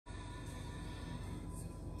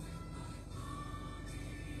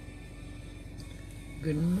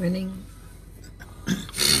Good morning.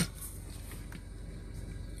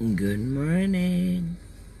 Good morning.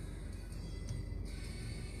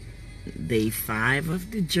 Day 5 of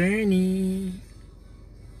the journey.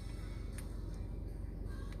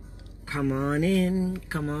 Come on in,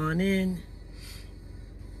 come on in.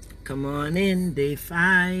 Come on in, day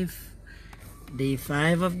 5. Day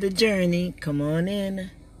 5 of the journey. Come on in.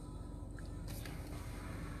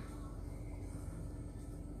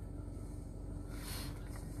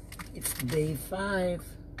 It's day 5.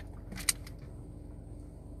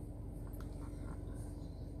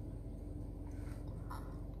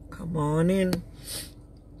 Come on in.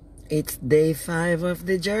 It's day 5 of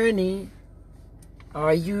the journey.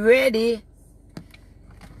 Are you ready?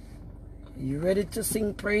 Are you ready to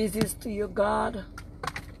sing praises to your God?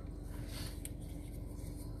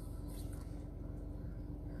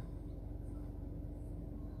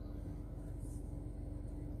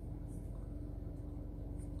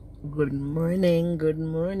 Good morning, good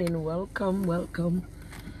morning. Welcome, welcome.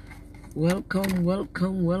 Welcome,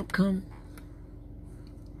 welcome, welcome.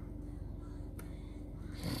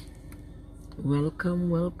 Welcome,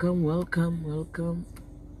 welcome, welcome, welcome.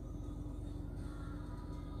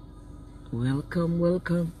 Welcome,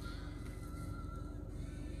 welcome.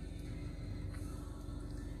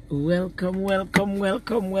 Welcome, welcome,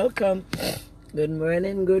 welcome, welcome. Good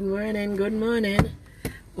morning, good morning, good morning.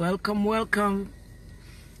 Welcome, welcome.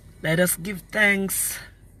 Let us give thanks.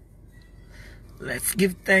 Let's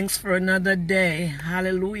give thanks for another day.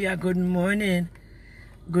 Hallelujah. Good morning.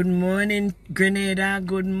 Good morning, Grenada.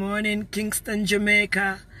 Good morning, Kingston,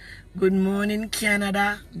 Jamaica. Good morning,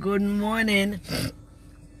 Canada. Good morning.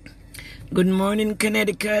 Good morning,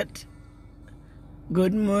 Connecticut.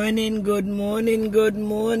 Good morning, good morning, good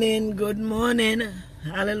morning, good morning.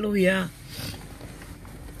 Hallelujah.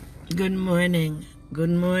 Good morning,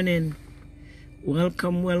 good morning.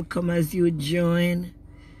 Welcome, welcome as you join.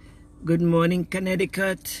 Good morning,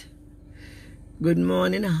 Connecticut. Good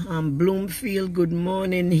morning, Bloomfield. Good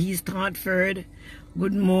morning, East Hartford.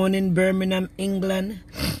 Good morning, Birmingham, England.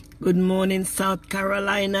 Good morning, South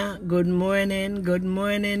Carolina. Good morning,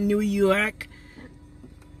 New York.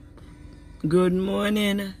 Good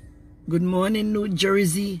morning, New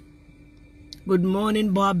Jersey. Good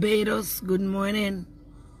morning, Barbados. Good morning.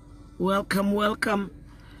 Welcome, welcome.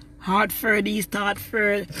 Hartford, East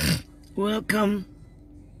Hartford. Welcome,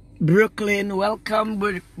 Brooklyn. Welcome,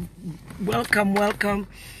 welcome, welcome.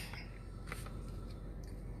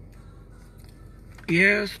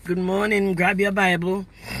 Yes, good morning. Grab your Bible.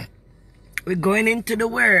 We're going into the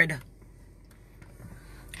Word.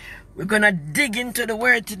 We're going to dig into the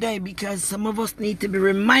Word today because some of us need to be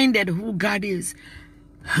reminded who God is.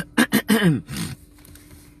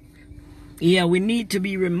 Yeah, we need to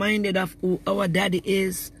be reminded of who our Daddy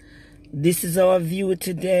is. This is our view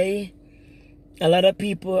today. A lot of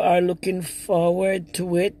people are looking forward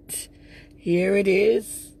to it. Here it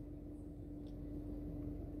is.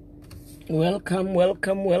 Welcome,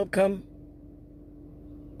 welcome, welcome.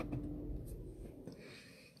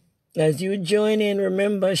 As you join in,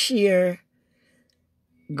 remember, share.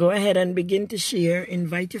 Go ahead and begin to share.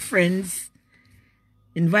 Invite your friends.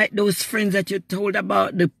 Invite those friends that you told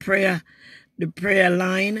about the prayer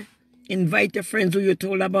line. Invite your friends who you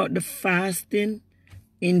told about the fasting.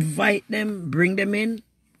 Invite them, bring them in.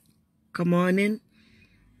 Come on in.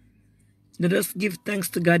 Let us give thanks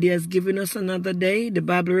to God. He has given us another day. The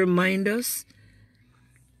Bible reminds us.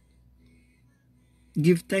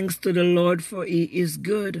 Give thanks to the Lord, for He is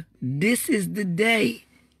good. This is the day.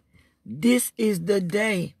 This is the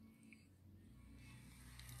day.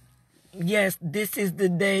 Yes, this is the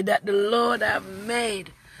day that the Lord have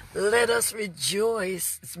made. Let us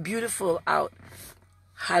rejoice. It's beautiful out.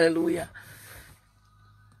 Hallelujah.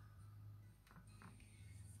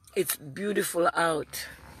 It's beautiful out.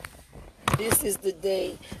 This is the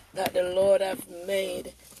day that the Lord have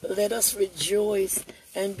made. Let us rejoice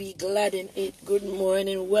and be glad in it. Good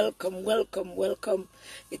morning. Welcome, welcome, welcome.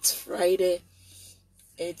 It's Friday.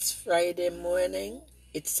 It's Friday morning.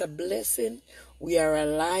 It's a blessing. We are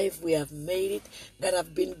alive. We have made it. God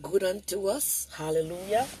have been good unto us.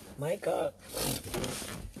 Hallelujah. My God.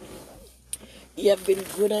 He have been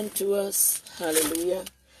good unto us. Hallelujah.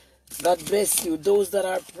 God bless you. Those that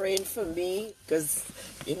are praying for me, because,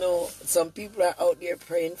 you know, some people are out there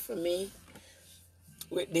praying for me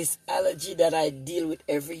with this allergy that I deal with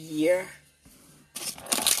every year.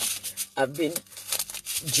 I've been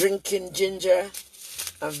drinking ginger.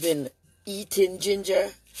 I've been eating ginger.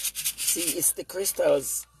 See, it's the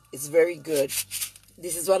crystals. It's very good.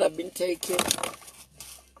 This is what I've been taking.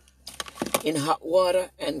 in hot water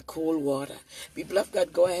and cold water. People of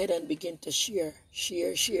God, go ahead and begin to share.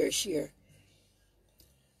 Share, share, share.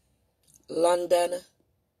 London,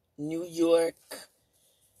 New York,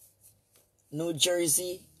 New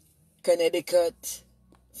Jersey, Connecticut,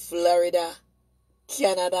 Florida,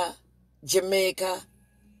 Canada, Jamaica,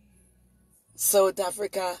 South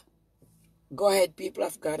Africa. Go ahead, people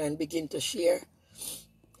of God, and begin to share.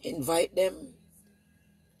 Invite them.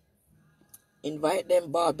 Invite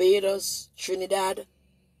them. Barbados, Trinidad,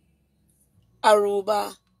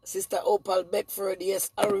 Aruba. Sister Opal Beckford,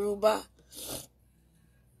 yes, Aruba.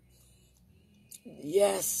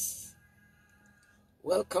 Yes.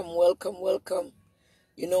 Welcome, welcome, welcome.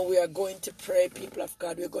 You know, we are going to pray, people of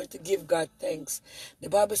God. We're going to give God thanks. The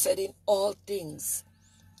Bible said in all things,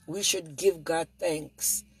 we should give God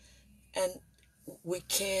thanks. And we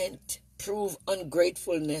can't prove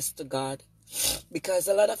ungratefulness to God, because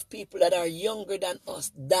a lot of people that are younger than us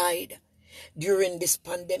died during this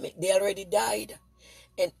pandemic. They already died.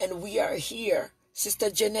 And we are here.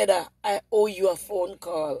 Sister Janetta, I owe you a phone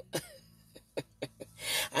call.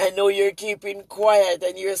 I know you're keeping quiet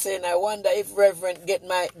and you're saying, I wonder if Reverend get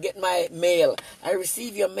my mail. I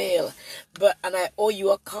receive your mail, and I owe you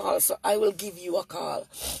a call, so I will give you a call.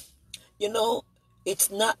 You know, it's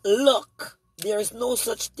not luck. There is no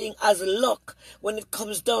such thing as luck when it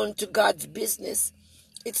comes down to God's business.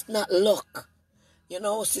 It's not luck. You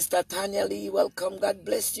know, Sister Tanya Lee, welcome. God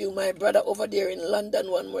bless you. My brother over there in London,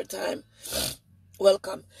 one more time.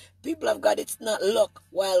 Welcome. People of God, it's not luck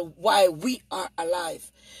why we are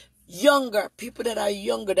alive. Younger, people that are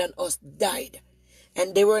younger than us died,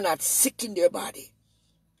 and they were not sick in their body.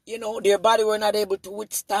 You know, their body were not able to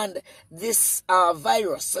withstand this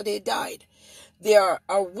virus, so they died. There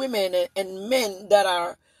are women and men that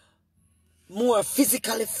are more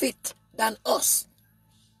physically fit than us,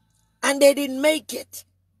 and they didn't make it.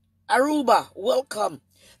 Aruba, welcome.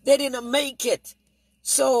 They didn't make it.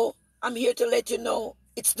 So I'm here to let you know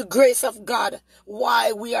it's the grace of God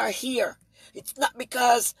why we are here. It's not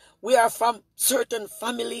because we are from certain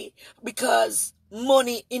family, because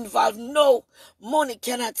money involved. No, money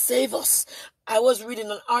cannot save us. I was reading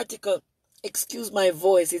an article. Excuse my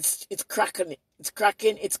voice. It's cracking. It's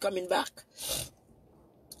cracking. It's coming back.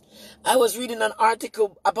 I was reading an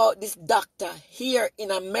article about this doctor here in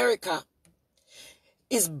America.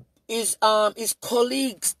 His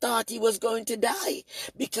colleagues thought he was going to die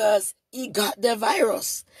because he got the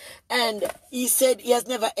virus. And he said he has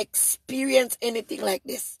never experienced anything like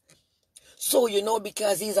this. So, you know,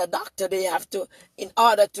 because he's a doctor, they have to, in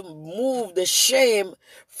order to move the shame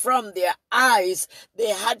from their eyes, they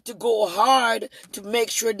had to go hard to make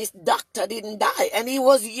sure this doctor didn't die. And he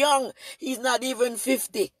was young. He's not even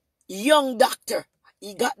 50. Young doctor.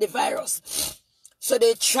 He got the virus. So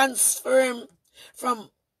they transfer him from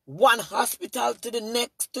one hospital to the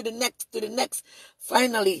next, to the next, to the next.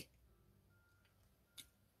 Finally,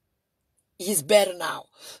 he's better now.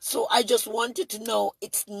 So I just want you to know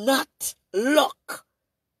it's not luck.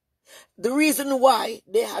 The reason why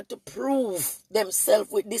they had to prove themselves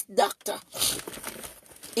with this doctor,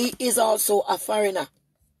 he is also a foreigner.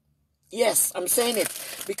 Yes, I'm saying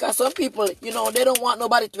it. Because some people, you know, they don't want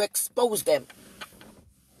nobody to expose them.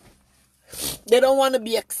 They don't want to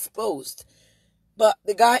be exposed. But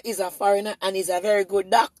the guy is a foreigner and he's a very good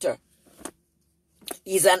doctor.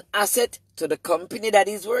 He's an asset to the company that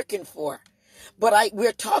he's working for. But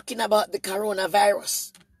we're talking about the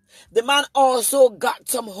coronavirus. The man also got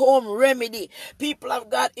some home remedy. People of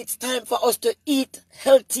God, it's time for us to eat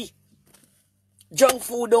healthy. Junk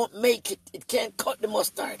food don't make it. It can't cut the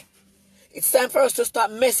mustard. It's time for us to stop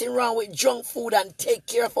messing around with junk food and take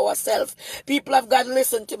care of ourselves. People of God,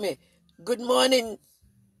 listen to me. Good morning,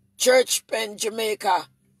 Church Pen, Jamaica.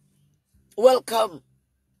 Welcome.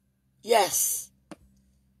 Yes.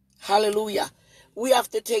 Hallelujah. We have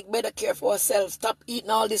to take better care for ourselves. Stop eating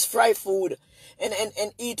all this fried food and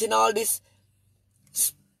eating all this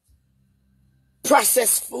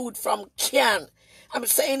processed food from can. I'm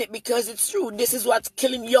saying it because it's true. This is what's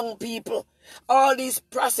killing young people. All this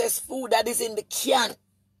processed food that is in the can.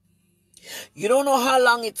 You don't know how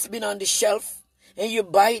long it's been on the shelf, and you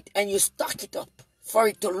buy it and you stock it up for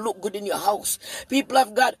it to look good in your house. People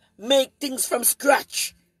have got make things from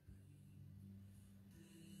scratch.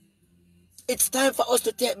 It's time for us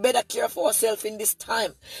to take better care of ourselves in this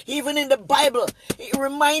time. Even in the Bible, it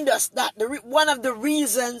reminds us that one of the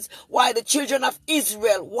reasons why the children of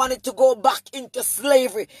Israel wanted to go back into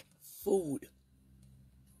slavery, food.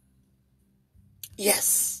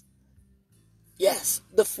 Yes. Yes,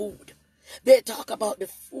 the food. They talk about the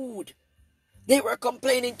food. They were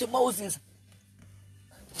complaining to Moses.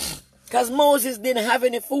 Because Moses didn't have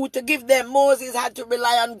any food to give them. Moses had to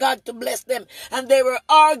rely on God to bless them. And they were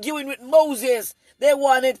arguing with Moses. They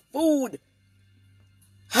wanted food.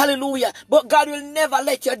 Hallelujah. But God will never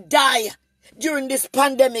let you die during this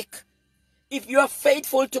pandemic. If you are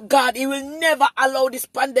faithful to God, He will never allow this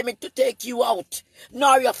pandemic to take you out,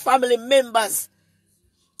 nor your family members.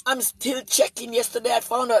 I'm still checking. Yesterday I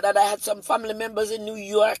found out that I had some family members in New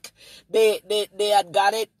York. They had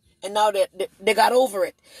got it, and now they got over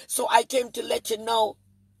it. So I came to let you know,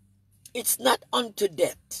 it's not unto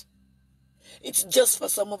death. It's just for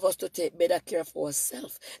some of us to take better care of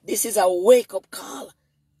ourselves. This is a wake-up call.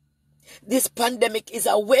 This pandemic is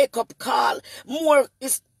a wake-up call.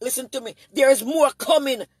 Listen to me, there is more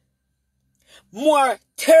coming. More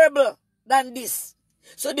terrible than this.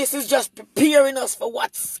 So this is just preparing us for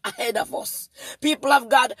what's ahead of us. People of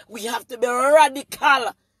God, we have to be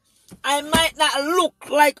radical. I might not look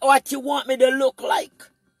like what you want me to look like.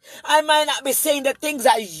 I might not be saying the things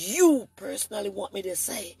that you personally want me to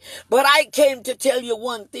say. But I came to tell you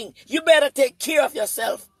one thing. You better take care of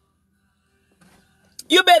yourself.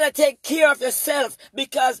 You better take care of yourself,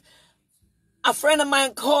 because a friend of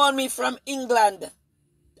mine called me from England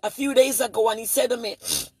a few days ago and he said to me,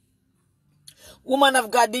 "Woman of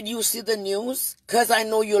God, did you see the news? Because I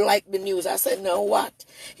know you like the news." I said, "No, what?"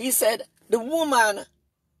 He said, the woman,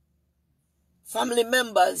 family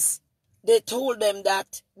members, they told them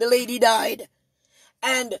that the lady died.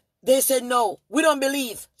 And they said, "No, we don't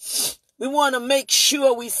believe. We want to make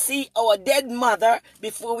sure we see our dead mother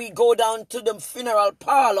before we go down to the funeral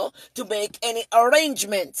parlor to make any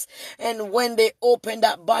arrangements." And when they opened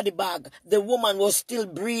that body bag, the woman was still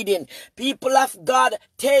breathing. People of God,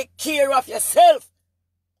 take care of yourself.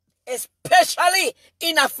 Especially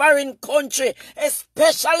in a foreign country.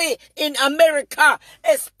 Especially in America.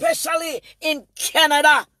 Especially in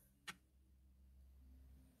Canada.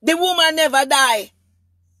 The woman never died.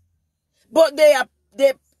 But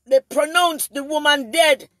they pronounced the woman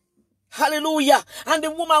dead. Hallelujah. And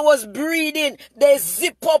the woman was breathing. They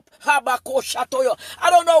zip up Habako Shatoyo. I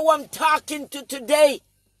don't know who I'm talking to today.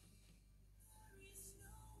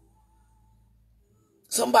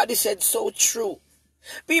 Somebody said so true.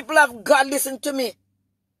 People of God, listen to me.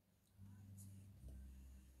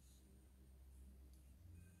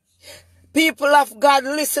 People of God,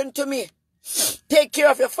 listen to me. Take care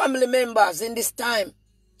of your family members in this time.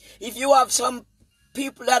 If you have some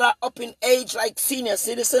people that are up in age, like senior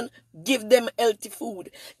citizen, give them healthy food.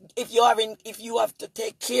 If you have to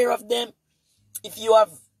take care of them, if you have,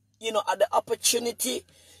 the opportunity,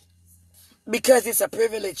 because it's a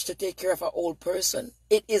privilege to take care of an old person.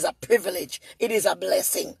 It is a privilege. It is a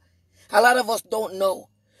blessing. A lot of us don't know.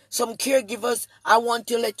 Some caregivers, I want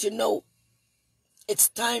to let you know, it's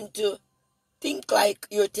time to think like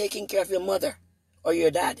you're taking care of your mother or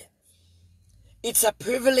your dad. It's a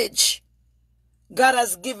privilege. God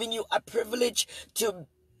has given you a privilege to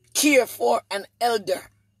care for an elder.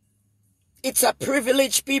 It's a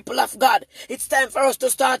privilege, people of God. It's time for us to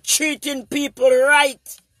start treating people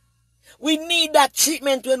right. We need that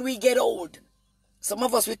treatment when we get old. Some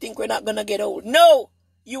of us, we think we're not going to get old. No,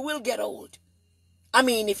 you will get old. I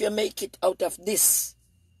mean, if you make it out of this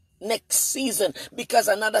next season, because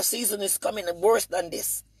another season is coming worse than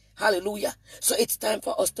this. Hallelujah. So it's time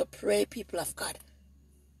for us to pray, people of God.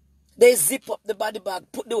 They zip up the body bag.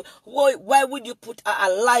 Why would you put a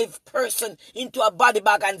live person into a body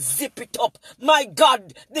bag and zip it up? My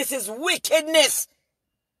God, this is wickedness.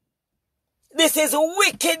 This is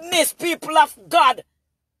wickedness, people of God.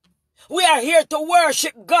 We are here to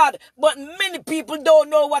worship God, but many people don't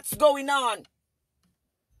know what's going on.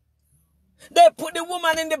 They put the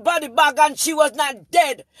woman in the body bag and she was not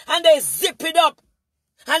dead. And they zip it up.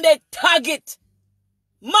 And they tag it.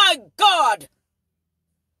 My God.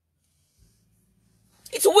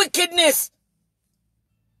 It's wickedness.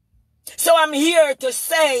 So I'm here to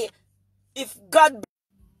say, if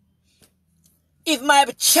my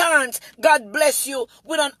chance, God bless you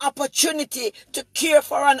with an opportunity to care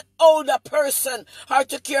for an older person or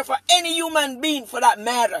to care for any human being for that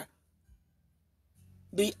matter.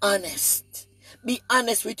 Be honest. Be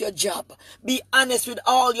honest with your job. Be honest with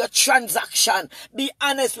all your transaction. Be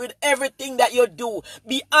honest with everything that you do.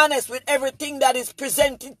 Be honest with everything that is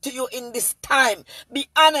presented to you in this time. Be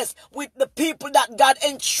honest with the people that God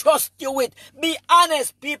entrusts you with. Be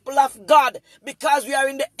honest, people of God, because we are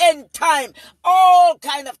in the end time. All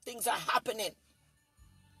kind of things are happening.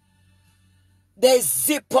 They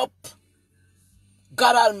zip up.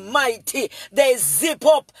 God Almighty, they zip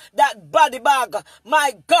up that body bag,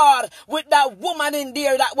 my God, with that woman in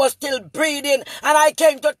there that was still breathing. And I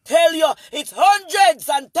came to tell you, it's hundreds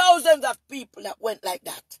and thousands of people that went like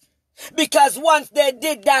that. Because once they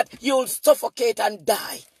did that, you'll suffocate and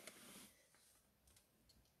die.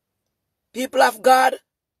 People of God,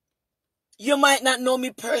 you might not know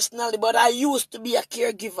me personally, but I used to be a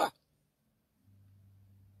caregiver.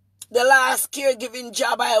 The last caregiving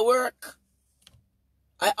job I work,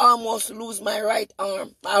 I almost lose my right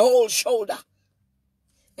arm, my whole shoulder.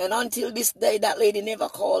 And until this day, that lady never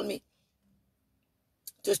called me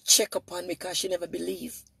to check upon me because she never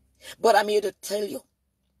believed. But I'm here to tell you,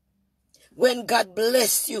 when God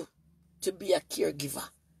bless you to be a caregiver,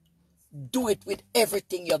 do it with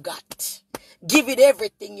everything you got. Give it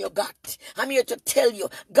everything you got. I'm here to tell you,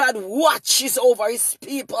 God watches over his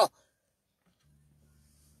people.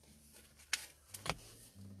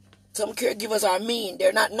 Some caregivers are mean.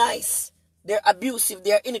 They're not nice. They're abusive.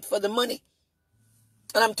 They're in it for the money.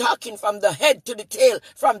 And I'm talking from the head to the tail,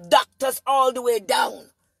 from doctors all the way down.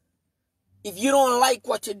 If you don't like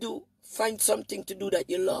what you do, find something to do that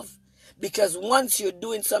you love. Because once you're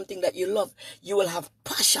doing something that you love, you will have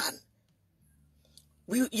passion.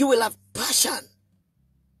 You will have passion.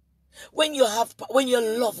 When you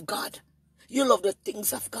love God, you love the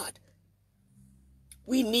things of God.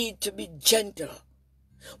 We need to be gentle.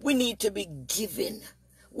 We need to be giving.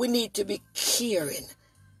 We need to be caring.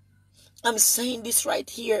 I'm saying this right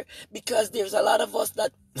here because there's a lot of us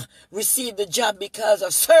that receive the job because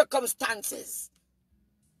of circumstances.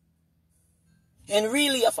 And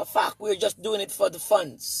really, of a fact, we're just doing it for the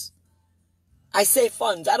funds. I say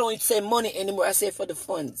funds. I don't say money anymore. I say for the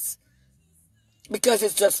funds. Because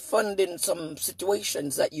it's just funding some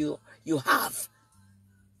situations that you have.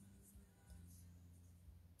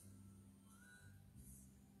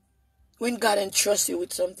 When God entrusts you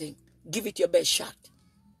with something, give it your best shot.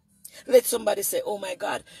 Let somebody say, oh my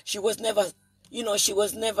God, she was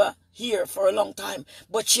never here for a long time,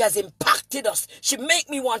 but she has impacted us. She make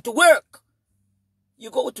me want to work. You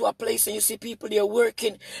go to a place and you see people there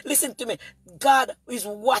working. Listen to me. God is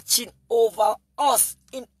watching over us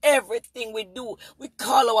in everything we do. We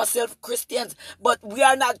call ourselves Christians, but we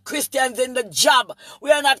are not Christians in the job.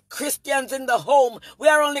 We are not Christians in the home. We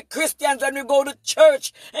are only Christians when we go to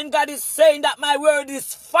church. And God is saying that my word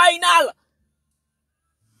is final.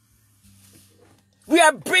 We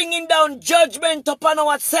are bringing down judgment upon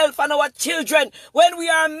ourselves and our children when we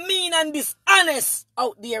are mean and dishonest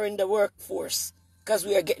out there in the workforce. Because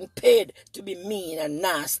we are getting paid to be mean and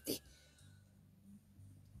nasty.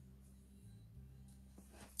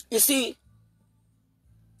 You see,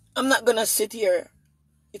 I'm not going to sit here.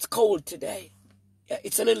 It's cold today. Yeah,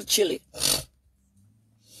 it's a little chilly.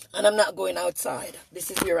 And I'm not going outside.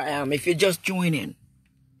 This is where I am. If you just join in.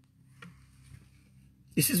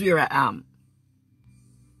 This is where I am.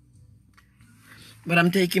 But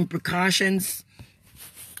I'm taking precautions.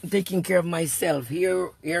 I'm taking care of myself.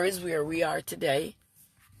 Here is where we are today.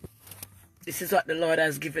 This is what the Lord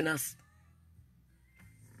has given us.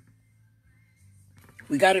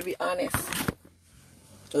 We got to be honest.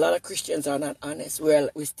 A lot of Christians are not honest.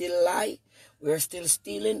 We still lie. We're still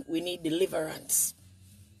stealing. We need deliverance.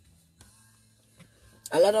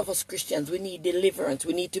 A lot of us Christians, we need deliverance.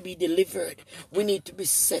 We need to be delivered. We need to be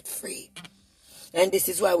set free. And this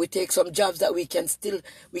is why we take some jobs that we can still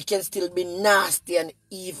be nasty and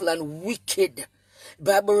evil and wicked. The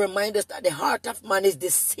Bible reminds us that the heart of man is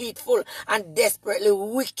deceitful and desperately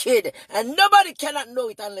wicked. And nobody cannot know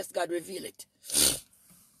it unless God reveal it.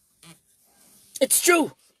 It's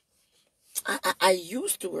true. I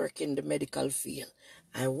used to work in the medical field.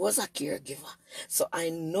 I was a caregiver. So I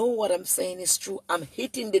know what I'm saying is true. I'm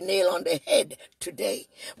hitting the nail on the head today.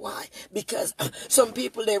 Why? Because some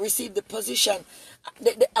people, they receive the position.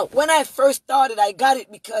 When I first started, I got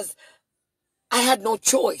it because I had no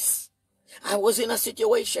choice. I was in a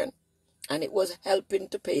situation and it was helping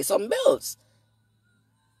to pay some bills.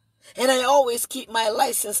 And I always keep my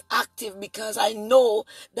license active because I know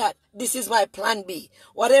that this is my plan B.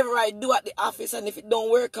 Whatever I do at the office, and if it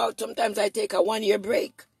don't work out, sometimes I take a 1-year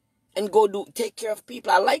break and go take care of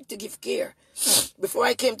people. I like to give care. Before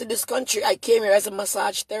I came to this country, I came here as a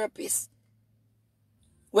massage therapist.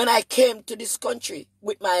 When I came to this country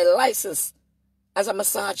with my license as a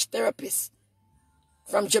massage therapist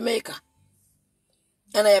from Jamaica,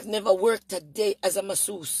 and I have never worked a day as a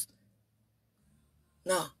masseuse.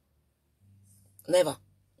 No. Never.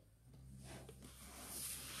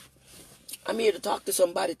 I'm here to talk to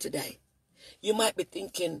somebody today. You might be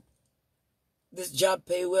thinking, this job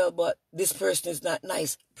pay well, but this person is not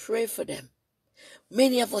nice. Pray for them.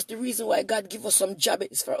 Many of us, the reason why God give us some job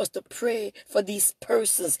is for us to pray for these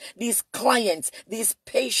persons, these clients, these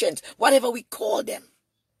patients, whatever we call them.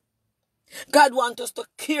 God wants us to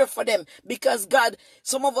care for them because God,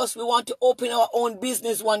 some of us, we want to open our own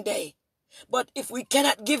business one day. But if we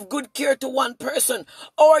cannot give good care to one person,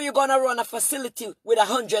 or you're going to run a facility with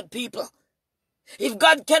 100 people. If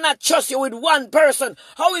God cannot trust you with one person,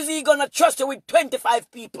 how is he going to trust you with 25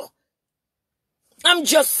 people? I'm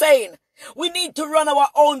just saying, we need to run our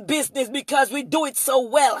own business because we do it so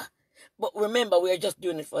well. But remember, we are just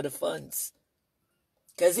doing it for the funds.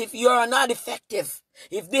 Because if you are not effective,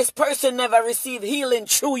 if this person never received healing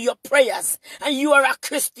through your prayers, and you are a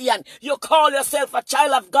Christian, you call yourself a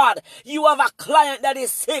child of God, you have a client that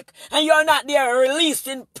is sick, and you're not there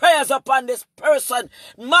releasing prayers upon this person,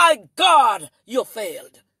 my God, you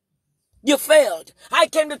failed. You failed. I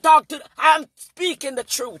came to talk to, I'm speaking the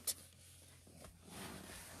truth.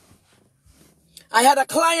 I had a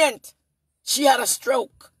client, she had a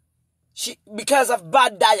stroke. Because of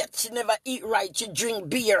bad diet, she never eat right. She drink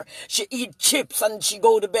beer, she eat chips, and she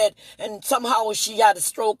go to bed. And somehow she had a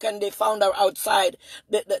stroke, and they found her outside.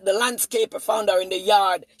 The landscaper found her in the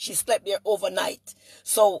yard. She slept there overnight.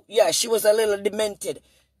 So yeah, she was a little demented.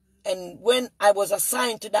 And when I was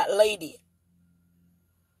assigned to that lady,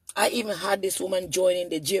 I even had this woman joining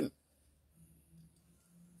the gym.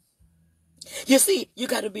 You see, you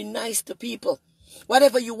got to be nice to people.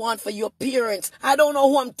 Whatever you want for your parents. I don't know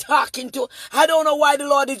who I'm talking to. I don't know why the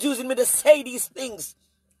Lord is using me to say these things.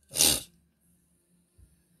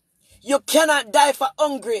 You cannot die for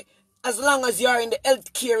hungry as long as you are in the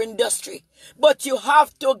healthcare industry. But you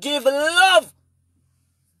have to give love.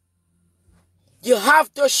 You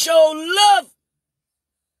have to show love.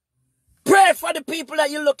 Pray for the people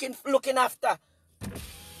that you're looking after.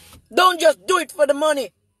 Don't just do it for the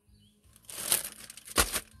money.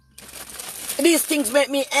 These things make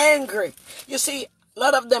me angry. You see, a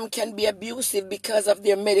lot of them can be abusive because of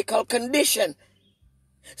their medical condition.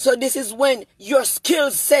 So this is when your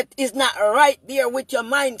skill set is not right there with your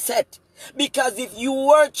mindset. Because if you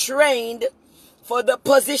were trained for the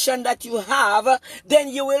position that you have, then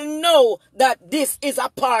you will know that this is a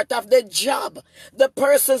part of the job. The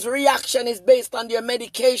person's reaction is based on their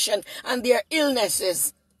medication and their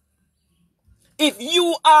illnesses. If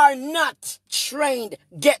you are not trained,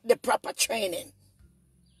 get the proper training.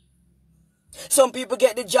 Some people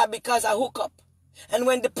get the job because of hookup. And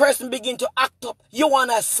when the person begin to act up, you want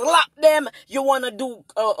to slap them. You want to do,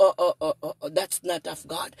 that's not of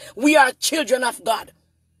God. We are children of God.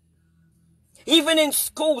 Even in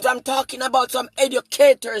schools, I'm talking about some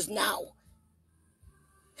educators now.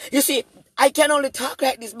 You see, I can only talk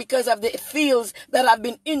like this because of the fields that I've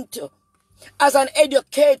been into. As an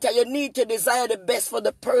educator, you need to desire the best for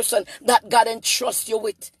the person that God entrusts you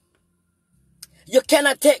with. You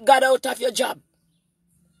cannot take God out of your job.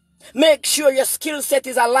 Make sure your skill set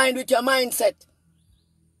is aligned with your mindset.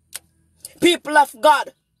 People of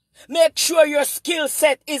God, make sure your skill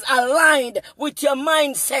set is aligned with your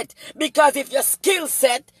mindset. Because if your skill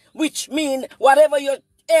set, which means whatever your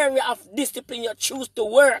area of discipline you choose to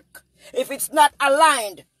work, if it's not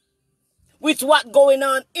aligned with what's going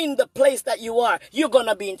on in the place that you are, you're going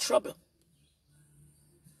to be in trouble.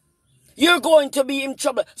 You're going to be in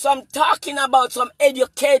trouble. So I'm talking about some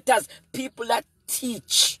educators, people that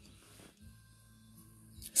teach.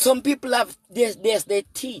 Some people have, they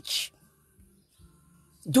teach.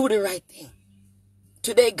 Do the right thing.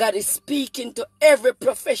 Today God is speaking to every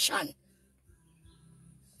profession.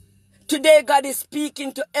 Today God is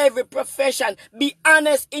speaking to every profession. Be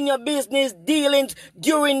honest in your business dealings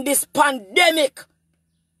during this pandemic.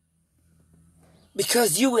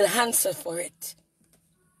 Because you will answer for it.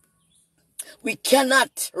 We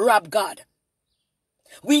cannot rob God.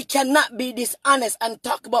 We cannot be dishonest and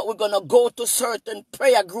talk about we're going to go to certain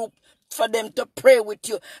prayer group for them to pray with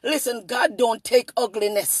you. Listen, God don't take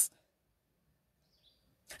ugliness.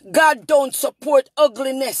 God don't support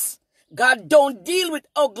ugliness. God don't deal with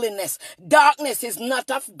ugliness. Darkness is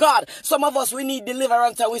not of God. Some of us, we need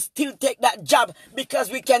deliverance and we still take that job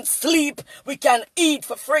because we can sleep, we can eat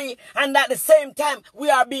for free, and at the same time, we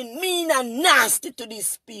are being mean and nasty to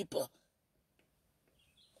these people.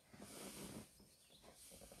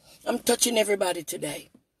 I'm touching everybody today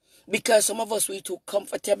because some of us, we're too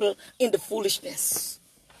comfortable in the foolishness.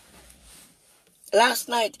 Last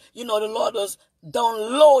night, the Lord was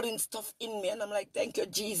downloading stuff in me, and I'm like, thank you,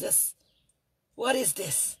 Jesus. What is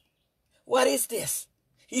this? What is this?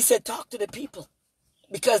 He said, talk to the people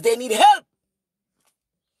because they need help.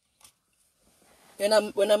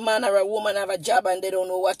 When a man or a woman have a job and they don't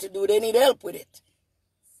know what to do, they need help with it.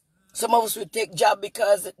 Some of us will take job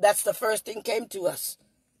because that's the first thing came to us.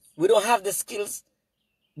 We don't have the skills,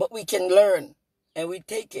 but we can learn and we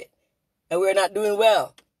take it. And we're not doing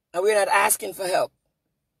well. And we're not asking for help.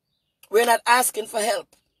 We're not asking for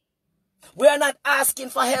help. We are not asking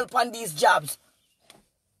for help on these jobs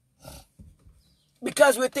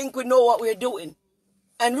because we think we know what we're doing.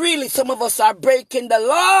 And really, some of us are breaking the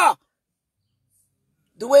law.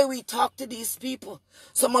 The way we talk to these people.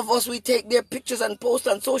 Some of us, we take their pictures and post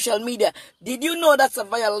on social media. Did you know that's a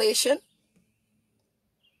violation?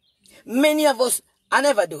 Many of us, I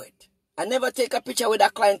never do it. I never take a picture with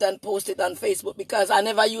a client and post it on Facebook because I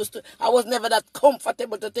was never that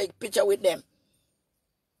comfortable to take a picture with them.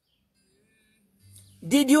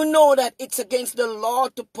 Did you know that it's against the law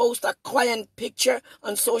to post a client picture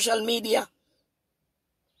on social media?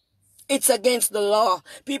 It's against the law.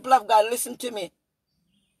 People of God, listen to me.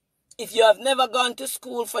 If you have never gone to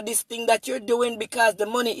school for this thing that you're doing because the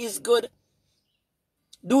money is good,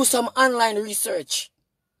 do some online research.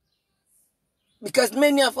 Because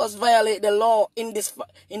many of us violate the law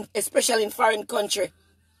especially in foreign country.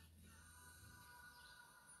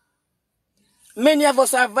 Many of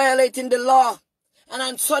us are violating the law. And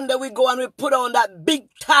on Sunday we go and we put on that big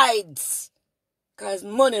tides. Because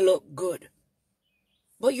money look good.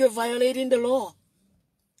 But you're violating the law.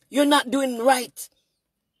 You're not doing right.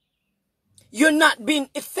 You're not being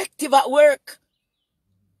effective at work.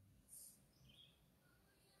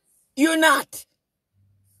 You're not.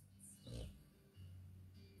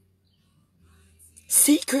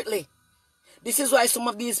 Secretly. This is why some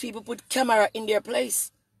of these people put camera in their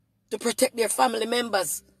place to protect their family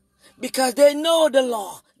members. Because they know the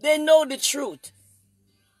law. They know the truth.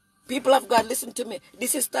 People of God, listen to me.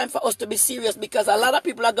 This is time for us to be serious because a lot of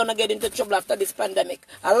people are going to get into trouble after this pandemic.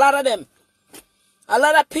 A lot of them. A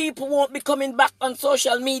lot of people won't be coming back on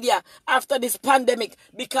social media after this pandemic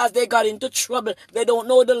because they got into trouble. They don't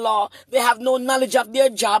know the law. They have no knowledge of their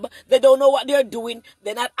job. They don't know what they're doing.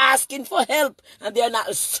 They're not asking for help. And they're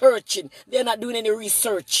not searching. They're not doing any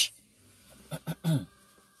research. My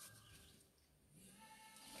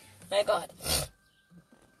God.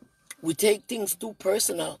 We take things too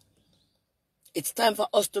personal. It's time for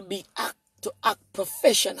us to act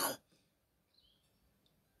professional.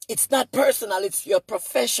 It's not personal, it's your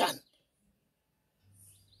profession.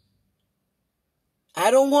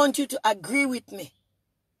 I don't want you to agree with me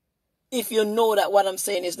if you know that what I'm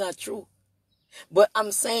saying is not true. But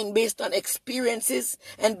I'm saying based on experiences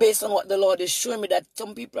and based on what the Lord is showing me that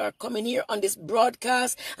some people are coming here on this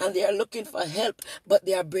broadcast and they are looking for help, but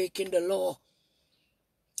they are breaking the law.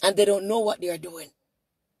 And they don't know what they are doing.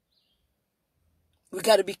 We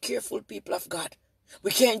got to be careful, people of God.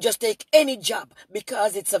 We can't just take any job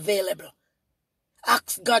because it's available.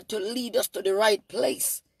 Ask God to lead us to the right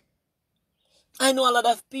place. I know a lot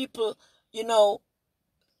of people,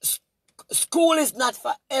 school is not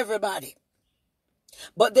for everybody.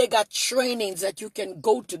 But they got trainings that you can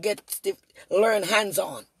go to learn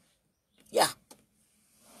hands-on. Yeah.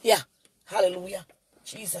 Hallelujah.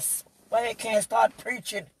 Jesus. Why I can't start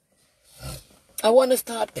preaching? I want to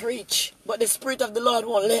start preach, but the Spirit of the Lord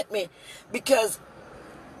won't let me because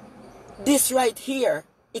this right here,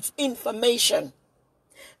 it's information.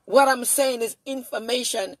 What I'm saying is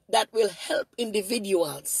information that will help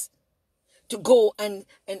individuals to go and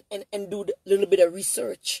do a little bit of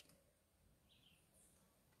research.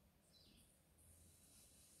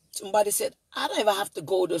 Somebody said, I don't ever have to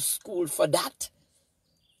go to school for that.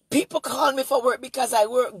 People call me for work because I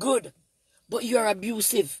work good, but you're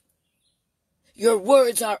abusive. Your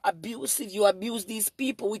words are abusive. You abuse these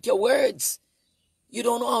people with your words. You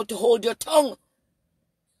don't know how to hold your tongue.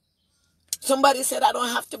 Somebody said I don't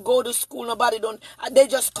have to go to school. They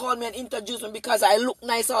just call me and introduce me because I look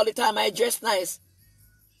nice all the time. I dress nice.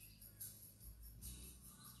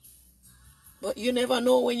 But you never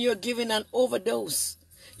know when you're giving an overdose.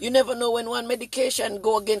 You never know when one medication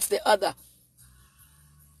go against the other.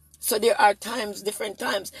 So there are different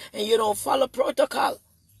times, and you don't follow protocol.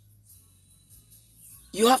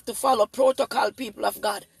 You have to follow protocol, people of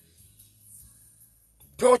God.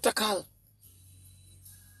 Protocol.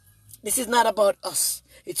 This is not about us.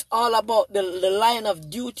 It's all about the line of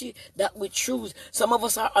duty that we choose. Some of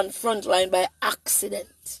us are on front line by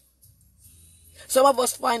accident. Some of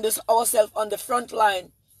us find ourselves on the front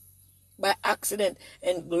line by accident.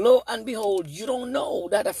 And lo and behold, you don't know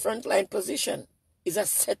that a front line position is a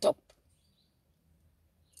setup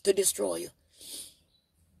to destroy you.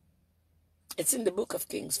 It's in the book of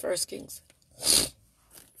Kings, 1 Kings.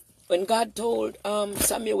 When God told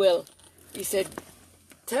Samuel, he said,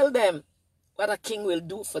 tell them what a king will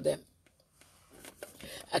do for them.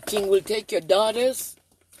 A king will take your daughters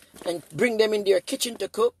and bring them in their kitchen to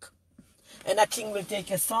cook. And a king will take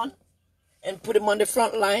your son and put him on the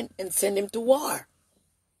front line and send him to war.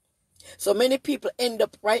 So many people end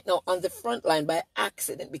up right now on the front line by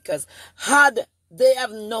accident, because had they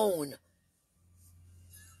have known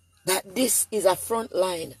that this is a front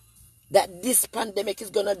line, that this pandemic is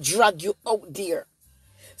going to drag you out there.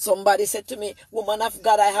 Somebody said to me, woman of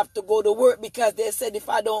God, I have to go to work because they said if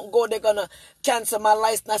I don't go, they're going to cancel my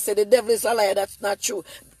license. I said, the devil is a liar. That's not true.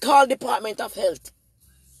 Call Department of Health.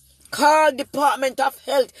 Call Department of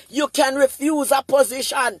Health. You can refuse a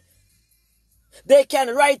position. They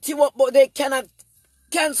can write you up, but they cannot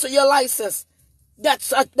cancel your license.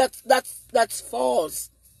 That's false.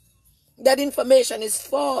 That information is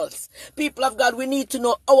false. People of God, we need to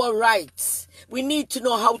know our rights. We need to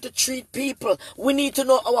know how to treat people. We need to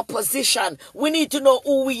know our position. We need to know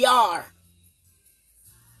who we are.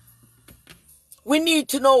 We need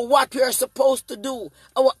to know what we are supposed to do,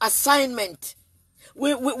 our assignment.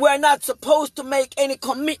 We're not supposed to make any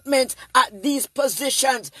commitments at these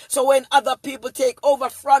positions. So when other people take over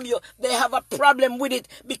from you, they have a problem with it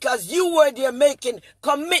because you were there making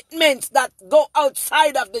commitments that go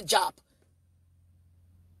outside of the job.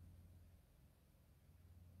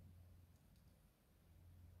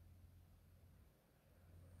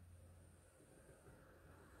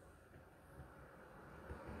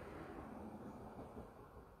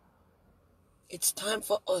 It's time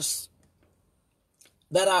for us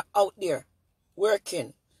that are out there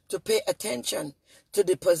working to pay attention to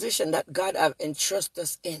the position that God has entrusted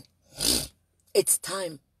us in. It's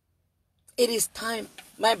time. It is time.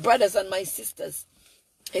 My brothers and my sisters,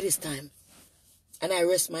 it is time. And I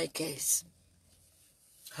rest my case.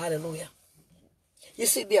 Hallelujah. You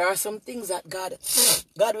see, there are some things that God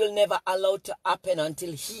will never allow to happen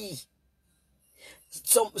until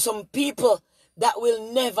some people that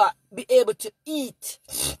will never be able to eat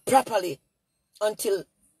properly until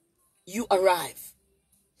you arrive.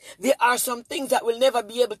 There are some things that will never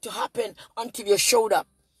be able to happen until you showed up.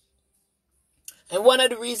 And one of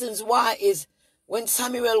the reasons why is when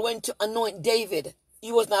Samuel went to anoint David,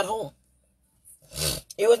 he was not home.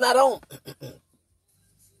 He was not home.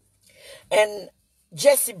 And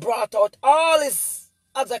Jesse brought out all his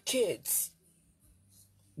other kids.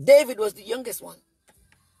 David was the youngest one.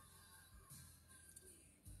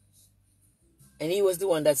 And he was the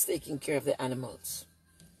one that's taking care of the animals.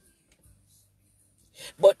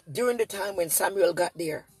 But during the time when Samuel got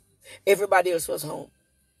there, everybody else was home.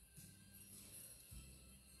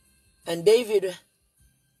 And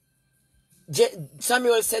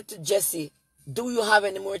Samuel said to Jesse, do you have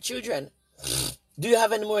any more children? Do you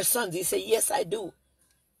have any more sons? He said, yes, I do.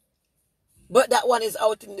 But that one is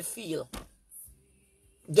out in the field.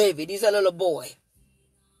 David, he's a little boy.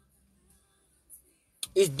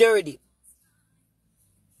 He's dirty.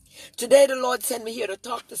 Today the Lord sent me here to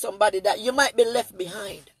talk to somebody that you might be left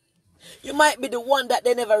behind. You might be the one that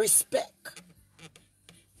they never respect.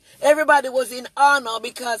 Everybody was in honor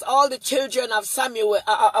because all the children of Samuel,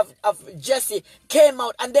 of Jesse came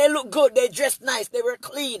out and they looked good. They dressed nice. They were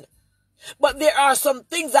clean. But there are some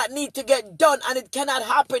things that need to get done and it cannot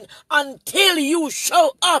happen until you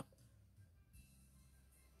show up.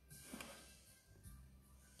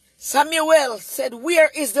 Samuel said,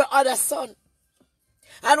 where is the other son?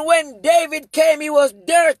 And when David came, he was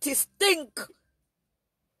dirty, stink.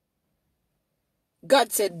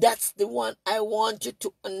 God said, that's the one I want you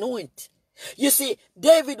to anoint. You see,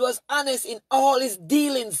 David was honest in all his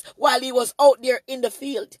dealings while he was out there in the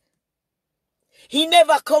field. He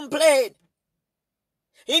never complained.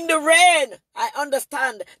 In the rain, I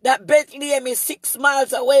understand that Bethlehem is 6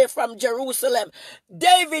 miles away from Jerusalem.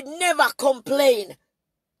 David never complained.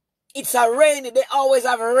 It's a rainy, they always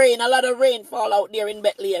have rain, a lot of rainfall out there in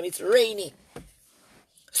Bethlehem. It's rainy.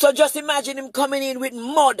 So just imagine him coming in with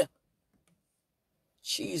mud.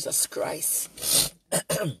 Jesus Christ.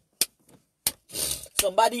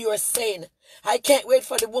 Somebody, you are saying, I can't wait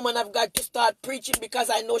for the woman of God to start preaching because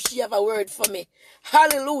I know she have a word for me.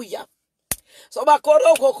 Hallelujah.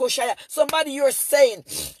 Somebody, you're saying,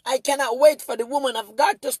 I cannot wait for the woman of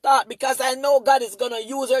God to start because I know God is going to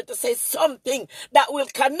use her to say something that will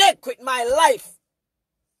connect with my life.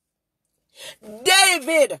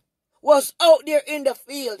 David was out there in the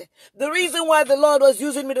field. The reason why the Lord was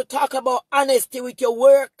using me to talk about honesty with your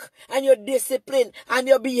work and your discipline and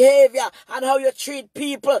your behavior and how you treat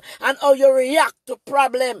people and how you react to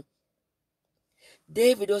problems.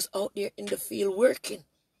 David was out there in the field working.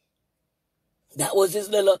 That was his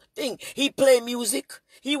little thing. He played music.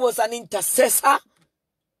 He was an intercessor.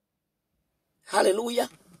 Hallelujah.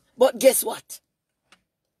 But guess what?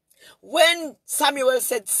 When Samuel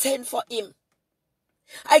said, send for him,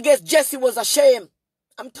 I guess Jesse was ashamed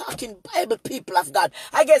I'm talking Bible people of God.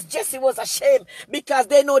 I guess Jesse was ashamed because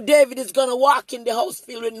they know David is going to walk in the house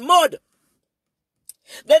filled with mud.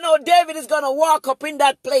 They know David is going to walk up in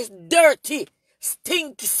that place dirty,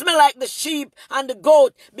 stink, smell like the sheep and the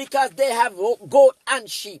goat because they have goat and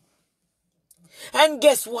sheep. And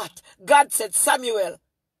guess what? God said, Samuel,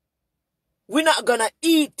 we're not going to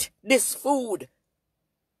eat this food.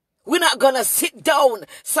 We're not going to sit down.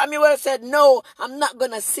 Samuel said, no, I'm not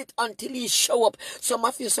going to sit until he show up. Some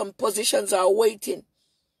of you, some positions are waiting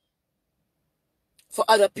for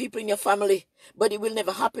other people in your family, but it will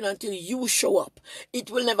never happen until you show up. It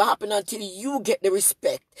will never happen until you get the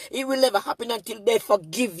respect. It will never happen until they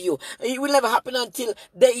forgive you. It will never happen until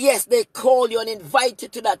they call you and invite you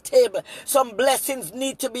to that table. Some blessings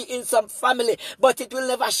need to be in some family, but it will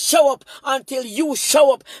never show up until you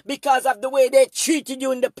show up because of the way they treated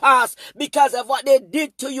you in the past, because of what they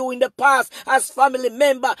did to you in the past as family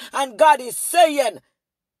member. And God is saying,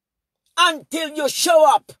 until you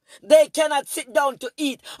show up, they cannot sit down to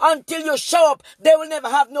eat. Until you show up, they will never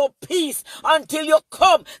have no peace. Until you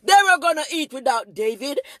come, they were going to eat without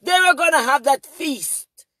David. They were going to have that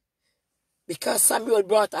feast because Samuel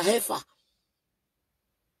brought a heifer.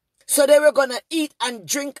 So they were going to eat and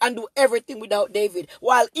drink and do everything without David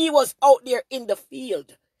while he was out there in the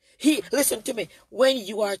field. Listen to me, when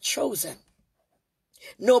you are chosen,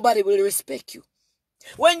 nobody will respect you.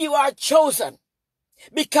 When you are chosen,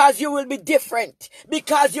 because you will be different,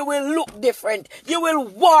 because you will look different, you will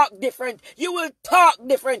walk different, you will talk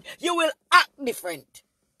different, you will act different.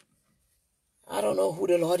 I don't know who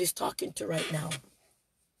the Lord is talking to right now.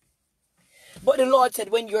 But the Lord said,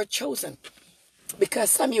 when you're chosen, because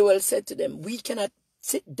Samuel said to them, we cannot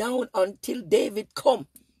sit down until David come.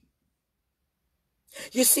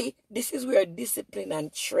 You see, this is where discipline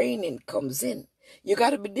and training comes in. You got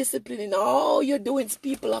to be disciplined in all you're doing,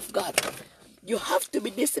 people of God. You have to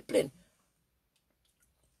be disciplined.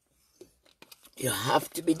 You have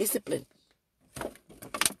to be disciplined.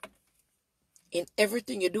 In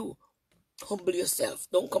everything you do, humble yourself.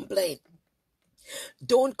 Don't complain.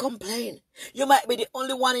 Don't complain. You might be the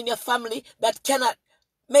only one in your family that cannot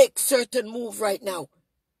make certain move right now.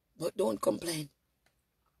 But don't complain.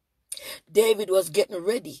 David was getting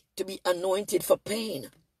ready to be anointed for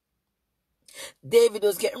pain. David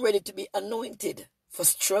was getting ready to be anointed for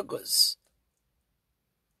struggles.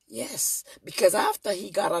 Yes, because after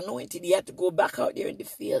he got anointed, he had to go back out there in the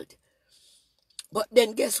field. But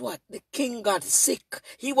then guess what? The king got sick.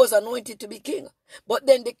 He was anointed to be king. But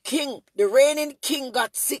then the reigning king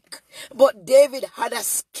got sick. But David had a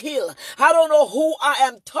skill. I don't know who I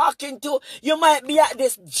am talking to. You might be at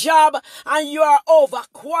this job and you are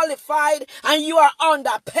overqualified and you are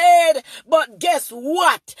underpaid. But guess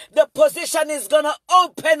what? The position is going to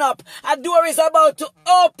open up. A door is about to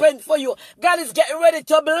open for you. God is getting ready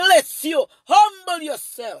to bless you. Humble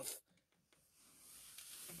yourself.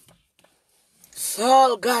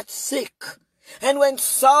 Saul got sick. And when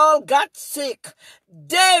Saul got sick,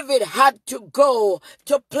 David had to go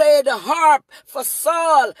to play the harp for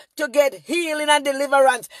Saul to get healing and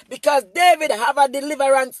deliverance, because David have a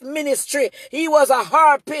deliverance ministry. He was a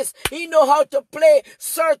harpist. He know how to play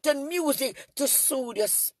certain music to soothe your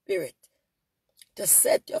spirit, to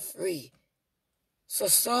set you free. So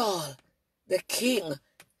Saul, the king,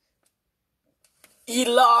 he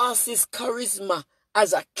lost his charisma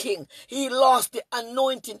as a king. He lost the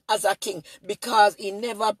anointing as a king because he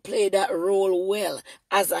never played that role well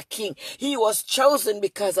as a king. He was chosen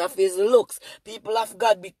because of his looks. People of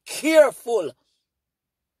God, be careful.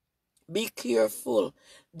 Be careful.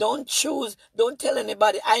 Don't tell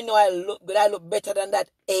anybody, I know I look good. I look better than that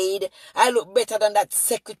aide. I look better than that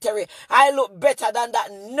secretary. I look better than that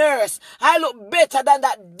nurse. I look better than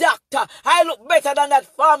that doctor. I look better than that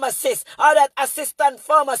pharmacist or that assistant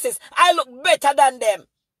pharmacist. I look better than them.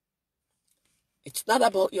 It's not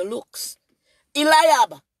about your looks.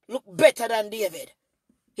 Eliab looked better than David.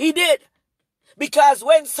 He did. Because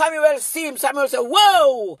when Samuel see him, Samuel said,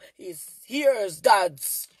 whoa, here's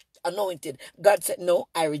God's anointed. God said, no,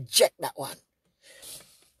 I reject that one.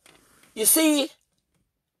 You see,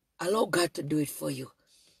 allow God to do it for you.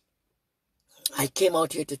 I came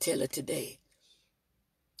out here to tell you today.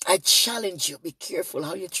 I challenge you, be careful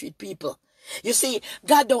how you treat people. You see,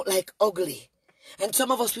 God don't like ugly. And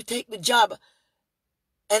some of us, we take the job,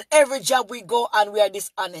 and every job we go and we are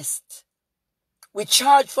dishonest. We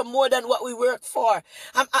charge for more than what we work for.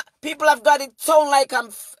 People have got it sound like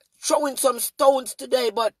I'm throwing some stones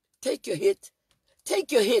today, but take your hit.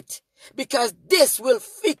 Take your hit. Because this will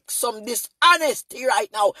fix some dishonesty right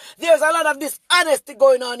now. There's a lot of dishonesty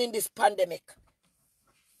going on in this pandemic.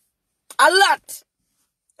 A lot.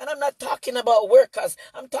 And I'm not talking about workers.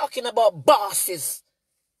 I'm talking about bosses.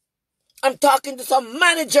 I'm talking to some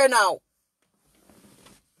manager now.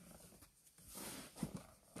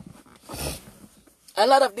 A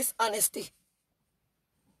lot of dishonesty.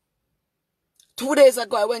 2 days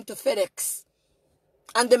ago, I went to FedEx.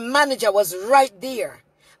 And the manager was right there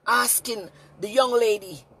asking the young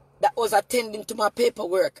lady that was attending to my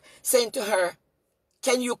paperwork, saying to her,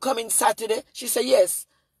 can you come in Saturday? She said, yes.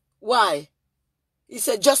 Why? He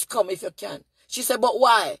said, just come if you can. She said, but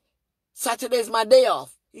why? Saturday is my day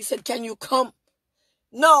off. He said, can you come?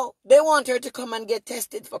 No, they want her to come and get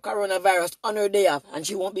tested for coronavirus on her day off, and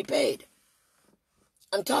she won't be paid.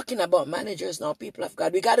 I'm talking about managers now, people of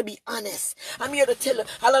God. We got to be honest. I'm here to tell you,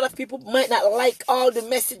 a lot of people might not like all the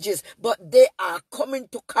messages, but they are coming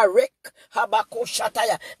to correct. Habako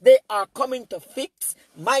Shataya. They are coming to fix.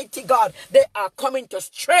 Mighty God. They are coming to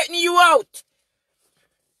straighten you out.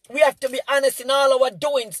 We have to be honest in all our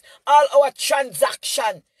doings, all our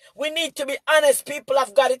transaction. We need to be honest, people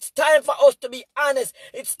of God. It's time for us to be honest.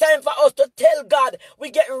 It's time for us to tell God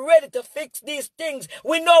we're getting ready to fix these things.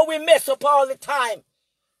 We know we mess up all the time.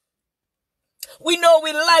 We know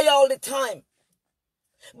we lie all the time.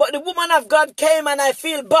 But the woman of God came and I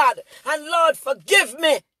feel bad. And Lord, forgive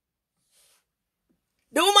me.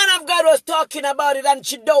 The woman of God was talking about it and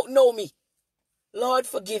she don't know me. Lord,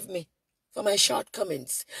 forgive me for my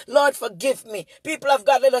shortcomings. Lord, forgive me. People of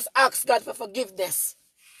God, let us ask God for forgiveness.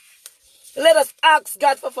 Let us ask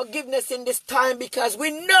God for forgiveness in this time because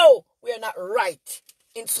we know we are not right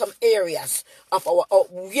in some areas of our...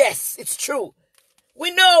 yes, it's true.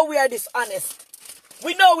 We know we are dishonest.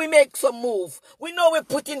 We know we make some move. We know we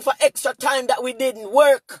put in for extra time that we didn't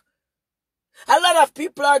work. A lot of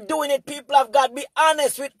people are doing it. People of God, be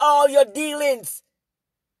honest with all your dealings.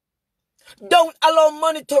 Don't allow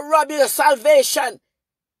money to rob your salvation.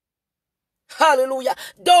 Hallelujah.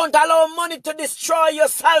 Don't allow money to destroy your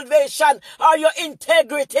salvation or your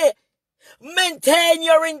integrity. Maintain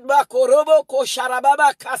your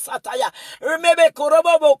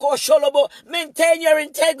maintain your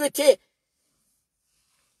integrity.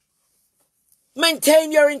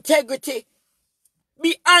 Maintain your integrity.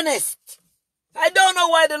 Be honest. I don't know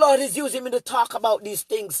why the Lord is using me to talk about these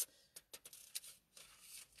things.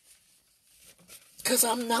 Because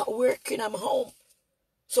I'm not working, I'm home.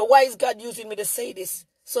 So why is God using me to say this?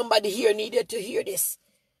 Somebody here needed to hear this.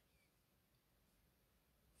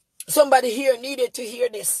 Somebody here needed to hear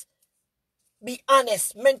this. Be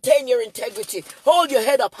honest. Maintain your integrity. Hold your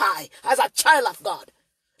head up high as a child of God.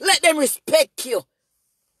 Let them respect you.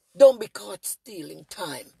 Don't be caught stealing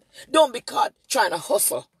time. Don't be caught trying to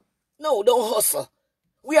hustle. No, don't hustle.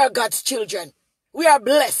 We are God's children. We are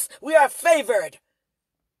blessed. We are favored.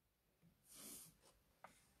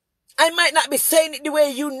 I might not be saying it the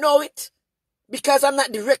way you know it because I'm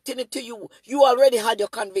not directing it to you. You already had your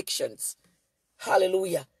convictions.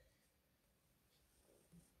 Hallelujah.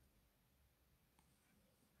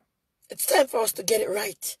 It's time for us to get it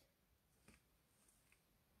right.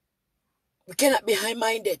 We cannot be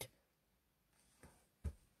high-minded.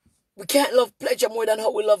 We can't love pleasure more than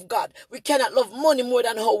how we love God. We cannot love money more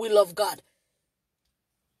than how we love God.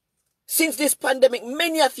 Since this pandemic,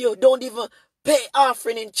 many of you don't even pay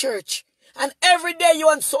offering in church. And every day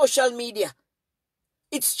you're on social media.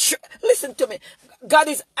 It's true. Listen to me. God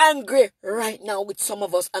is angry right now with some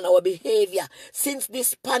of us and our behavior. Since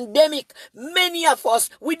this pandemic, many of us,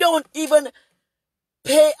 we don't even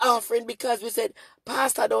pay offering because we said,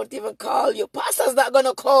 Pastor don't even call you. Pastor's not going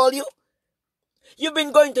to call you. You've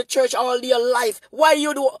been going to church all your life. Why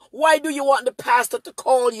do you want the pastor to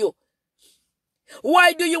call you?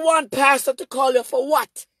 Why do you want pastor to call you for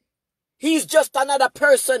what? He's just another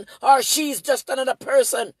person or she's just another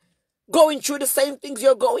person going through the same things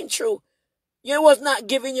you're going through. You was not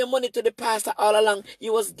giving your money to the pastor all along.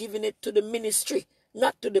 You was giving it to the ministry,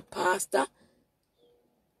 not to the pastor.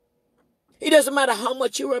 It doesn't matter how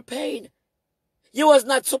much you were paying. You was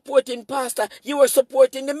not supporting pastor. You were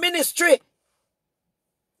supporting the ministry.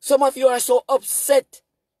 Some of you are so upset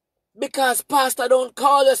because pastor don't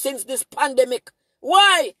call you since this pandemic.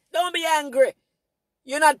 Why? Don't be angry.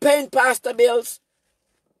 You're not paying pastor bills.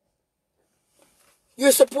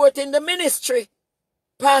 You're supporting the ministry.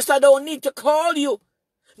 Pastor don't need to call you.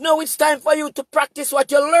 No, it's time for you to practice what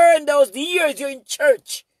you learned those years you're in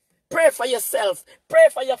church. Pray for yourself. Pray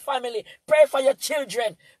for your family. Pray for your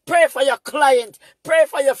children. Pray for your client. Pray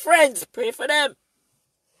for your friends. Pray for them.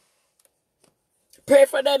 Pray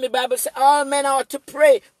for them. The Bible says all men ought to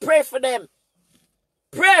pray. Pray for them.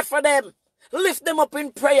 Pray for them. Lift them up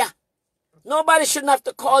in prayer. Nobody shouldn't have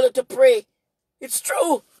to call you to pray. It's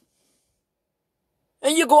true.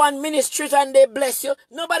 And you go on ministries and they bless you.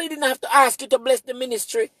 Nobody didn't have to ask you to bless the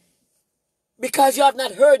ministry because you have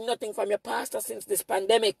not heard nothing from your pastor since this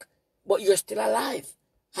pandemic, but you're still alive.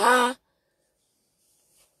 Huh?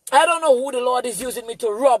 I don't know who the Lord is using me to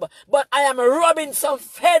rub, but I am rubbing some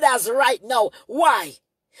feathers right now. Why?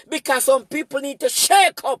 Because some people need to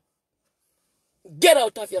shake up. Get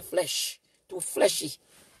out of your flesh. Too fleshy.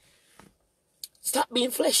 Stop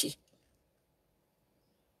being fleshy.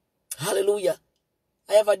 Hallelujah.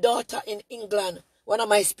 I have a daughter in England, one of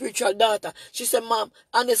my spiritual daughters. She said, Mom,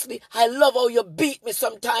 honestly, I love how you beat me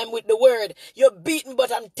sometime with the word. You're beaten,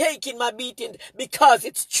 but I'm taking my beating because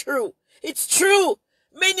it's true. It's true.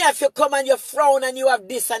 Many of you come and you frown and you have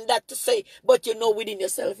this and that to say, but you know within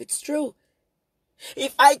yourself it's true.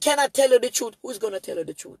 If I cannot tell you the truth, who's going to tell you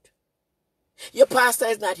the truth? Your pastor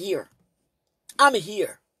is not here. I'm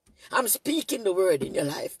here. I'm speaking the word in your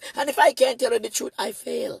life. And if I can't tell you the truth, I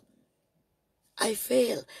fail. I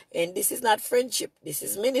fail. And this is not friendship. This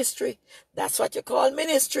is ministry. That's what you call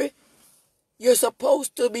ministry. You're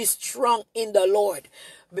supposed to be strong in the Lord.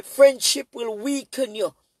 But friendship will weaken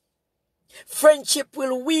you. Friendship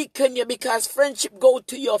will weaken you because friendship goes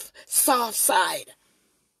to your soft side.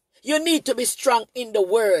 You need to be strong in the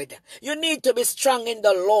word. You need to be strong in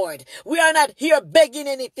the Lord. We are not here begging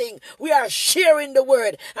anything. We are sharing the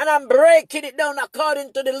word. And I'm breaking it down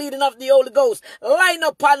according to the leading of the Holy Ghost. Line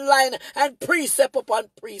upon line and precept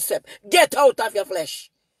upon precept. Get out of your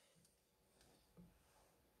flesh.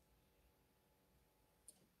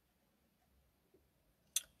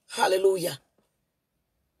 Hallelujah.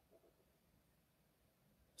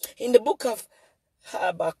 In the book of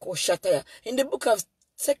in the book of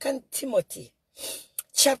 2 Timothy,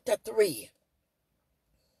 chapter 3,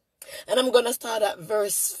 and I'm going to start at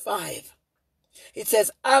verse 5. It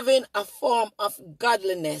says, having a form of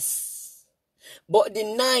godliness, but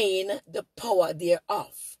denying the power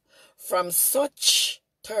thereof, from such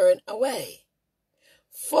turn away.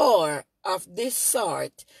 For of this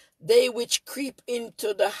sort, they which creep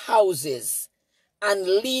into the houses and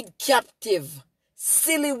lead captive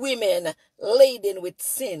silly women laden with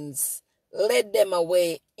sins, led them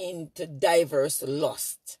away into diverse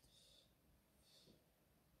lust.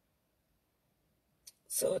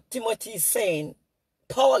 So Timothy is saying,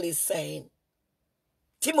 Paul is saying,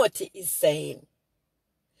 Timothy is saying,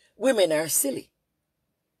 women are silly.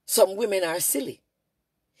 Some women are silly.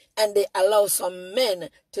 And they allow some men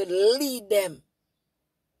to lead them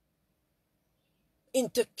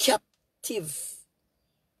into captive.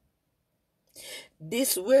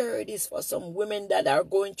 This word is for some women that are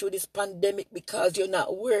going through this pandemic because you're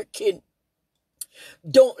not working.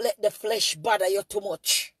 Don't let the flesh bother you too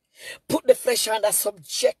much. Put the flesh under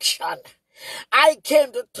subjection. I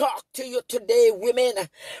came to talk to you today,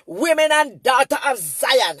 women and daughter of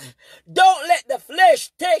Zion. Don't let the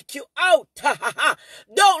flesh take you out.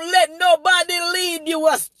 Don't let nobody lead you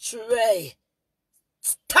astray.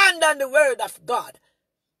 Stand on the word of God.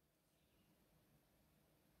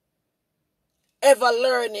 Ever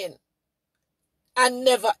learning and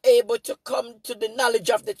never able to come to the knowledge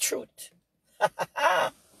of the truth.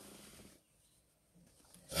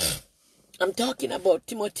 I'm talking about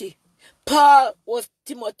Timothy. Paul was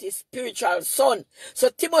Timothy's spiritual son. So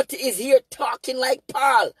Timothy is here talking like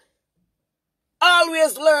Paul.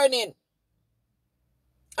 Always learning.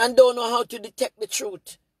 And don't know how to detect the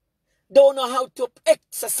truth. Don't know how to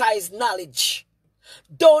exercise knowledge.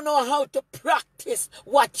 Don't know how to practice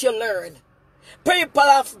what you learn. People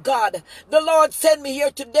of God, the Lord sent me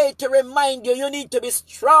here today to remind you, you need to be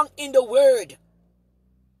strong in the word.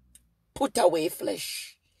 Put away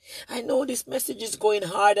flesh. I know this message is going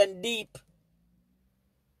hard and deep,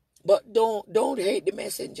 but don't hate the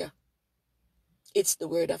messenger. It's the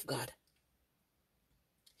word of God.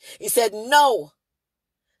 He said, no,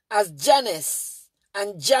 as Jannes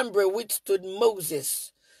and Jambres withstood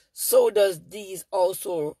Moses, so does these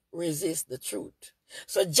also resist the truth.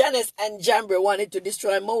 So Jannes and Jambres wanted to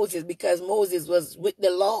destroy Moses because Moses was with the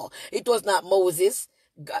law. It was not Moses.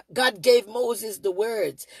 God gave Moses the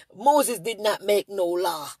words. Moses did not make no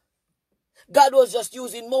law. God was just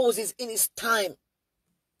using Moses in his time.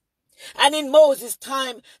 And in Moses'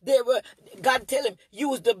 time, God tell him,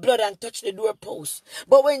 use the blood and touch the doorpost.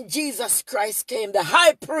 But when Jesus Christ came, the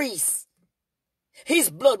high priest, his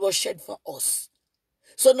blood was shed for us.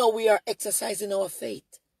 So now we are exercising our faith.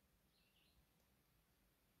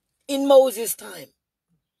 In Moses' time,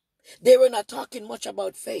 they were not talking much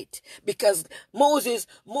about faith because Moses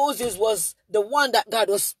was the one that God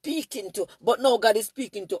was speaking to. But now God is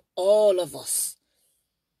speaking to all of us.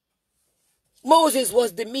 Moses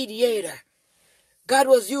was the mediator. God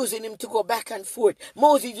was using him to go back and forth.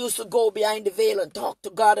 Moses used to go behind the veil and talk to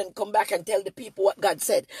God and come back and tell the people what God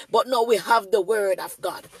said. But now we have the word of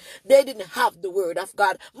God. They didn't have the word of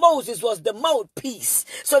God. Moses was the mouthpiece.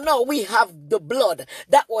 So now we have the blood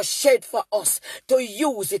that was shed for us to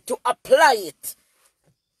use it, to apply it.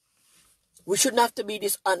 We shouldn't have to be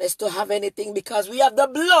dishonest to have anything because we have the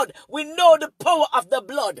blood. We know the power of the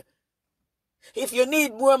blood. If you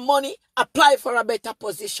need more money, apply for a better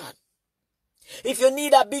position. If you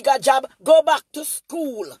need a bigger job, go back to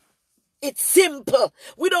school. It's simple.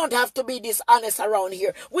 We don't have to be dishonest around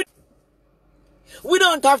here. We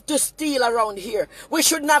don't have to steal around here. We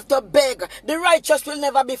shouldn't have to beg. The righteous will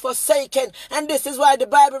never be forsaken. And this is why the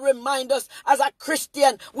Bible reminds us as a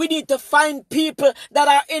Christian, we need to find people that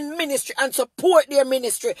are in ministry and support their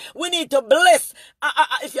ministry. We need to bless.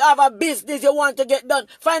 If you have a business you want to get done,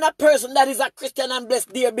 find a person that is a Christian and bless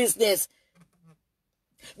their business.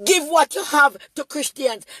 Give what you have to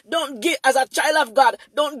Christians. Don't give, as a child of God,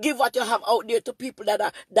 don't give what you have out there to people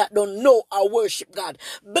that don't know or worship God.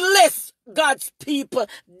 Bless God's people.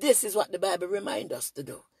 This is what the Bible reminds us to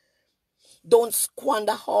do. Don't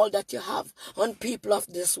squander all that you have on people of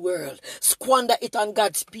this world. Squander it on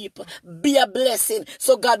God's people. Be a blessing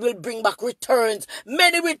so God will bring back returns.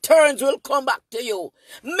 Many returns will come back to you.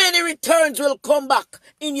 Many returns will come back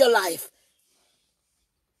in your life.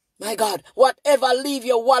 My God, whatever leave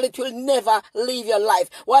your wallet will never leave your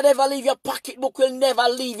life. Whatever leave your pocketbook will never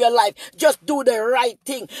leave your life. Just do the right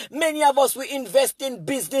thing. Many of us, we invest in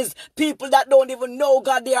business. People that don't even know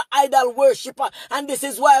God, they are idol worshiper. And this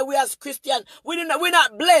is why we as Christians, we're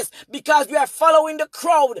not blessed because we are following the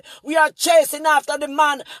crowd. We are chasing after the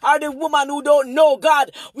man or the woman who don't know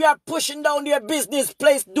God. We are pushing down their business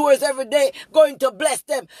place doors every day, going to bless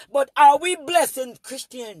them. But are we blessing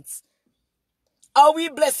Christians? Are we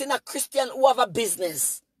blessing a Christian who have a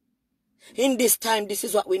business? In this time, this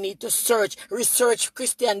is what we need to research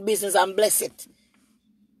Christian business and bless it.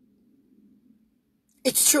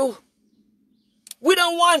 It's true. We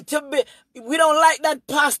don't like that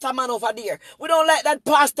pastor man over there. We don't like that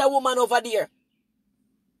pastor woman over there.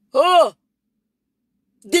 Oh,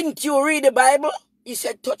 didn't you read the Bible? He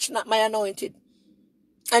said, touch not my anointed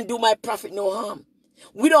and do my prophet no harm.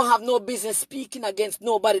 We don't have no business speaking against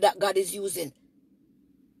nobody that God is using.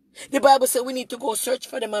 The Bible said we need to go search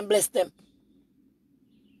for them and bless them.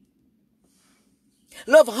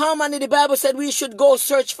 Love harmony, the Bible said we should go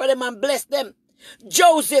search for them and bless them.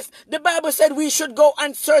 Joseph, the Bible said we should go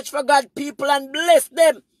and search for God's people and bless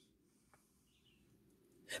them.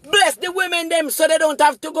 Bless the women them so they don't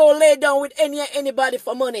have to go lay down with anybody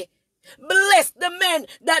for money. Bless the men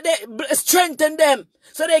that they strengthen them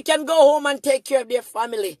so they can go home and take care of their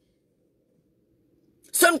family.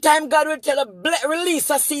 Sometimes God will tell you, release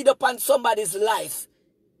a seed upon somebody's life.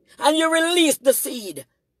 And you release the seed.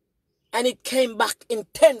 And it came back in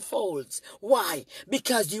tenfolds. Why?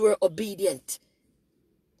 Because you were obedient.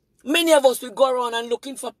 Many of us will go around and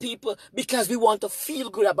looking for people because we want to feel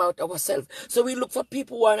good about ourselves. So we look for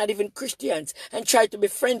people who are not even Christians and try to be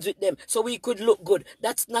friends with them so we could look good.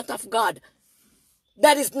 That's not of God.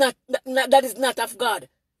 That is not of God.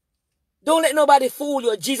 Don't let nobody fool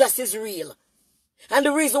you. Jesus is real. And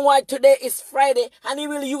the reason why today is Friday, and he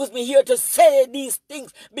will use me here to say these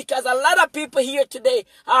things, because a lot of people here today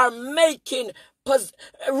are making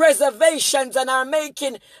reservations and are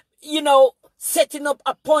making, setting up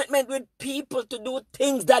appointment with people to do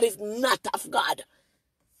things that is not of God.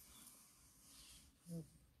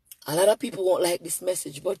 A lot of people won't like this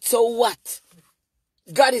message, but so what?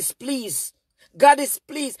 God is pleased. God is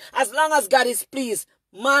pleased. As long as God is pleased,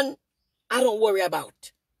 man, I don't worry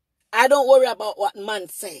about. I don't worry about what man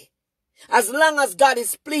say. As long as God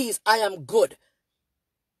is pleased, I am good.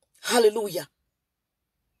 Hallelujah.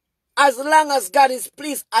 As long as God is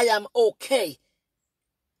pleased, I am okay.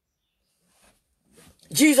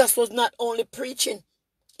 Jesus was not only preaching,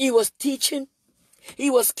 he was teaching. He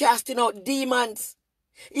was casting out demons.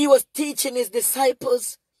 He was teaching his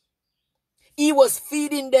disciples. He was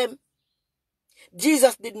feeding them.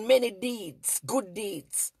 Jesus did many deeds, good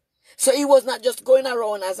deeds. So he was not just going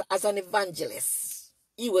around as an evangelist.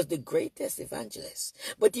 He was the greatest evangelist.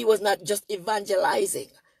 But he was not just evangelizing.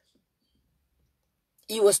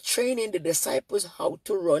 He was training the disciples how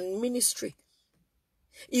to run ministry.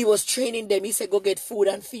 He was training them. He said, go get food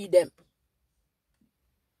and feed them.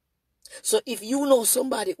 So if you know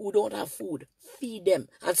somebody who don't have food, feed them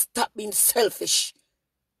and stop being selfish.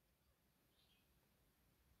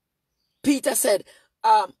 Peter said,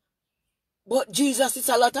 but Jesus, it's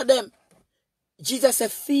a lot of them. Jesus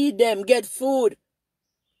said, feed them, get food.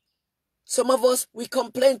 Some of us, we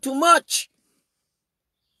complain too much.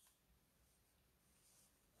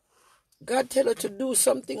 God tell her to do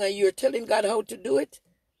something and you're telling God how to do it?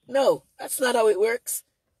 No, that's not how it works.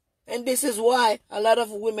 And this is why a lot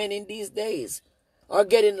of women in these days are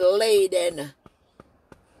getting laid and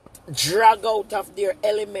dragged out of their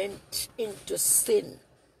element into sin.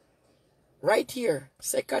 Right here,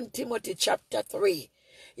 2 Timothy chapter 3.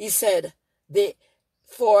 He said,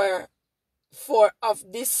 for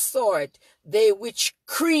of this sort, they which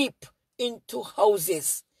creep into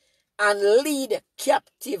houses and lead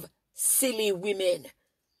captive silly women,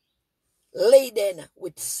 laden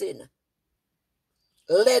with sin,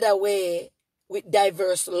 led away with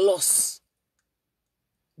diverse lusts.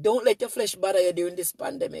 Don't let your flesh bother you during this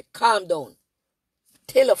pandemic. Calm down.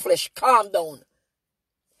 Tell your flesh, calm down.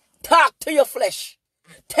 Talk to your flesh.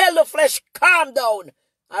 Tell the flesh, calm down.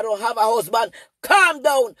 I don't have a husband. Calm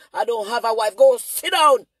down. I don't have a wife. Go sit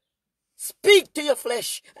down. Speak to your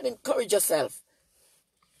flesh and encourage yourself.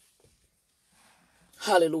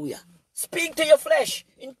 Hallelujah. Speak to your flesh.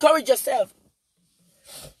 Encourage yourself.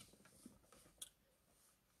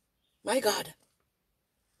 My God.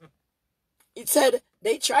 It said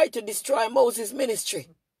they tried to destroy Moses' ministry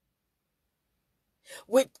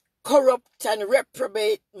with corrupt and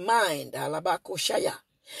reprobate mind. Alabakoshaya.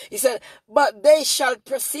 He said, but they shall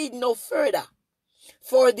proceed no further,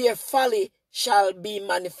 for their folly shall be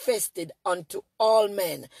manifested unto all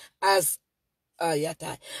men, as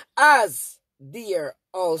there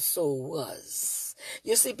also was.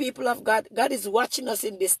 You see, people of God, God is watching us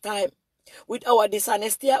in this time with our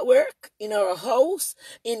dishonesty at work, in our house,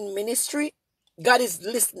 in ministry. God is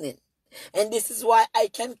listening. And this is why I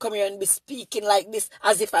can come here and be speaking like this,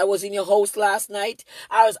 as if I was in your house last night,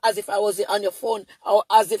 or as if I was on your phone, or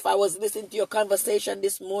as if I was listening to your conversation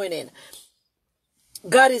this morning.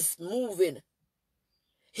 God is moving.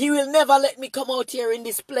 He will never let me come out here in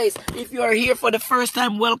this place. If you are here for the first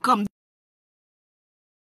time, welcome.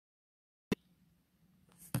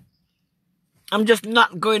 I'm just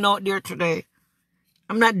not going out there today.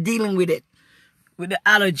 I'm not dealing with it, with the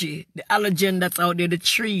allergen that's out there, the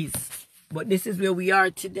trees. But this is where we are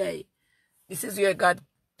today. This is where God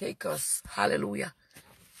take us. Hallelujah.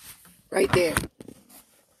 Right there.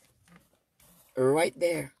 Right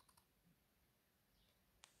there.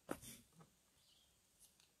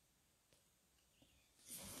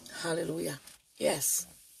 Hallelujah. Yes.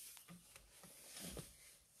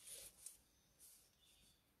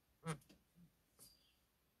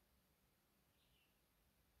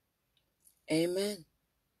 Amen.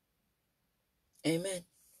 Amen.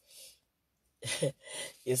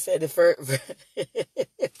 You said the first,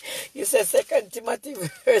 you said 2 Timothy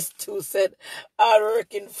verse 2 said,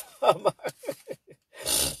 hard-working farmer.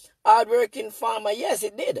 Hard-working farmer. Yes,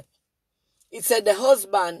 it did. It said the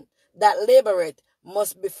husband that laboreth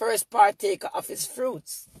must be first partaker of his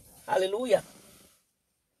fruits. Hallelujah.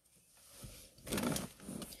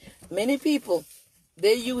 Many people,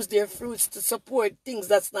 they use their fruits to support things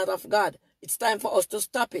that's not of God. It's time for us to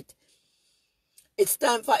stop it. It's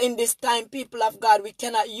time for, in this time, people of God, we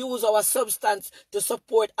cannot use our substance to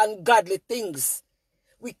support ungodly things.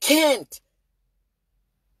 We can't.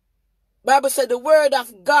 Bible said the word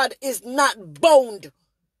of God is not bound.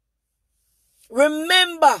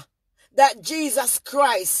 Remember that Jesus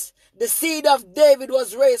Christ, the seed of David,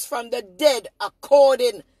 was raised from the dead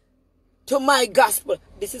according to my gospel.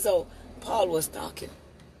 This is how Paul was talking.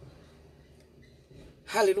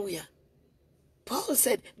 Hallelujah. Paul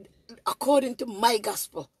said, according to my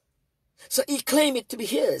gospel. So he claimed it to be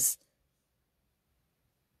his.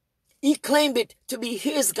 He claimed it to be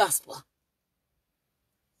his gospel.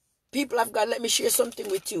 People of God, let me share something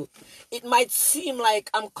with you. It might seem like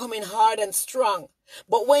I'm coming hard and strong,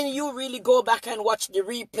 but when you really go back and watch the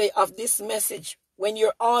replay of this message, when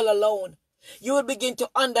you're all alone, you will begin to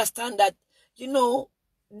understand that,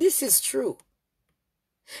 this is true.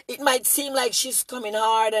 It might seem like she's coming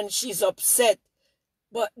hard and she's upset,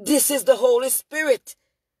 but this is the Holy Spirit.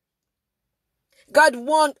 God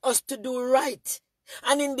wants us to do right.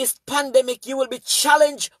 And in this pandemic, you will be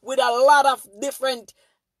challenged with a lot of different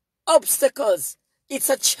obstacles. It's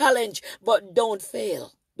a challenge, but don't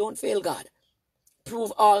fail. Don't fail God.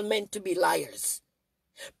 Prove all men to be liars.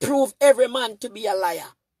 Prove every man to be a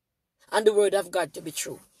liar and the word of God to be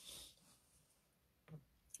true.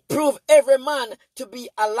 Prove every man to be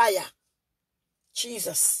a liar.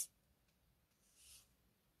 Jesus.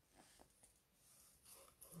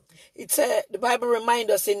 The Bible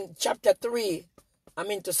reminds us in chapter 3. I'm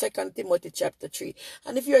into 2 Timothy chapter 3.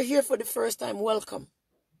 And if you're here for the first time, welcome.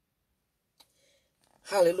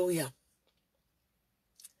 Hallelujah.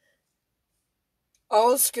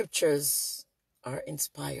 All scriptures are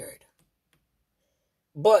inspired.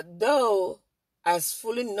 But though has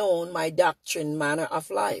fully known my doctrine, manner of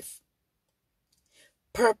life,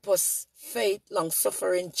 purpose, faith,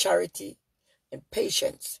 long-suffering, charity, and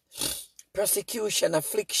patience, persecution,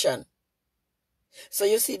 affliction. So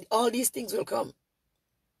you see, all these things will come.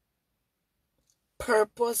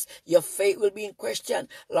 Purpose, your faith will be in question,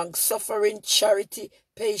 long-suffering, charity,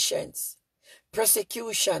 patience,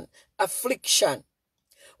 persecution, affliction,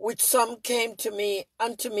 which some came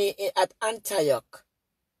unto me at Antioch.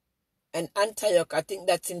 And Antioch, I think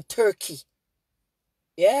that's in Turkey.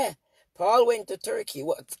 Yeah, Paul went to Turkey,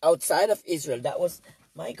 outside of Israel. That was,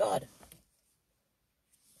 my God.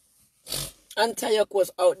 Antioch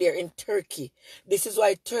was out there in Turkey. This is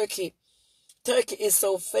why Turkey is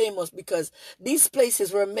so famous, because these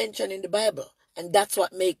places were mentioned in the Bible, and that's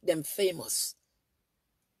what makes them famous.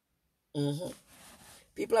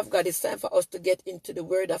 People of God, it's time for us to get into the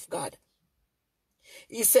Word of God.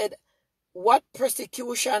 He said, what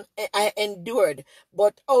persecution I endured,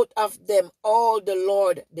 but out of them all the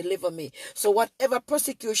Lord deliver me. So whatever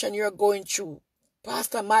persecution you're going through,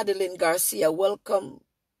 Pastor Madeline Garcia, welcome.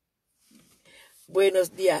 Buenos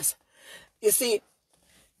dias. You see,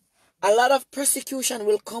 a lot of persecution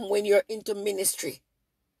will come when you're into ministry.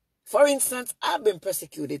 For instance, I've been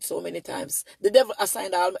persecuted so many times. The devil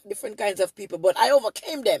assigned all different kinds of people, but I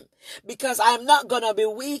overcame them because I'm not going to be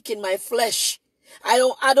weak in my flesh. I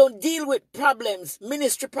don't deal with problems,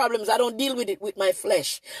 ministry problems. I don't deal with it with my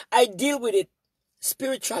flesh. I deal with it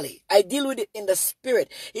spiritually. I deal with it in the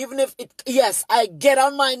spirit. Even if I get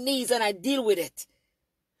on my knees and I deal with it.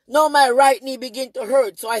 Now my right knee begin to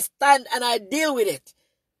hurt, so I stand and I deal with it.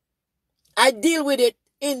 I deal with it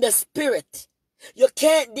in the spirit. You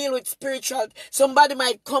can't deal with spiritual. Somebody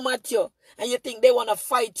might come at you and you think they want to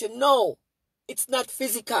fight you. No, it's not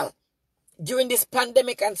physical. During this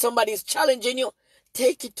pandemic and somebody is challenging you,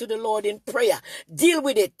 take it to the Lord in prayer. Deal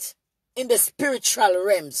with it in the spiritual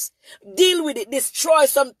realms. Deal with it. Destroy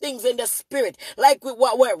some things in the spirit. Like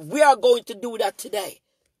we are going to do that today.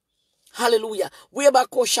 Hallelujah. We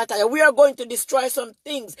are going to destroy some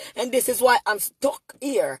things. And this is why I'm stuck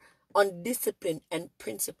here on discipline and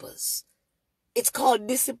principles. It's called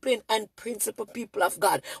discipline and principle, people of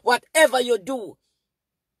God. Whatever you do,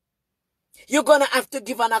 you're going to have to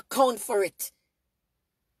give an account for it.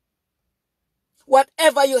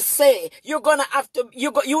 Whatever you say, you're going to have to,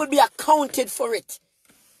 you will be accounted for it.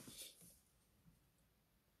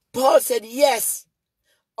 Paul said, yes,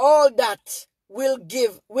 all that will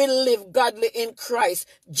live godly in Christ.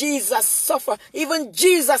 Jesus suffered. Even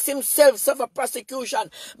Jesus himself suffered persecution.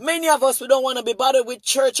 Many of us, we don't want to be bothered with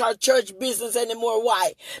church or church business anymore.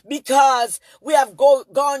 Why? Because we have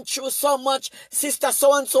gone through so much. Sister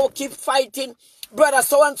so-and-so keep fighting. Brother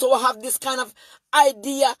so-and-so have this kind of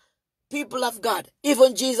idea. People of God,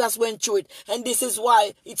 even Jesus went through it. And this is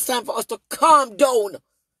why it's time for us to calm down.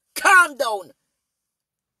 Calm down.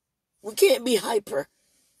 We can't be hyper.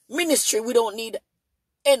 Ministry, we don't need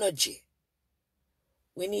energy.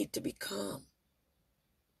 We need to be calm.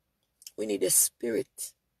 We need the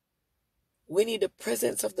Spirit. We need the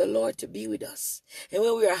presence of the Lord to be with us. And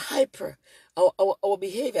when we are hyper, our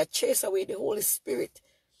behavior chase away the Holy Spirit.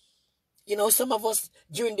 You know, some of us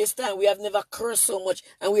during this time, we have never cursed so much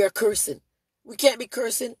and we are cursing. We can't be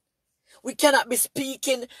cursing. We cannot be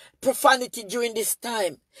speaking profanity during this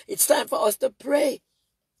time. It's time for us to pray.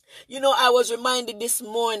 You know, I was reminded this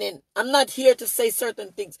morning, I'm not here to say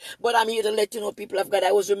certain things, but I'm here to let you know, people of God,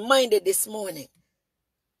 I was reminded this morning.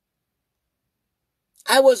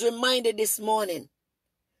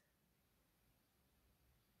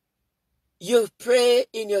 You pray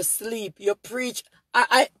in your sleep, you preach.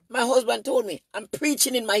 My husband told me, I'm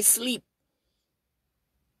preaching in my sleep.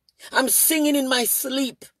 I'm singing in my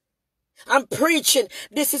sleep. I'm preaching.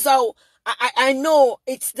 This is how I know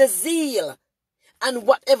it's the zeal. And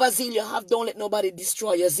whatever zeal you have, don't let nobody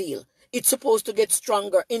destroy your zeal. It's supposed to get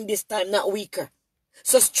stronger in this time, not weaker.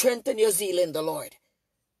 So strengthen your zeal in the Lord.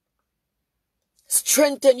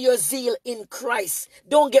 Strengthen your zeal in Christ.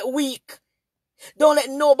 Don't get weak. Don't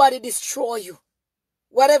let nobody destroy you.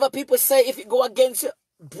 Whatever people say, if it go against you,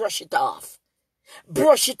 brush it off.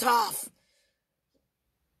 Brush it off.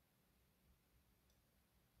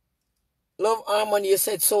 Love Harmony, you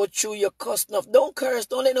said so true, you cuss enough. Don't curse.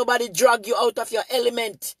 Don't let nobody drag you out of your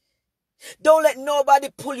element. Don't let nobody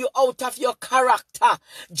pull you out of your character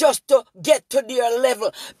just to get to their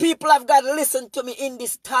level. People have got to listen to me in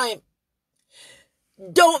this time.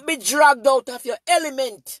 Don't be dragged out of your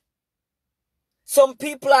element. Some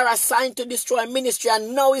people are assigned to destroy ministry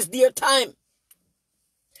and now is their time.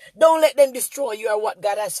 Don't let them destroy you or what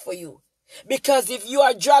God has for you. Because if you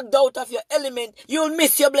are dragged out of your element, you'll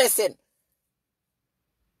miss your blessing.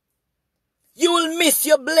 You will miss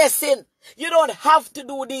your blessing. You don't have to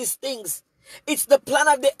do these things. It's the plan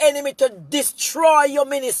of the enemy to destroy your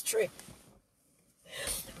ministry.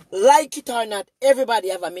 Like it or not, everybody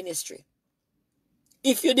have a ministry.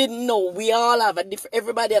 If you didn't know, we all have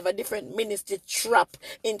everybody have a different ministry trap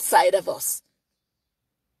inside of us.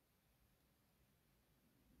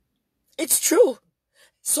 It's true.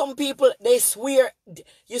 Some people, they swear,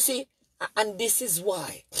 you see, and this is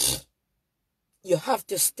why you have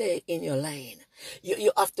to stay in your lane.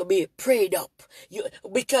 You have to be prayed up.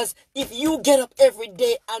 Because if you get up every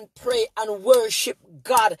day and pray and worship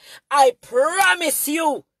God, I promise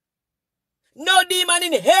you, no demon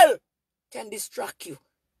in hell can distract you.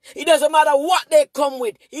 It doesn't matter what they come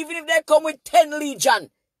with. Even if they come with 10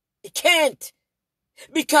 legion, it can't.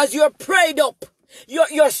 Because you're prayed up.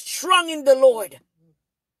 You're strong in the Lord.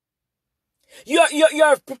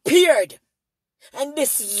 You're prepared. And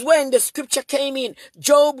this is when the scripture came in.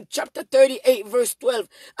 Job chapter 38 verse 12.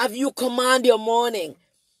 Have you command your morning?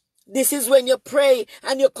 This is when you pray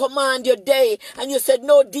and you command your day and you said,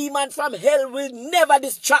 no demon from hell will never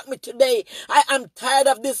distract me today. I am tired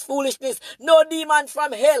of this foolishness. No demon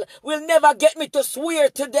from hell will never get me to swear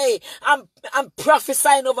today. I'm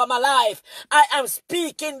prophesying over my life. I am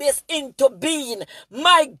speaking this into being.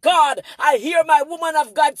 My God, I hear my woman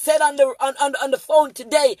of God said on the phone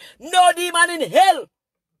today, no demon in hell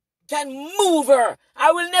can move her.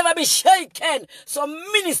 I will never be shaken. So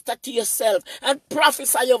minister to yourself and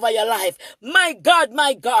prophesy over your life. My God,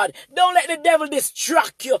 don't let the devil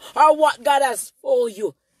distract you or what God has for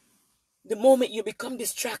you. The moment you become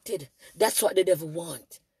distracted, that's what the devil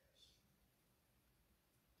wants.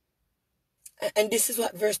 And this is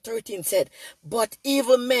what verse 13 said. But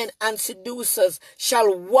evil men and seducers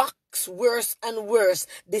shall wax worse and worse,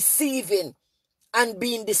 deceiving and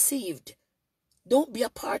being deceived. Don't be a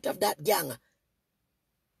part of that gang.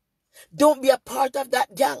 Don't be a part of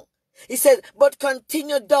that gang. He said, but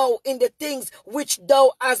continue thou in the things which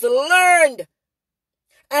thou hast learned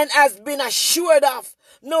and hast been assured of,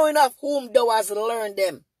 knowing of whom thou hast learned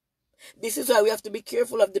them. This is why we have to be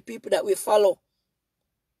careful of the people that we follow.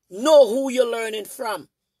 Know who you're learning from.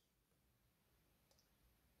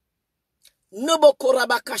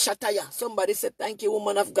 Somebody said, thank you,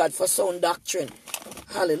 woman of God, for sound doctrine.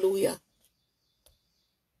 Hallelujah.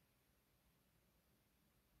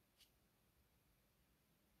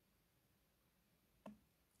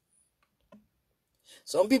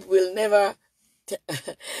 Some people will never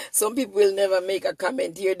make a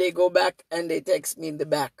comment here. They go back and they text me in the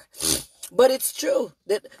back. But it's true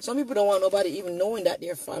that some people don't want nobody even knowing that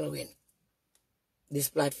they're following this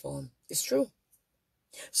platform. It's true.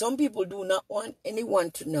 Some people do not want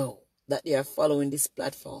anyone to know that they are following this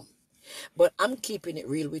platform. But I'm keeping it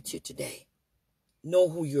real with you today. Know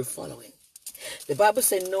who you're following. The Bible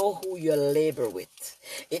says know who you labor with.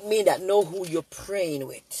 It means that know who you're praying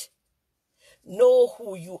with. Know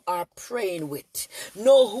who you are praying with.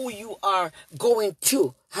 Know who you are going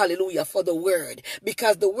to. Hallelujah, for the word.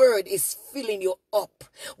 Because the word is filling you up.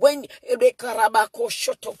 When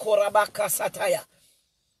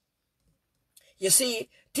you see,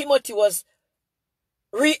 Timothy was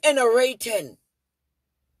reiterating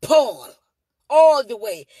Paul all the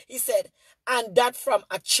way. He said, and that from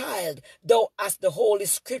a child thou hast the holy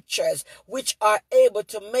scriptures, which are able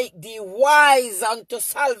to make thee wise unto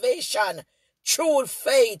salvation, true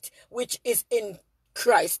faith which is in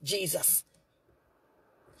Christ Jesus.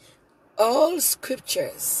 All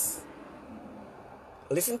scriptures,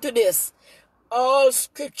 listen to this, all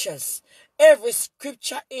scriptures, every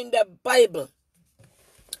scripture in the Bible,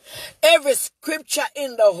 every scripture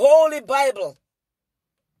in the Holy Bible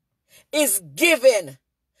is given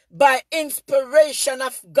by inspiration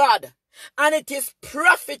of God. And it is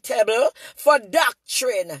profitable for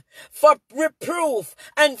doctrine, for reproof,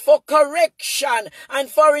 and for correction, and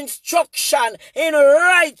for instruction in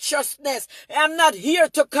righteousness. I'm not here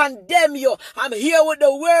to condemn you. I'm here with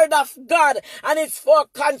the word of God. And it's for,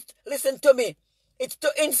 listen to me, it's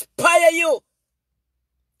to inspire you.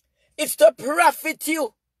 It's to profit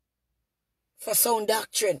you for sound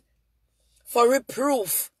doctrine, for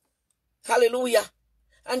reproof. Hallelujah.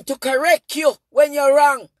 And to correct you when you're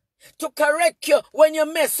wrong. To correct you when you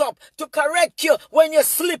mess up. To correct you when you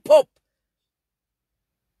slip up.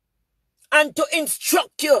 And to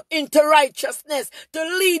instruct you into righteousness. To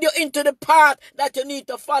lead you into the path that you need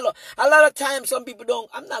to follow. A lot of times some people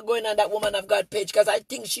don't. I'm not going on that woman of God page because I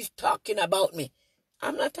think she's talking about me.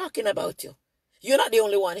 I'm not talking about you. You're not the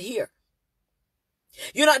only one here.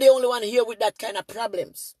 You're not the only one here with that kind of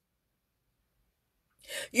problems.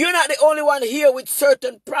 You're not the only one here with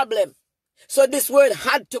certain problem. So this word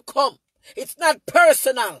had to come. It's not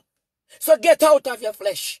personal. So get out of your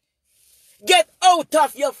flesh. Get out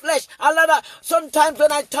of your flesh. Sometimes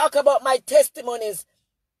when I talk about my testimonies,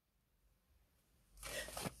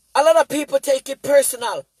 a lot of people take it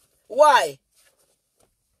personal. Why?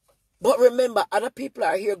 But remember, other people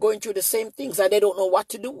are here going through the same things and they don't know what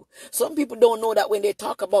to do. Some people don't know that when they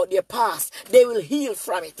talk about their past, they will heal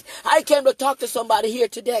from it. I came to talk to somebody here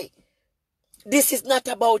today. This is not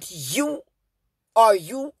about you or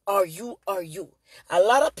you or you or you. A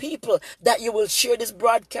lot of people that you will share this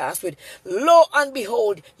broadcast with, lo and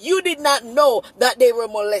behold, you did not know that they were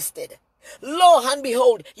molested. Lo and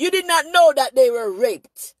behold, you did not know that they were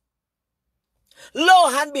raped. Lo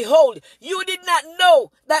and behold, you did not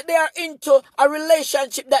know that they are into a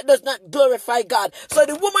relationship that does not glorify God. So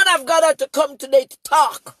the woman of God had to come today to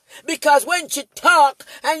talk. Because when she talk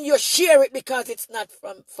and you share it, because it's not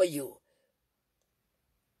for you.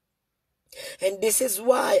 And this is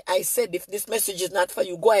why I said, if this message is not for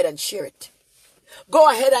you, go ahead and share it. Go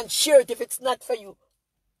ahead and share it if it's not for you.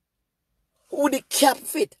 Who the cap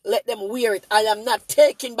fit, let them wear it. I am not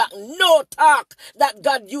taking back no talk that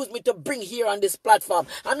God used me to bring here on this platform.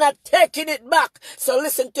 I'm not taking it back. So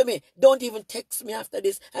listen to me. Don't even text me after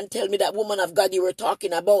this and tell me that woman of God you were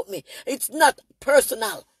talking about me. It's not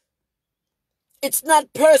personal. It's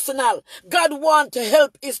not personal. God wants to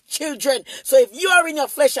help his children. So if you are in your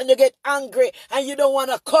flesh and you get angry and you don't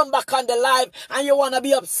want to come back on the live and you want to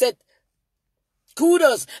be upset,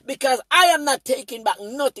 kudos, because I am not taking back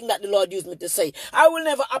nothing that the Lord used me to say. I will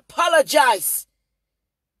never apologize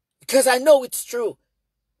because I know it's true.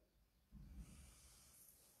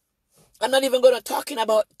 I'm not even going to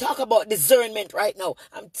talk about discernment right now.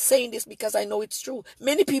 I'm saying this because I know it's true.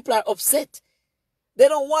 Many people are upset. They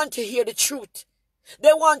don't want to hear the truth.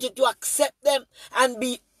 They want you to accept them and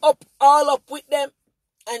be all up with them.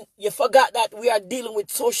 And you forgot that we are dealing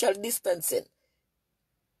with social distancing.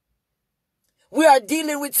 We are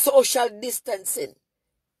dealing with social distancing.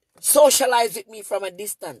 Socialize with me from a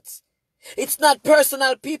distance. It's not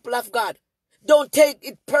personal, people of God. Don't take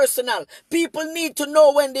it personal. People need to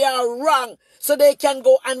know when they are wrong so they can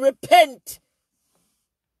go and repent.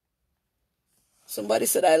 Somebody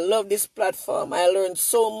said, I love this platform. I learned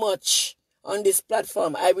so much on this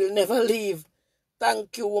platform. I will never leave.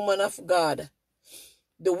 Thank you, woman of God.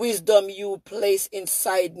 The wisdom you place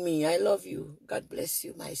inside me. I love you. God bless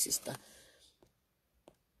you, my sister.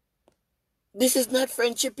 This is not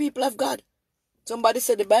friendship, people of God. Somebody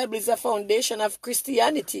said the Bible is a foundation of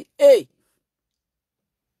Christianity. Hey!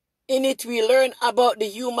 In it we learn about the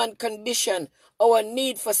human condition, our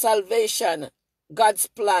need for salvation, God's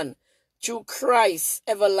plan, through Christ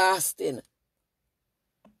everlasting.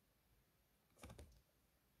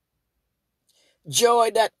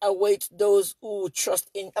 Joy that awaits those who trust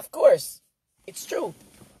in. Of course, it's true.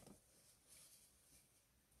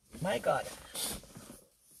 My God.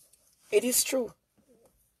 It is true.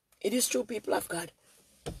 It is true, people of God.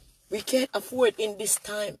 We can't afford in this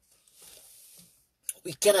time.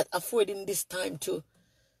 We cannot afford in this time to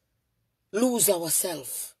lose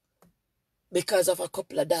ourselves because of a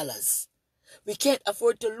couple of dollars. We can't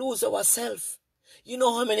afford to lose ourselves. You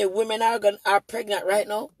know how many women are pregnant right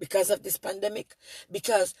now because of this pandemic?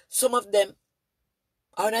 Because some of them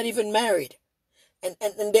are not even married and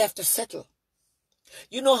they have to settle.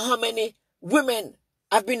 You know how many women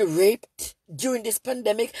have been raped during this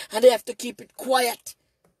pandemic and they have to keep it quiet?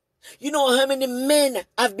 You know how many men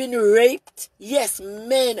have been raped? Yes,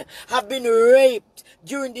 men have been raped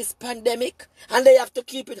during this pandemic and they have to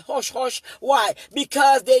keep it hush hush. Why?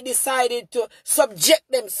 Because they decided to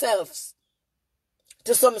subject themselves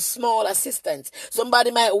to some small assistance.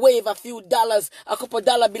 Somebody might wave a few dollars, a couple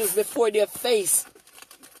dollar bills before their face.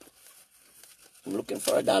 I'm looking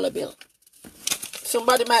for a dollar bill.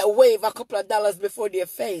 Somebody might wave a couple of dollars before their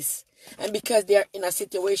face. And because they are in a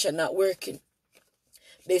situation not working,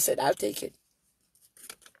 they said, I'll take it.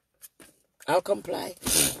 I'll comply.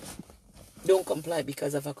 Don't comply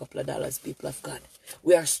because of a couple of dollars, people of God.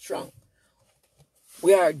 We are strong.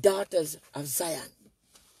 We are daughters of Zion.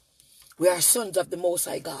 We are sons of the Most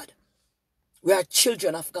High God. We are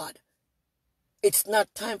children of God. It's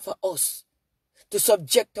not time for us to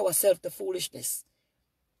subject ourselves to foolishness.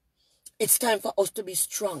 It's time for us to be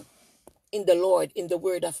strong in the Lord, in the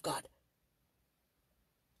Word of God.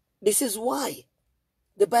 This is why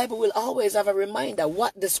the Bible will always have a reminder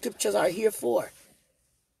what the scriptures are here for.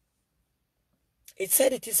 It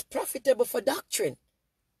said it is profitable for doctrine,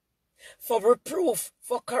 for reproof,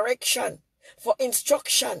 for correction, for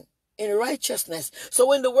instruction in righteousness. So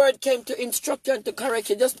when the word came to instruct you and to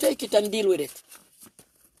correct you, just take it and deal with it.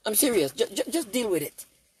 I'm serious. Just deal with it.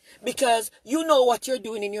 Because you know what you're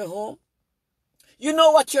doing in your home. You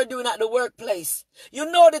know what you're doing at the workplace. You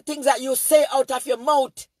know the things that you say out of your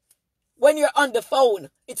mouth when you're on the phone.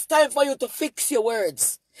 It's time for you to fix your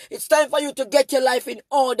words. It's time for you to get your life in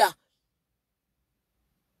order.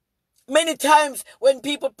 Many times when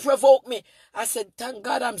people provoke me, I said, thank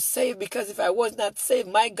God I'm saved, because if I was not saved,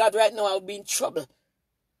 my God, right now I would be in trouble.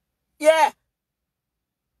 Yeah.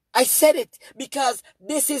 I said it because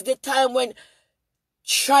this is the time when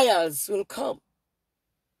trials will come.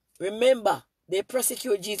 Remember, they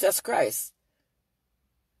persecute Jesus Christ.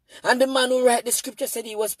 And the man who wrote the scripture said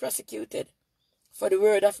he was persecuted for the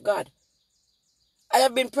word of God. I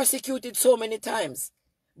have been persecuted so many times,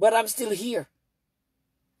 but I'm still here.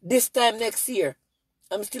 This time next year,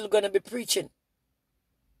 I'm still going to be preaching.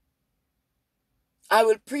 I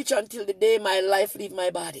will preach until the day my life leave my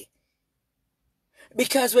body.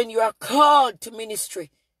 Because when you are called to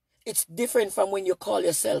ministry, it's different from when you call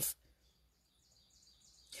yourself.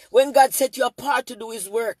 When God set you apart to do his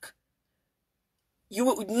work,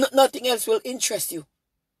 nothing else will interest you.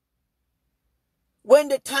 When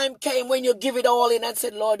the time came when you give it all in and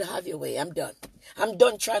said, Lord, have your way, I'm done. I'm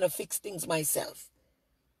done trying to fix things myself.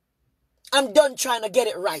 I'm done trying to get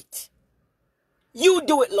it right. You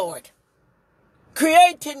do it, Lord.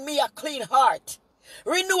 Create in me a clean heart.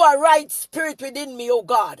 Renew a right spirit within me, O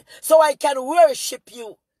God, so I can worship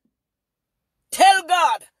you. Tell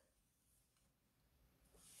God.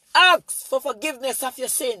 Ask for forgiveness of your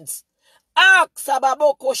sins. Ask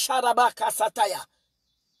Ababoko Sharabaka Sataya.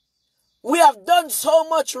 We have done so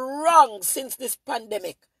much wrong since this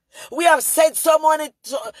pandemic. We have said so many,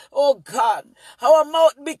 oh God, our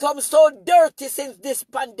mouth becomes so dirty since this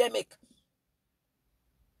pandemic.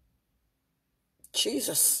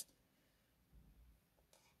 Jesus.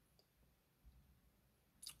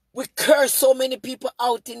 We curse so many people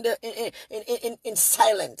out in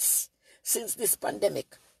silence since this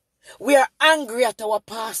pandemic. We are angry at our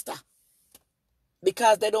pastor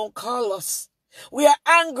because they don't call us. We are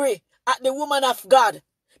angry at the woman of God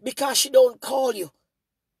because she don't call you.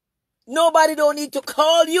 Nobody don't need to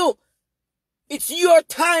call you. It's your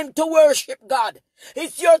time to worship God.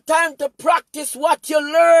 It's your time to practice what you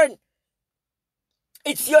learn.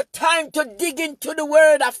 It's your time to dig into the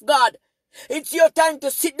word of God. It's your time to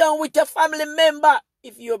sit down with your family member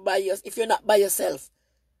if you're not by yourself.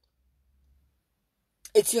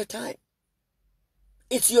 It's your time.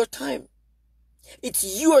 It's your time.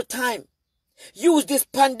 It's your time. Use this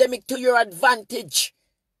pandemic to your advantage.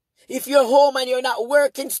 If you're home and you're not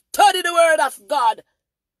working, study the word of God.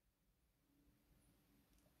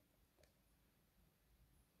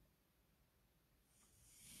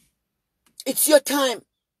 It's your time.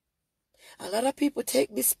 A lot of people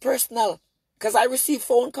take this personal because I receive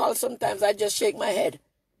phone calls sometimes. I just shake my head.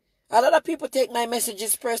 A lot of people take my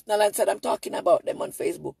messages personal and said I'm talking about them on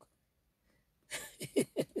Facebook.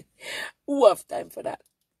 Who have time for that?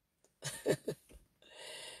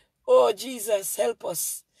 Oh, Jesus, help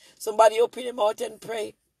us. Somebody open your mouth and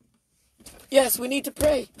pray. Yes, we need to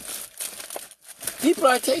pray. People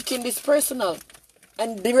are taking this personal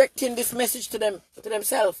and directing this message to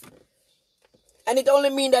themselves. And it only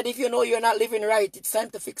means that if you know you're not living right, it's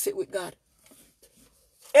time to fix it with God.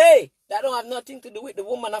 Hey, that don't have nothing to do with the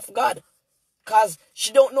woman of God. Because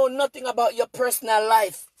she don't know nothing about your personal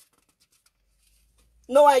life.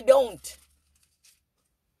 No, I don't.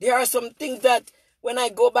 There are some things that when I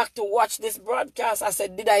go back to watch this broadcast, I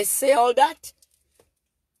said, did I say all that?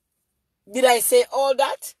 Did I say all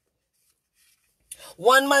that?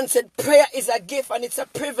 One man said, prayer is a gift and it's a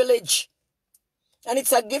privilege. And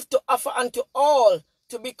it's a gift to offer unto all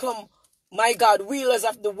to become, my God, wielders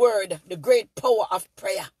of the word, the great power of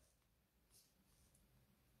prayer.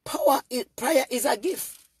 Prayer is a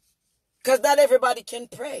gift. Because not everybody can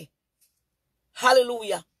pray.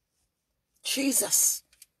 Hallelujah. Jesus.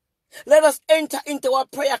 Let us enter into our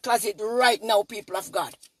prayer closet right now, people of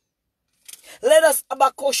God. Let us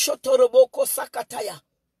abako shotoroboko sakataya.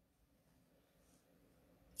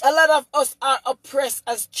 A lot of us are oppressed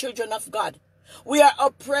as children of God. We are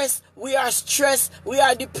oppressed, we are stressed, we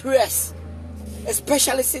are depressed.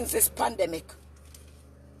 Especially since this pandemic.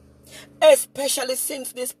 Especially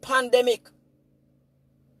since this pandemic.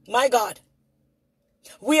 My God.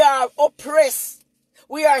 We are oppressed.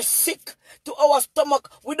 We are sick to our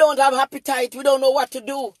stomach. We don't have appetite. We don't know what to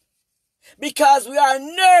do. Because we are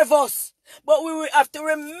nervous. But we will have to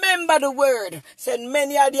remember the word. Said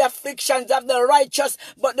many are the afflictions of the righteous,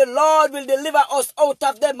 but the Lord will deliver us out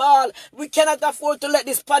of them all. We cannot afford to let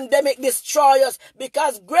this pandemic destroy us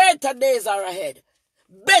because greater days are ahead.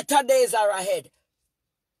 Better days are ahead.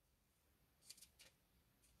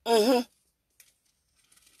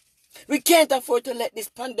 We can't afford to let this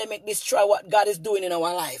pandemic destroy what God is doing in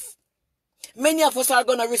our life. Many of us are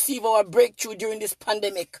going to receive our breakthrough during this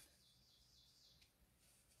pandemic.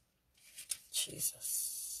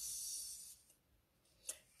 Jesus.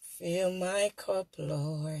 Fill my cup,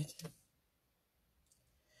 Lord.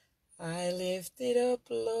 I lift it up,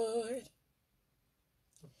 Lord.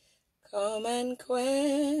 Come and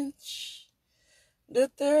quench the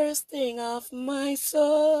thirsting of my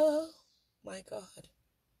soul. My God.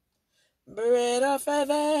 Bread of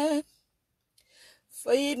heaven,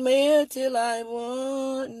 feed me till I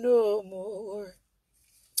want no more.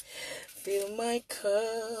 Fill my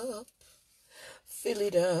cup, fill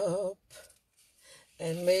it up,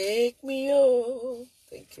 and make me whole.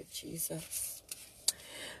 Thank you, Jesus.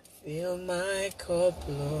 Fill my cup,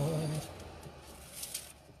 Lord.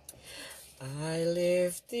 I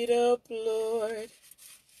lift it up, Lord.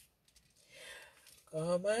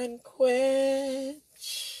 Come and quench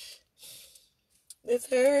the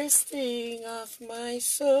thirsting of my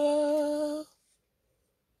soul.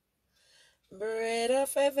 Bread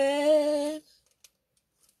of heaven.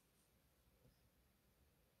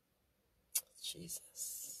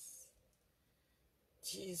 Jesus.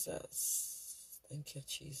 Jesus. Thank you,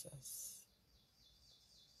 Jesus.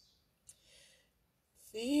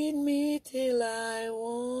 Feed me till I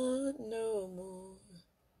want no more.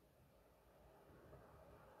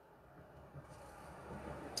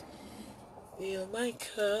 Fill my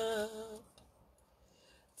cup,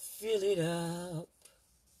 fill it up,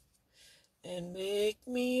 and make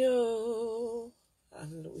me whole.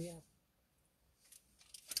 Hallelujah.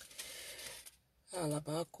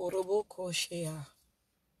 Alabakorobokoshea.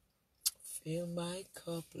 Fill my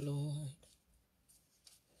cup, Lord.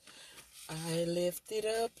 I lift it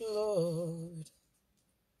up, Lord.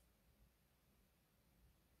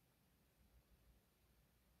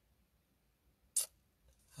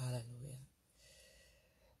 Hallelujah.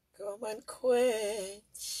 Come and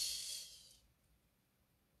quench.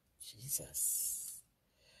 Jesus.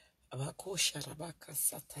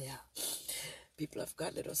 Abakosharabakasataya. People of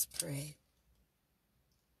God, let us pray.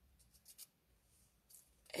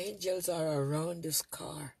 Angels are around this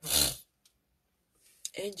car.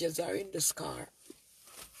 Angels are in this car.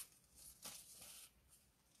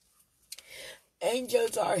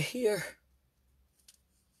 Angels are here.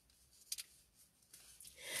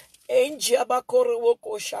 Angels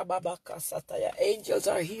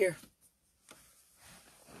are here.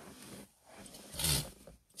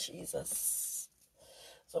 Jesus.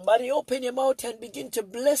 Somebody open your mouth and begin to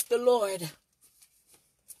bless the Lord.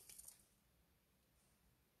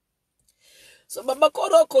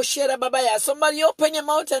 Somebody open your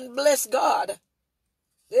mouth and bless God.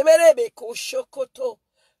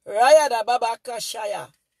 Raya baba kashaya.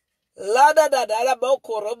 Lada da da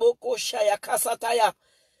boko roboko shaya kasataya.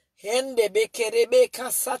 Hende bekerebe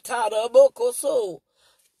kasata roboko so.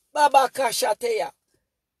 Baba kashateya.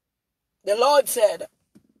 The Lord said,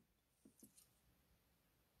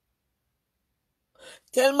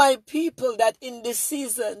 tell my people that in this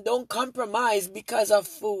season, don't compromise because of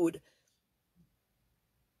food.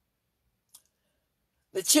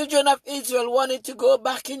 The children of Israel wanted to go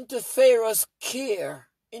back into Pharaoh's care,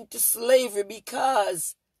 into slavery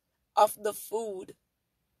because of the food.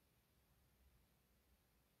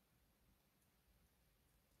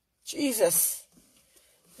 Jesus.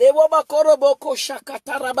 They wanted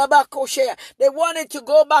to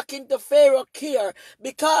go back into Pharaoh's care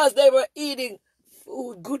because they were eating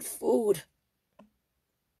food, good food.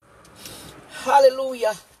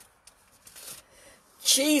 Hallelujah.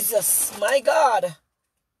 Jesus, my God.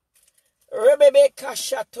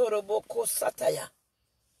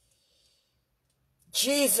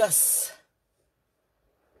 Jesus.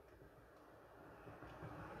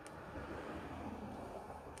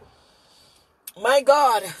 My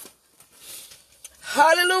God.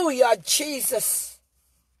 Hallelujah, Jesus.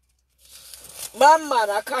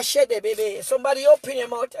 Mama, somebody open your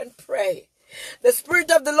mouth and pray. The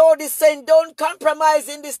Spirit of the Lord is saying, don't compromise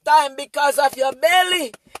in this time because of your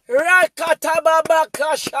belly.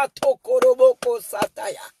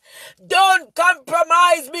 Don't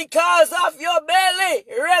compromise because of your belly.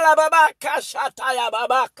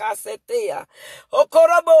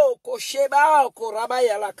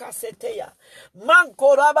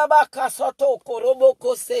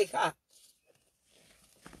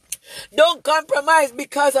 Don't compromise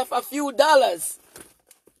because of a few dollars.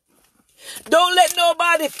 Don't let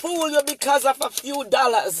nobody fool you because of a few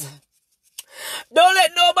dollars. Don't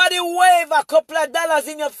let nobody wave a couple of dollars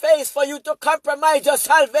in your face for you to compromise your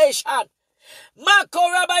salvation.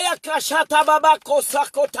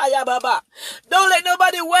 Don't let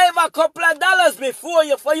nobody wave a couple of dollars before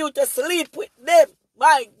you for you to sleep with them.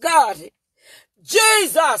 My God.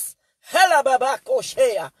 Jesus. Hela babako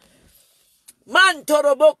shea.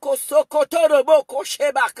 Mantoroboko sokotoroboko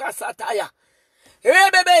shebaka sataya.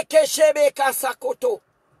 Rebebeke shebeka sakoto.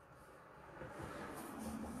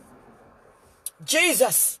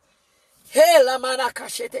 Jesus. Hela manaka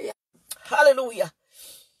sheteya. Hallelujah.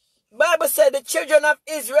 Bible said the children of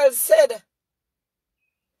Israel said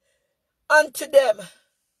unto them,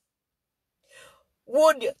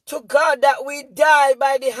 would to God that we die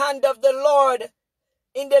by the hand of the Lord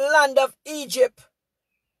in the land of Egypt,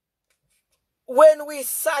 when we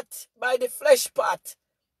sat by the flesh pot,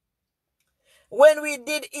 when we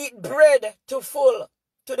did eat bread to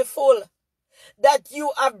the full, that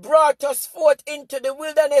you have brought us forth into the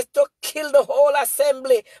wilderness to kill the whole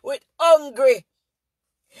assembly with hungry.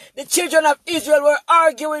 The children of Israel were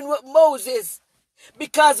arguing with Moses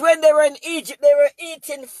because when they were in Egypt, they were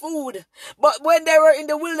eating food. But when they were in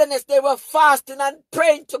the wilderness, they were fasting and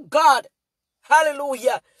praying to God.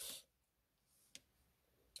 Hallelujah.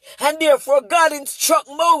 And therefore, God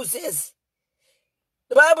instructed Moses.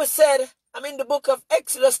 The Bible said, I'm in the book of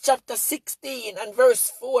Exodus chapter 16 and verse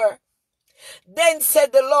 4. Then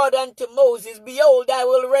said the Lord unto Moses, behold, I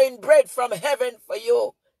will rain bread from heaven for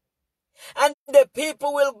you. And the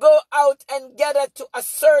people will go out and gather to a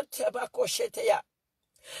certain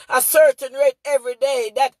rate every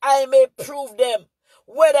day, that I may prove them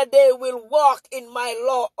whether they will walk in my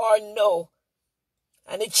law or no.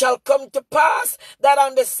 And it shall come to pass that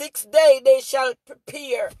on the 6th day they shall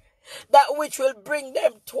prepare that which will bring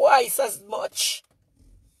them twice as much.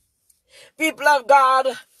 People of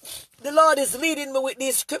God, the Lord is leading me with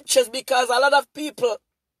these scriptures because a lot of people,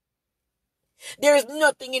 there is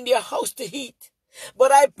nothing in their house to eat.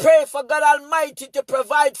 But I pray for God Almighty to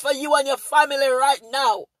provide for you and your family right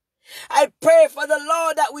now. I pray for the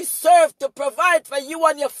Lord that we serve to provide for you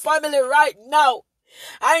and your family right now.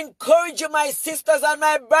 I encourage you, my sisters and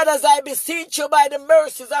my brothers, I beseech you by the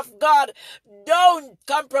mercies of God, don't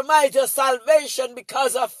compromise your salvation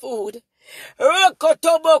because of food. Don't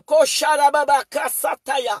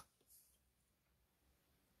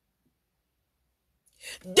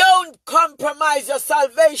compromise your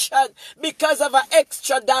salvation because of an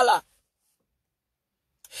extra dollar.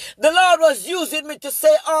 The Lord was using me to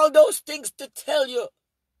say all those things to tell you,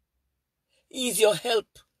 He's your help.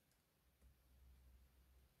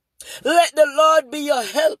 Let the Lord be your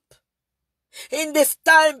help in this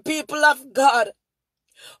time, people of God.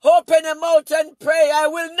 Open your mouth and pray. I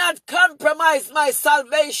will not compromise my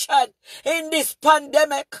salvation in this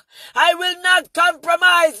pandemic. I will not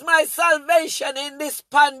compromise my salvation in this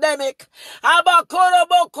pandemic. I will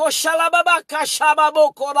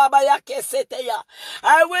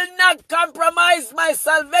not compromise my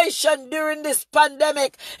salvation during this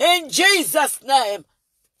pandemic in Jesus' name.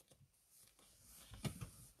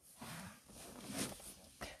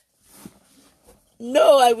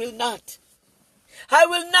 No, I will not. I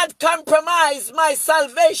will not compromise my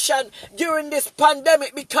salvation during this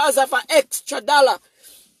pandemic because of an extra dollar.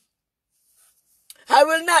 I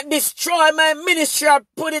will not destroy my ministry or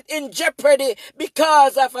put it in jeopardy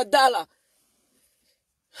because of a dollar.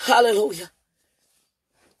 Hallelujah.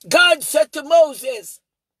 God said to Moses,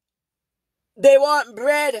 they want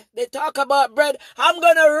bread. They talk about bread. I'm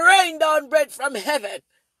going to rain down bread from heaven.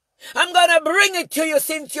 I'm going to bring it to you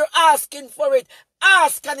since you're asking for it.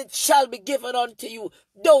 Ask and it shall be given unto you.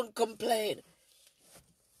 Don't complain.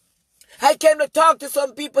 I came to talk to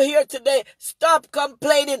some people here today. Stop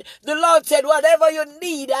complaining. The Lord said, whatever you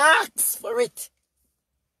need, ask for it.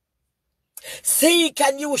 Seek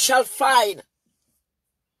and you shall find.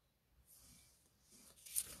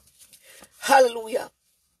 Hallelujah.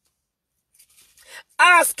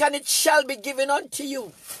 Ask and it shall be given unto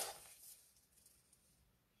you.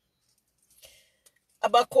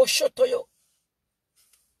 Abakoshotoyo.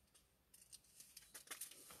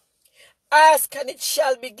 Ask and it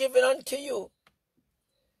shall be given unto you.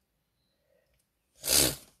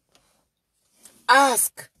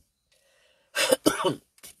 Ask. I'm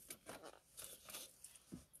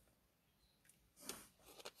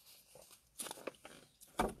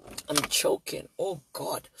choking. Oh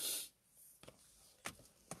God.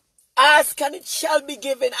 Ask and it shall be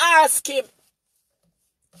given. Ask Him.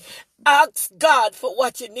 Ask God for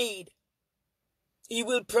what you need. He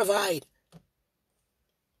will provide.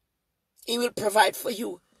 He will provide for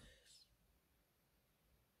you.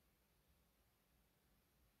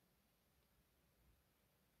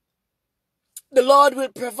 The Lord will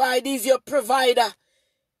provide. He's your provider.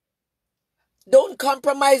 Don't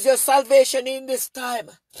compromise your salvation in this time.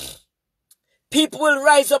 People will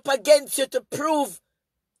rise up against you to prove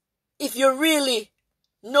if you really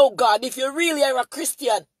know God, if you really are a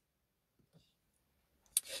Christian.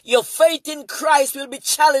 Your faith in Christ will be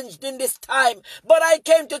challenged in this time. But I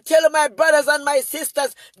came to tell my brothers and my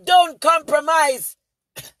sisters, don't compromise.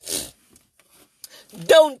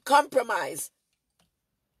 Don't compromise.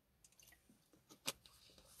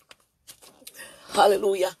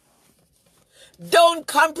 Hallelujah. Don't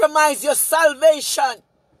compromise your salvation.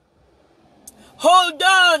 Hold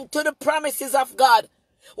on to the promises of God.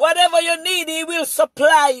 Whatever you need, He will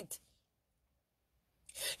supply it.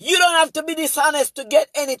 You don't have to be dishonest to get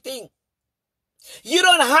anything. You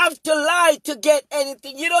don't have to lie to get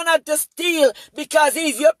anything. You don't have to steal because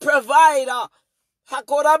He's your provider.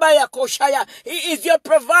 He is your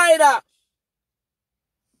provider.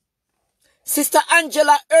 Sister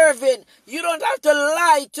Angela Irvin, you don't have to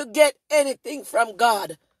lie to get anything from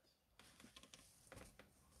God.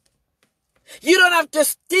 You don't have to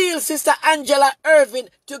steal, Sister Angela Irvin,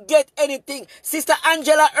 to get anything. Sister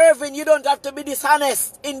Angela Irvin, you don't have to be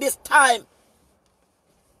dishonest in this time.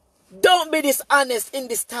 Don't be dishonest in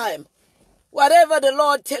this time. Whatever the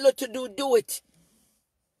Lord tells you to do, do it.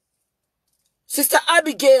 Sister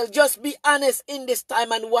Abigail, just be honest in this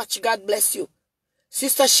time and watch God bless you.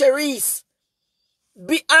 Sister Cherise,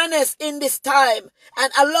 be honest in this time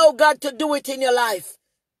and allow God to do it in your life.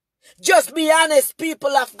 Just be honest,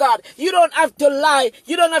 people of God. You don't have to lie.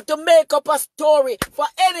 You don't have to make up a story for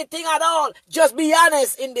anything at all. Just be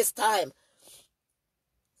honest in this time.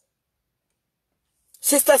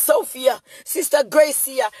 Sister Sophia, Sister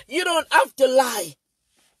Gracia, you don't have to lie.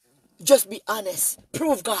 Just be honest.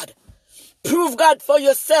 Prove God. Prove God for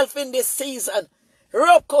yourself in this season.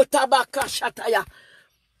 Roko tabaka shataya.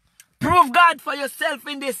 Prove God for yourself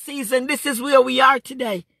in this season. This is where we are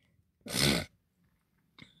today.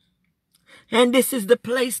 And this is the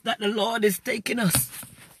place that the Lord is taking us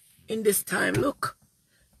in this time. Look,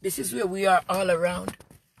 this is where we are all around.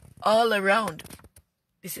 All around.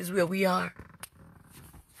 This is where we are.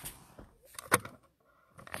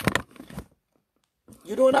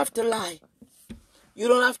 You don't have to lie. You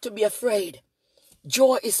don't have to be afraid.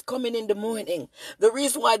 Joy is coming in the morning. The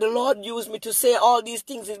reason why the Lord used me to say all these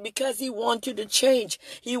things is because He wants you to change.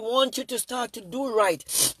 He wants you to start to do right.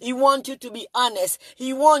 He wants you to be honest.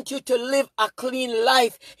 He wants you to live a clean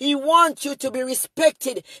life. He wants you to be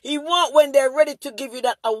respected. He wants when they're ready to give you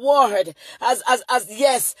that award as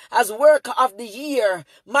worker of the year.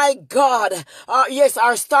 My God. Yes,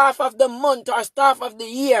 our staff of the month, our staff of the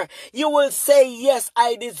year. You will say, yes,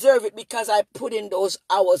 I deserve it because I put in those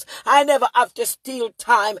hours. I never have to steal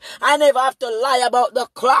time. I never have to lie about the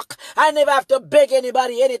clock. I never have to beg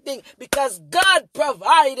anybody anything because God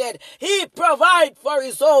provided. He provides for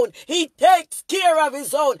His own. He takes care of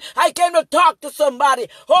His own. I came to talk to somebody.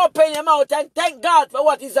 Open your mouth and thank God for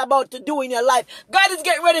what He's about to do in your life. God is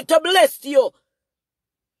getting ready to bless you.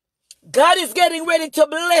 God is getting ready to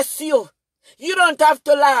bless you. You don't have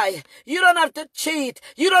to lie. You don't have to cheat.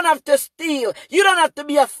 You don't have to steal. You don't have to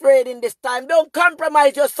be afraid in this time. Don't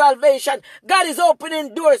compromise your salvation. God is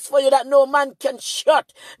opening doors for you that no man can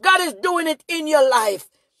shut. God is doing it in your life.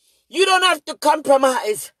 You don't have to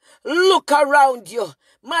compromise. Look around you.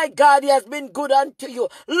 My God, He has been good unto you.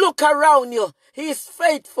 Look around you. He is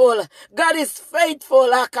faithful. God is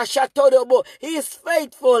faithful. He is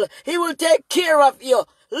faithful. He will take care of you.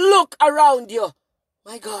 Look around you.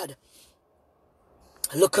 My God.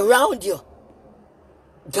 Look around you.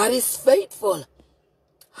 God is faithful.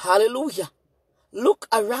 Hallelujah. Look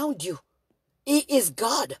around you. He is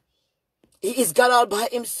God. He is God all by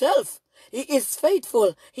Himself. He is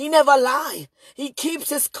faithful. He never lies. He keeps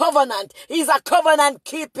His covenant. He's a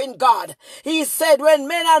covenant-keeping God. He said, when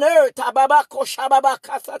men on earth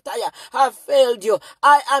have failed you,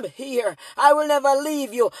 I am here. I will never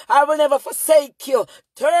leave you. I will never forsake you.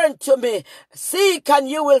 Turn to me. Seek and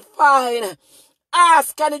you will find.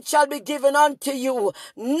 Ask and it shall be given unto you.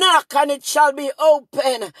 Knock and it shall be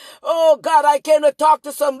open. Oh God, I came to talk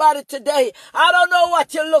to somebody today. I don't know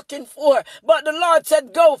what you're looking for, but the Lord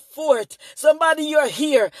said go for it. Somebody, you're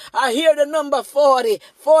here. I hear the number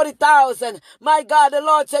 40,000. My God, the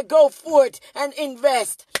Lord said go for it and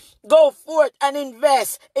invest. Go forth and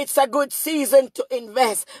invest. It's a good season to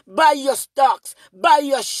invest. Buy your stocks. Buy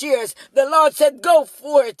your shares. The Lord said go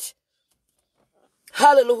for it.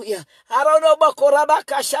 Hallelujah. I don't know about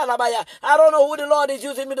I don't know who the Lord is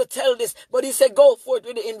using me to tell this, but He said go for it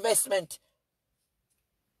with the investment.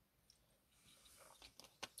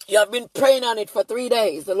 You have been praying on it for 3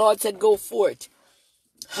 days. The Lord said go for it.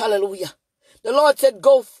 Hallelujah. The Lord said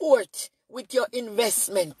go for it with your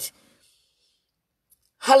investment.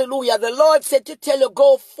 Hallelujah. The Lord said to tell you,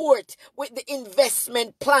 go forth with the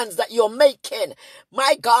investment plans that you're making.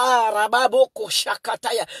 My God. Rababoko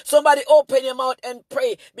Shakataya. Somebody open your mouth and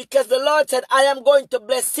pray, because the Lord said, I am going to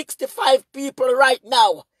bless 65 people right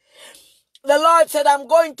now. The Lord said, I'm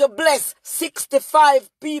going to bless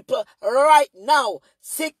 65 people right now.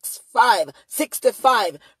 65.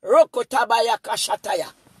 Rokotabaya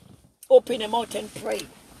Kashataya. Open your mouth and pray.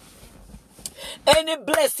 Any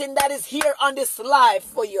blessing that is here on this live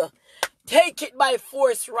for you, take it by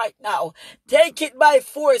force right now. Take it by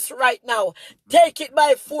force right now. Take it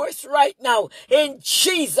by force right now. In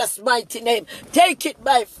Jesus' mighty name. Take it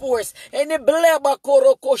by force. Any bleba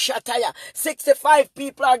koroko shataya. 65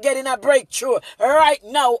 people are getting a breakthrough right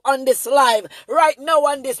now on this live. Right now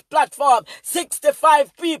on this platform.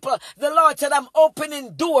 65 people. The Lord said, I'm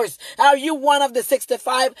opening doors. Are you one of the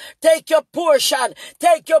 65? Take your portion.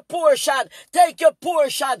 Take your portion. Take your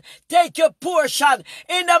portion. Take your portion.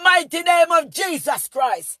 In the mighty name of Jesus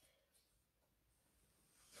Christ.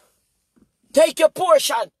 Take your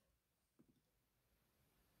portion.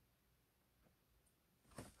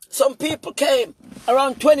 Some people came,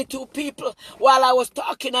 around 22 people, while I was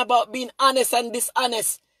talking about being honest and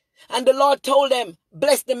dishonest. And the Lord told them,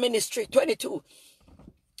 bless the ministry. 22.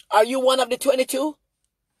 Are you one of the 22?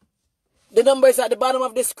 The number is at the bottom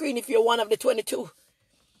of the screen if you're one of the 22.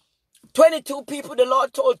 22 people the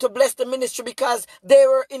Lord told to bless the ministry because they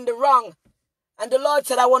were in the wrong. And the Lord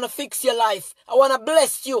said, I want to fix your life. I want to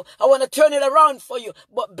bless you. I want to turn it around for you.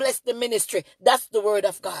 But bless the ministry. That's the word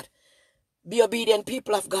of God. Be obedient,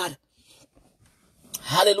 people of God.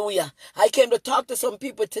 Hallelujah. I came to talk to some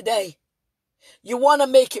people today. You want to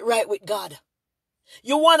make it right with God.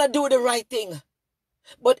 You want to do the right thing.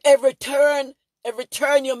 But every turn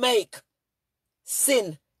you make,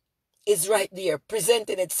 sin is right there,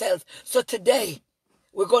 presenting itself. So today,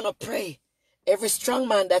 we're going to pray. Every strong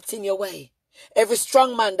man that's in your way, every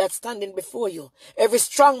strong man that's standing before you, every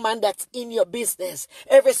strong man that's in your business,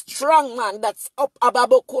 every strong man that's up,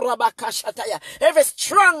 every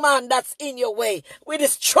strong man that's in your way, we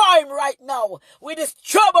destroy him right now. We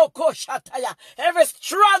destroy every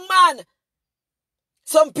strong man.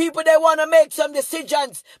 Some people, they want to make some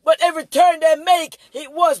decisions, but every turn they make,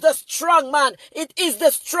 it was the strong man. It is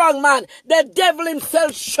the strong man. The devil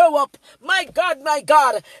himself show up. My God,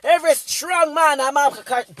 every strong man,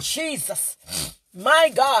 Jesus, my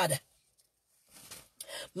God,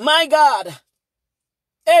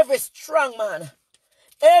 every strong man,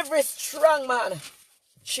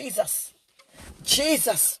 Jesus,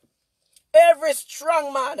 every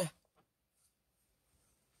strong man,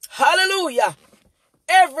 hallelujah.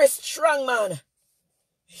 Every strong man,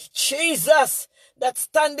 Jesus, that's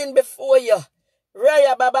standing before you, we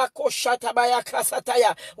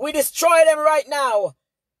destroy them right now.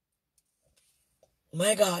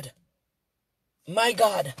 My God,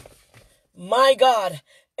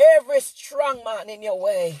 every strong man in your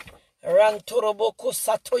way, every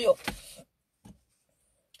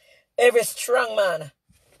strong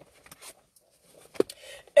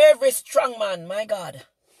man, my God.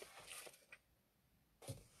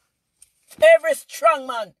 Every strong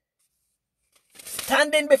man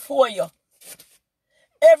standing before you.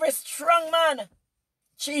 Every strong man,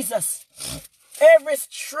 Jesus. Every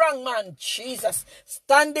strong man, Jesus,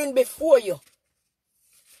 standing before you.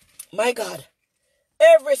 My God.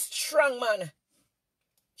 Every strong man,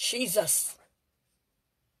 Jesus.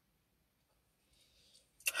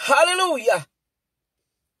 Hallelujah.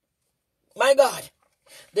 My God.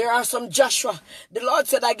 There are some Joshua. The Lord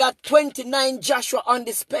said, I got 29 Joshua on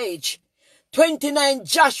this page. 29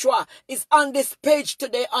 Joshua is on this page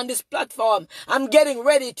today, on this platform. I'm getting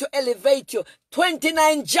ready to elevate you.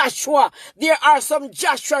 29 Joshua. There are some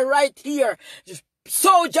Joshua right here.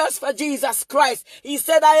 Soldiers for Jesus Christ. He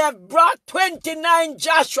said, I have brought 29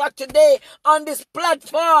 Joshua today on this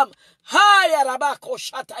platform.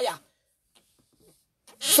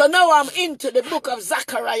 So now I'm into the book of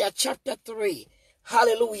Zechariah chapter 3.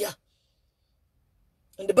 Hallelujah.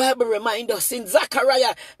 And the Bible reminds us in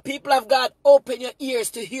Zechariah, people of God, open your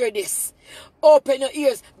ears to hear this. Open your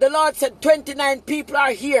ears. The Lord said 29 people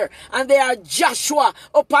are here and they are Joshua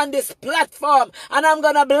upon this platform. And I'm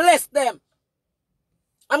going to bless them.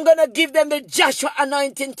 I'm going to give them the Joshua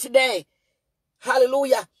anointing today.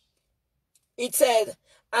 Hallelujah. It said,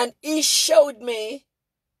 and he showed me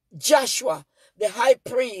Joshua, the high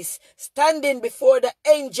priest, standing before the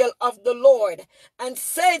angel of the Lord, and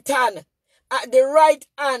Satan at the right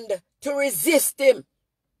hand to resist him.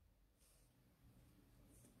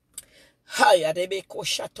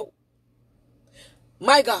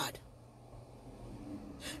 My God.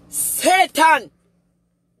 Satan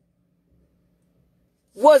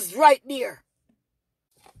was right there.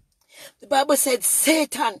 The Bible said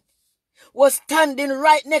Satan was standing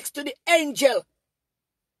right next to the angel.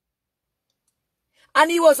 And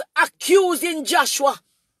he was accusing Joshua.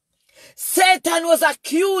 Satan was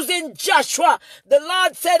accusing Joshua. The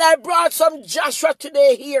Lord said, I brought some Joshua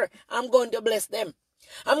today here. I'm going to bless them.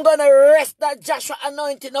 I'm going to rest that Joshua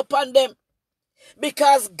anointing upon them.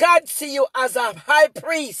 Because God see you as a high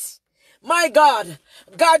priest. My God,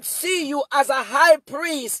 God see you as a high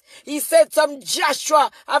priest. He said some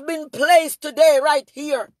Joshua have been placed today right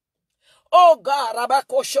here. Oh God,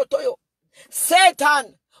 Rabakoshotoyo.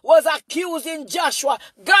 Satan was accusing Joshua.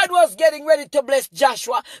 God was getting ready to bless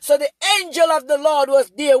Joshua. So the angel of the Lord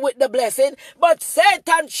was there with the blessing. But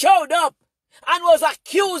Satan showed up and was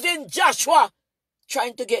accusing Joshua.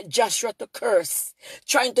 Trying to get Joshua to curse.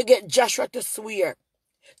 Trying to get Joshua to swear.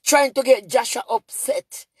 Trying to get Joshua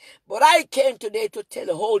upset. But I came today to tell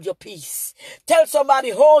you, hold your peace. Tell somebody,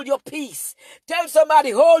 hold your peace. Tell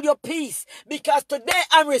somebody, hold your peace. Because today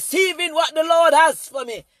I'm receiving what the Lord has for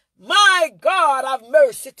me. My God, have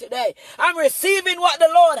mercy today. I'm receiving what the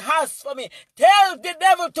Lord has for me. Tell the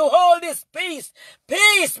devil to hold his peace.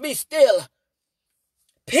 Peace be still.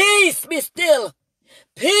 Peace be still.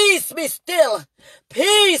 Peace be still.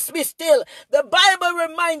 Peace be still. The Bible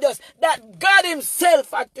reminds us that God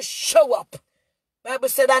himself had to show up. The Bible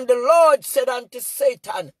said, and the Lord said unto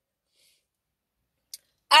Satan,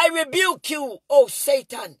 I rebuke you, O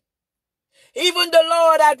Satan. Even the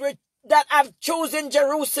Lord that have chosen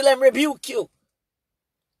Jerusalem rebuke you.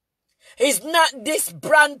 Is not this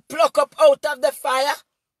brand plucked up out of the fire?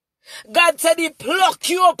 God said he plucked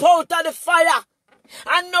you up out of the fire.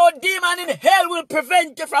 And no demon in hell will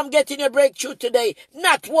prevent you from getting your breakthrough today.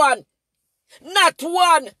 Not one. Not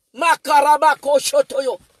one. Makarabako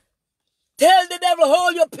shotoyo. Tell the devil,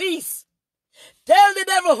 hold your peace. Tell the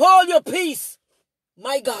devil, hold your peace.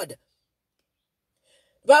 My God.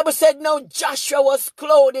 The Bible said now Joshua was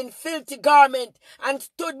clothed in filthy garment and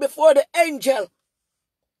stood before the angel.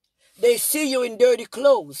 They see you in dirty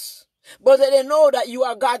clothes, but they know that you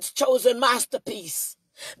are God's chosen masterpiece.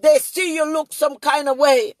 They see you look some kind of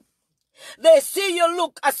way. They see you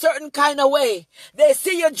look a certain kind of way. They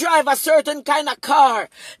see you drive a certain kind of car.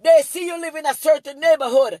 They see you live in a certain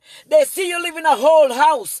neighborhood. They see you live in a whole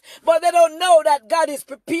house. But they don't know that God is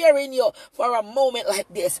preparing you for a moment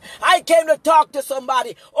like this. I came to talk to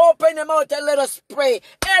somebody. Open your mouth and let us pray.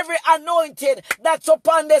 Every anointing that's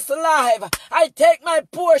upon this life, I take my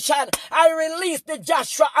portion. I release the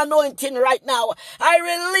Joshua anointing right now.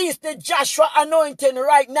 I release the Joshua anointing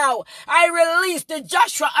right now. I release the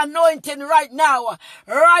Joshua anointing right now,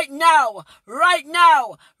 right now, right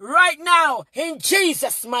now, right now, in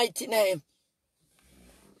Jesus' mighty name.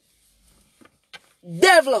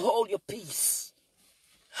 Devil, hold your peace.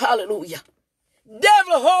 Hallelujah.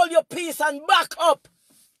 Devil, hold your peace and back up.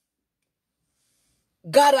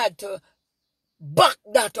 God had to back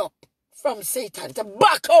that up from Satan, to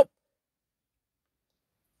back up.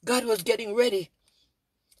 God was getting ready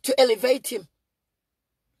to elevate him,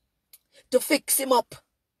 to fix him up.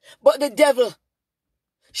 But the devil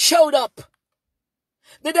showed up.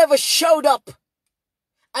 The devil showed up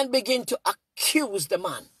and began to accuse the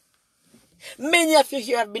man. Many of you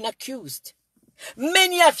here have been accused.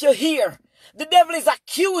 Many of you here, the devil is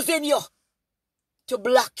accusing you to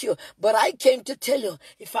block you. But I came to tell you,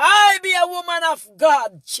 if I be a woman of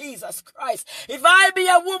God, Jesus Christ, if I be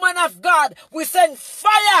a woman of God, we send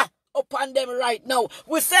fire upon them right now.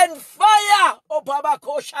 We send fire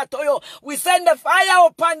we send the fire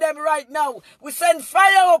upon them right now. We send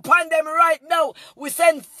fire upon them right now. We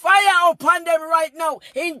send fire upon them right now.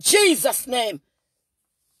 In Jesus' name.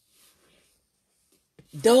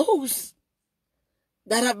 Those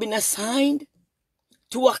that have been assigned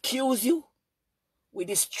to accuse you, we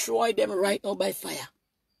destroy them right now by fire.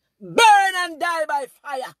 Burn and die by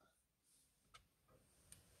fire.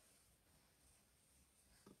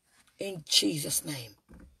 In Jesus' name.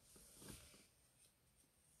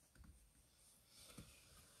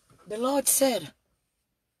 The Lord said,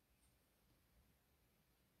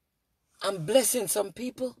 I'm blessing some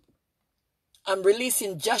people. I'm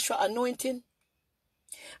releasing Joshua anointing.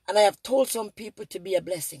 And I have told some people to be a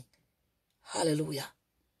blessing. Hallelujah.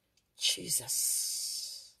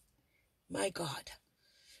 Jesus. My God.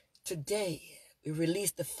 Today, we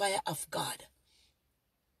release the fire of God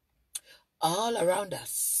all around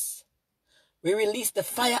us. We release the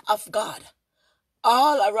fire of God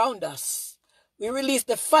all around us. We release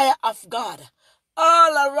the fire of God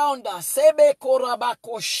all around us. In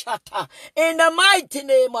the mighty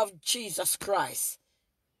name of Jesus Christ.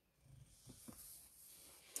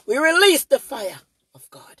 We release the fire of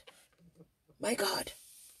God. My God.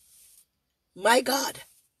 My God.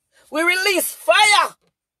 We release fire.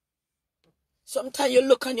 Sometimes you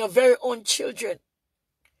look on your very own children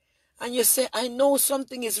and you say, I know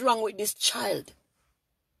something is wrong with this child.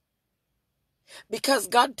 Because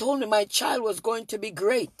God told me my child was going to be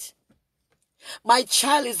great. My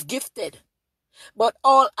child is gifted. But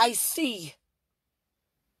all I see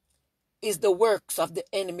is the works of the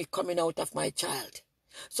enemy coming out of my child.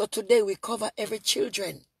 So today we cover every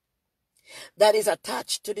children that is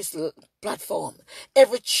attached to this platform.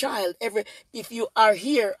 Every child, if you are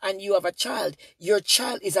here and you have a child, your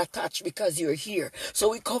child is attached because you're here.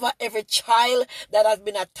 So we cover every child that has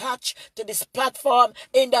been attached to this platform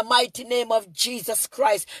in the mighty name of Jesus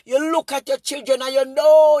Christ. You look at your children and you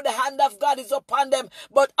know the hand of God is upon them,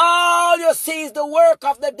 but all you see is the work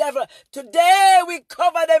of the devil. Today we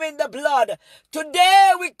cover them in the blood.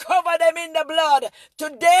 Today we cover them in the blood.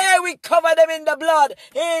 Today we cover them in the blood.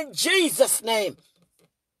 In Jesus' name.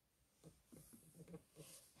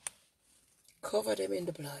 Cover them in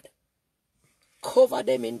the blood. Cover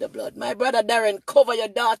them in the blood. My brother Darren, cover your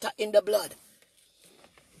daughter in the blood.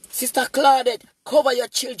 Sister Claudette, cover your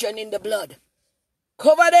children in the blood.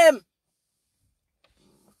 Cover them.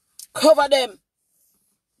 Cover them.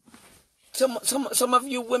 Some of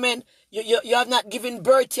you women, you have not given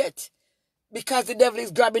birth yet because the devil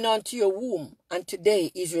is grabbing onto your womb, and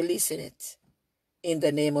today he's releasing it in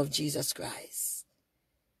the name of Jesus Christ.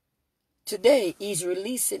 Today he's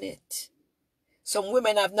releasing it. Some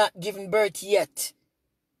women have not given birth yet,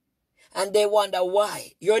 and they wonder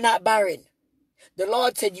why. You're not barren. The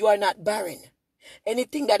Lord said you are not barren.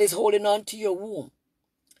 Anything that is holding on to your womb,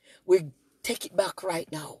 we take it back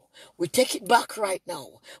right now. We take it back right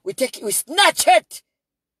now. We snatch it.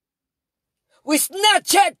 We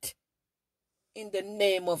snatch it in the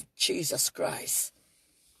name of Jesus Christ.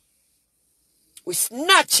 We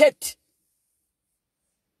snatch it.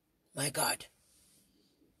 My God.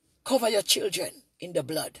 Cover your children in the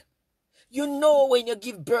blood. You know when you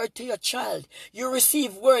give birth to your child, you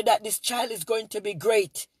receive word that this child is going to be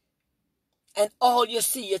great. And all you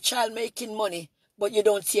see, your child making money, but you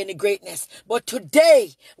don't see any greatness. But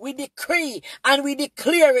today, we decree and we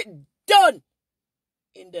declare it done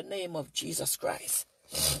in the name of Jesus Christ.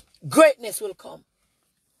 Greatness will come.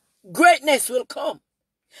 Greatness will come.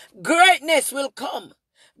 Greatness will come.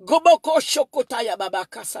 Goboko shokotaya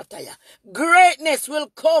babaka sataya. Greatness will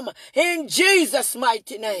come in Jesus'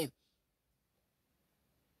 mighty name.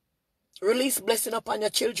 Release blessing upon your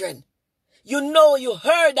children. You know, you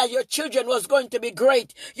heard that your children was going to be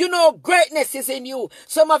great. You know greatness is in you.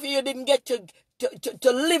 Some of you didn't get to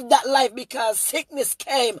live that life because sickness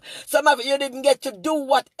came. Some of you didn't get to do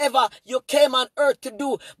whatever you came on earth to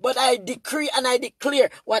do. But I decree and I declare,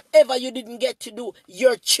 whatever you didn't get to do,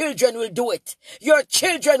 your children will do it. Your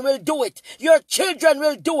children will do it. Your children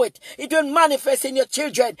will do it. It will manifest in your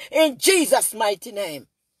children in Jesus' mighty name.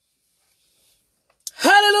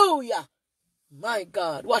 Hallelujah. My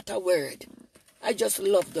God, what a word. I just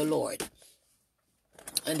love the Lord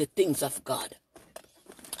and the things of God.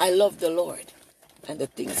 I love the Lord and the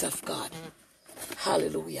things of God.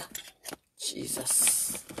 Hallelujah.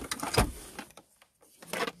 Jesus.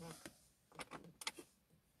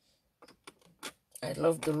 I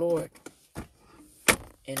love the Lord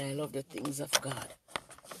and I love the things of God.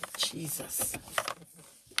 Jesus.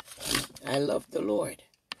 I love the Lord.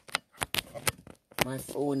 My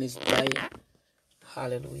phone is dying.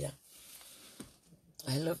 Hallelujah.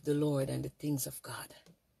 I love the Lord and the things of God.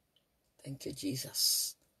 Thank you,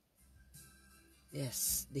 Jesus.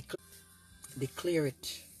 Yes. Declare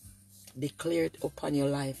it. Declare it upon your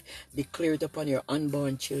life. Declare it upon your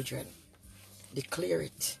unborn children. Declare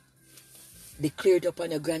it. Declare it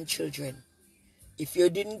upon your grandchildren. If you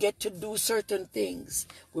didn't get to do certain things,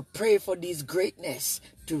 we pray for this greatness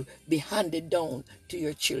to be handed down to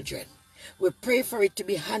your children. We pray for it to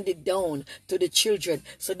be handed down to the children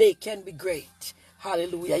so they can be great.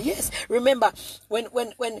 Hallelujah. Yes. Remember when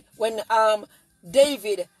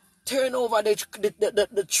David turned over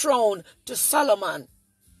the throne to Solomon,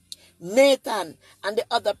 Nathan and the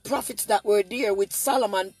other prophets that were there with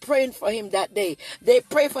Solomon praying for him that day. They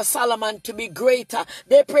prayed for Solomon to be greater.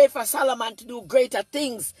 They prayed for Solomon to do greater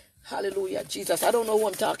things. Hallelujah, Jesus. I don't know who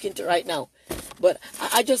I'm talking to right now, but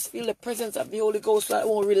I just feel the presence of the Holy Ghost, so it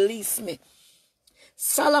won't release me.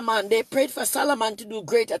 Solomon, they prayed for Solomon to do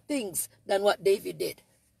greater things than what David did.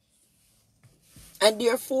 And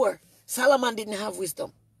therefore, Solomon didn't have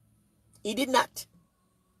wisdom. He did not.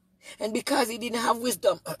 And because he didn't have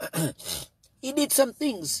wisdom, he did some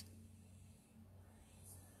things.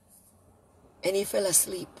 And he fell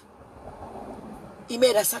asleep. He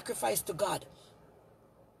made a sacrifice to God.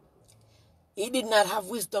 He did not have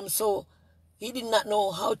wisdom, so He did not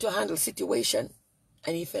know how to handle situation,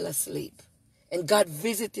 and he fell asleep. And God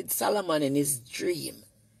visited Solomon in his dream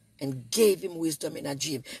and gave him wisdom in a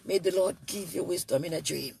dream. May the Lord give you wisdom in a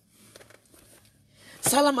dream.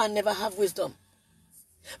 Solomon never have wisdom.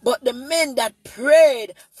 But the men that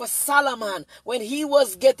prayed for Solomon when he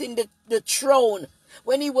was getting the throne,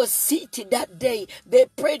 when he was seated that day, they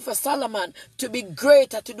prayed for Solomon to be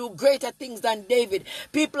greater, to do greater things than David.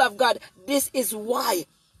 People of God, this is why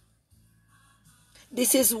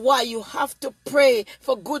you have to pray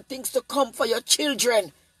for good things to come for your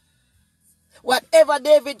children. Whatever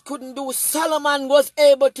David couldn't do, Solomon was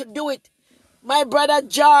able to do it. My brother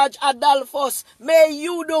George Adolphus, may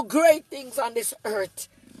you do great things on this earth.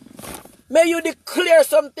 May you declare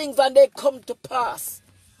some things and they come to pass.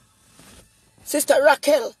 Sister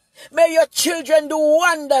Raquel, may your children do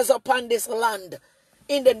wonders upon this land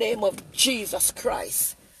in the name of Jesus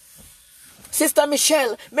Christ. Sister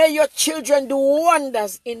Michelle, may your children do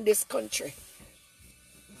wonders in this country.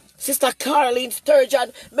 Sister Caroline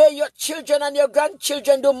Sturgeon, may your children and your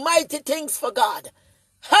grandchildren do mighty things for God.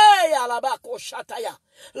 Hey, Alabako Shataya.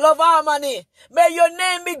 Love Harmony, may your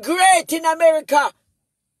name be great in America.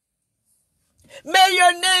 May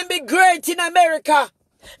your name be great in America.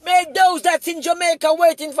 May those that's in Jamaica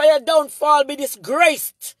waiting for your downfall be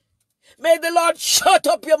disgraced. May the Lord shut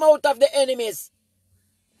up your mouth of the enemies.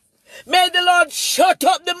 May the Lord shut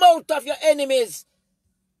up the mouth of your enemies.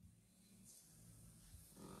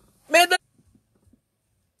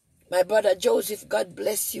 My brother Joseph, God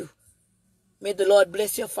bless you. May the Lord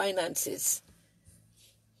bless your finances.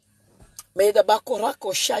 May the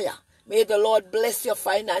Bakorako Shaya. May the Lord bless your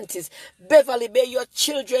finances. Beverly, may your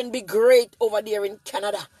children be great over there in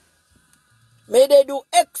Canada. May they do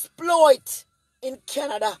exploit in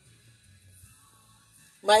Canada.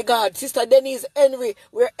 My God, Sister Denise Henry,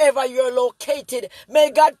 wherever you're located,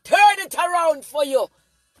 may God turn it around for you.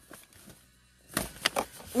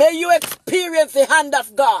 May you experience the hand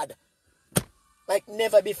of God like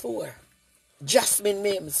never before. Jasmine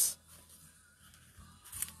Mims,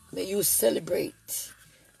 may you celebrate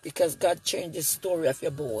because God changed the story of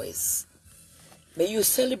your boys. May you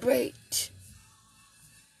celebrate.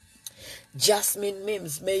 Jasmine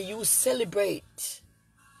Mims, may you celebrate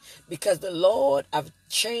because the Lord have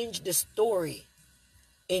changed the story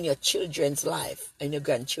in your children's life and your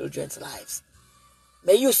grandchildren's lives.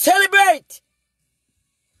 May you celebrate.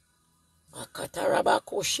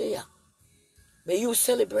 May you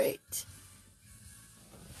celebrate.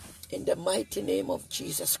 In the mighty name of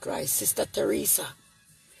Jesus Christ. Sister Teresa,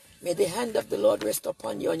 may the hand of the Lord rest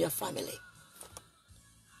upon you and your family.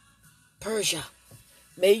 Persia,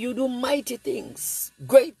 may you do mighty things,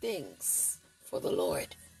 great things for the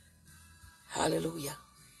Lord. Hallelujah.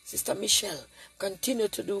 Sister Michelle, continue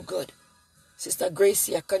to do good. Sister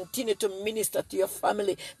Gracia, continue to minister to your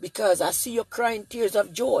family because I see you crying tears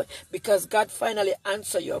of joy because God finally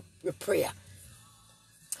answered your prayer.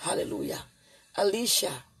 Hallelujah.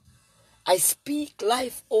 Alicia, I speak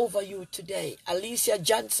life over you today. Alicia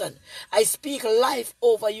Johnson, I speak life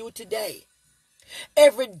over you today.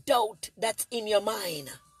 Every doubt that's in your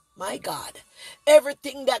mind, my God,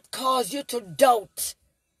 everything that caused you to doubt,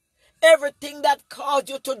 everything that caused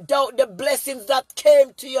you to doubt the blessings that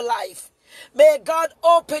came to your life, may God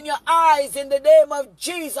open your eyes in the name of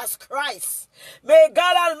Jesus Christ. May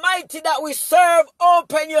God Almighty that we serve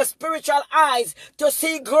open your spiritual eyes to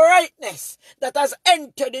see greatness that has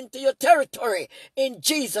entered into your territory in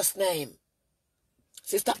Jesus' name.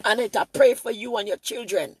 Sister Annette, I pray for you and your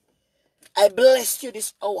children. I bless you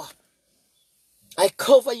this hour. I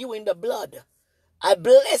cover you in the blood. I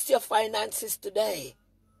bless your finances today.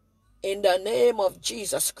 In the name of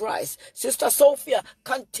Jesus Christ. Sister Sophia,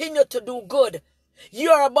 continue to do good. You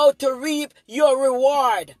are about to reap your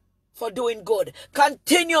reward for doing good.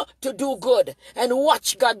 Continue to do good and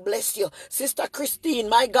watch God bless you. Sister Christine,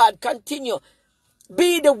 my God, continue.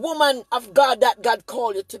 Be the woman of God that God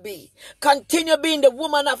called you to be. Continue being the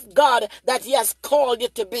woman of God that He has called you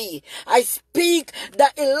to be. I speak the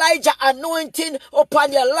Elijah anointing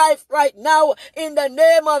upon your life right now in the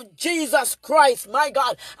name of Jesus Christ. My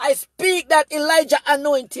God, I speak that Elijah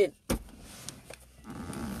anointing.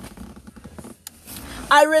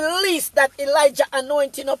 I release that Elijah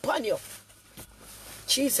anointing upon you.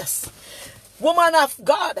 Jesus. Woman of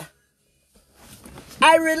God,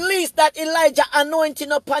 I release that Elijah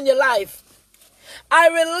anointing upon your life. I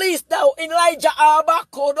release that Elijah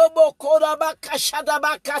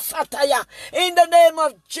in the name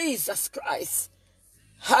of Jesus Christ.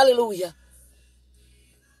 Hallelujah.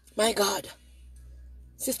 My God.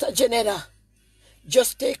 Sister Janetta,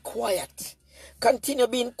 just stay quiet. Continue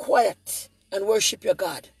being quiet and worship your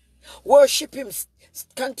God. Worship him.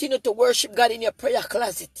 Continue to worship God in your prayer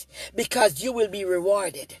closet because you will be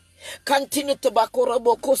rewarded. Continue to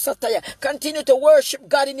continue to worship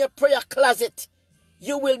God in your prayer closet.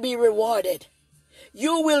 You will be rewarded.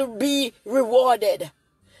 You will be rewarded.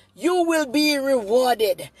 You will be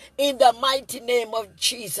rewarded in the mighty name of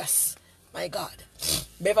Jesus. My God.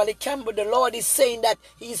 Beverly Campbell, the Lord is saying that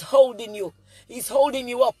he's holding you. He's holding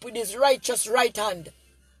you up with his righteous right hand.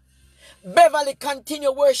 Beverly,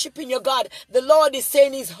 continue worshiping your God. The Lord is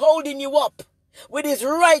saying he's holding you up with his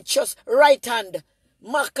righteous right hand.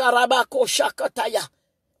 Makarabako Shakataya.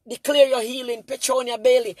 Declare your healing, Petronia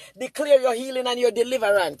Bailey. Declare your healing and your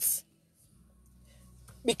deliverance.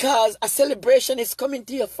 Because a celebration is coming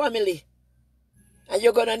to your family. And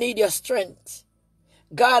you're going to need your strength.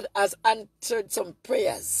 God has answered some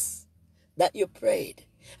prayers that you prayed.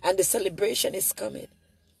 And the celebration is coming.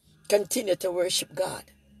 Continue to worship God.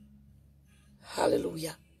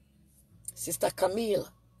 Hallelujah. Sister Camille,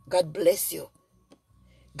 God bless you.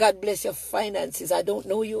 God bless your finances. I don't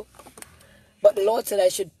know you, but the Lord said I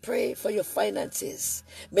should pray for your finances.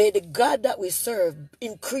 May the God that we serve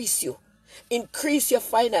increase you. Increase your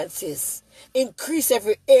finances. Increase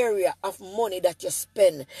every area of money that you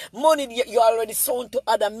spend. Money you already sown to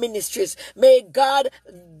other ministries. May God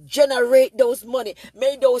generate those money.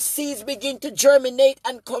 May those seeds begin to germinate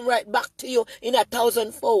and come right back to you in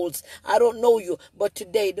 1,000 folds. I don't know you, but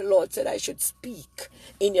today the Lord said I should speak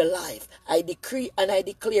in your life. I decree and I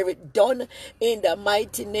declare it done in the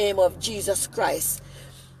mighty name of Jesus Christ.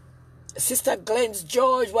 Sister Glenn's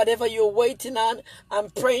George, whatever you're waiting on, I'm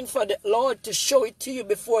praying for the Lord to show it to you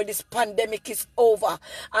before this pandemic is over.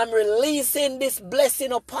 I'm releasing this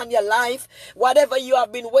blessing upon your life. Whatever you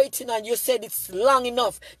have been waiting on, you said it's long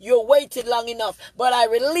enough. You waited long enough. But I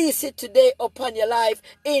release it today upon your life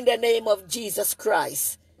in the name of Jesus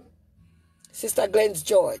Christ. Sister Glenn's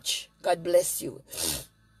George, God bless you.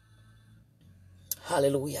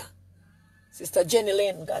 Hallelujah. Sister Jenny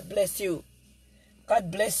Lynn, God bless you. God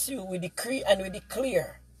bless you. We decree and we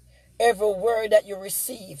declare every word that you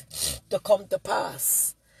receive to come to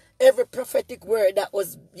pass. Every prophetic word that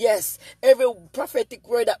was, every prophetic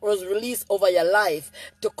word that was released over your life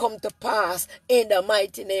to come to pass in the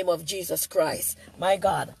mighty name of Jesus Christ. My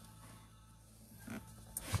God.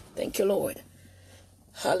 Thank you, Lord.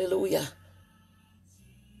 Hallelujah.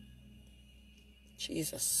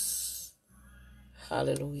 Jesus.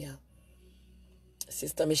 Hallelujah.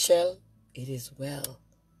 Sister Michelle, it is well.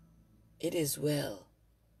 It is well.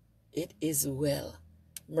 It is well.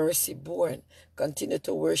 Mercy born. Continue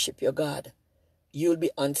to worship your God. You'll be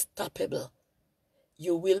unstoppable.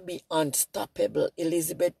 You will be unstoppable.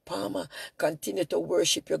 Elizabeth Palmer, continue to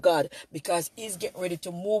worship your God because he's getting ready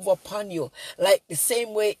to move upon you. Like the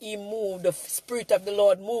same way he moved, the Spirit of the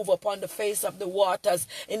Lord move upon the face of the waters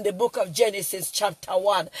in the book of Genesis chapter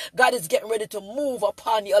 1. God is getting ready to move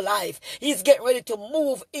upon your life. He's getting ready to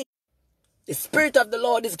move in. The Spirit of the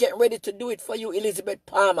Lord is getting ready to do it for you, Elizabeth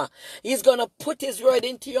Palmer. He's going to put his word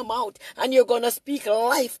into your mouth and you're going to speak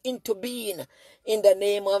life into being in the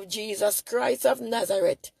name of Jesus Christ of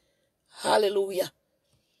Nazareth. Hallelujah.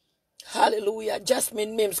 Hallelujah.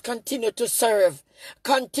 Jasmine Mims, continue to serve.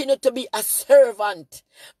 Continue to be a servant.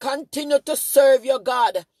 Continue to serve your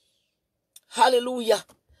God. Hallelujah.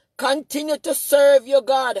 Continue to serve your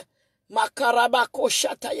God. Makarabako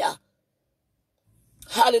Shataya.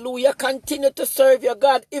 Hallelujah. Continue to serve your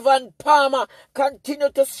God. Ivan Palmer, continue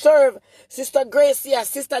to serve. Sister Gracia,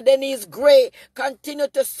 Sister Denise Gray, continue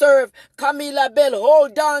to serve. Camilla Bell,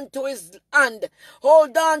 hold on to his hand.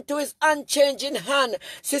 Hold on to his unchanging hand.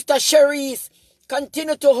 Sister Cherise,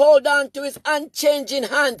 continue to hold on to his unchanging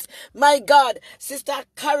hands. My God. Sister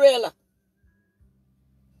Carol,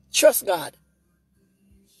 trust God.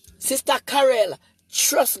 Sister Carol,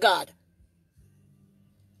 trust God.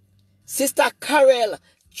 Sister Carol,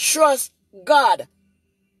 trust God.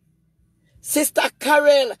 Sister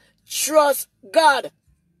Carol, trust God.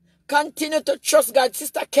 Continue to trust God.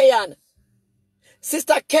 Sister Kayan.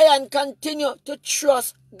 Sister Kayan, continue to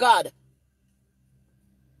trust God.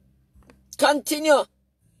 Continue.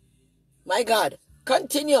 My God.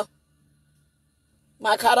 Continue.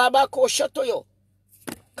 Makarabako Shatoyo.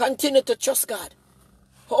 Continue to trust God.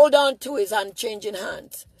 Hold on to his unchanging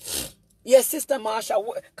hands. Yes, Sister Marsha,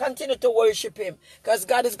 continue to worship him because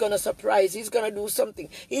God is going to surprise. He's going to do something.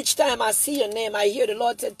 Each time I see your name, I hear the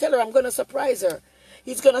Lord say, tell her I'm going to surprise her.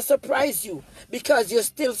 He's going to surprise you because you're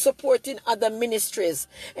still supporting other ministries.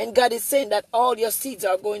 And God is saying that all your seeds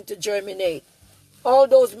are going to germinate. All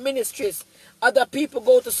those ministries, other people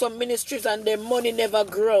go to some ministries and their money never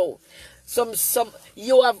grow.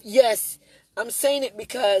 You have, yes, I'm saying it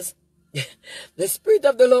because The Spirit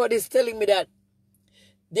of the Lord is telling me that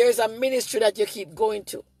there's a ministry that you keep going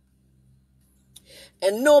to.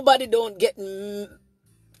 And nobody don't get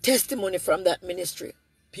testimony from that ministry.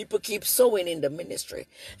 People keep sowing in the ministry.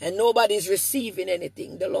 And nobody's receiving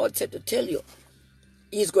anything. The Lord said to tell you,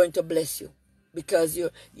 He's going to bless you. Because you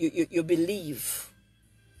believe.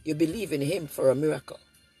 You believe in Him for a miracle.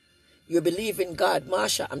 You believe in God.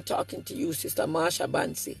 Marsha, I'm talking to you, Sister Marsha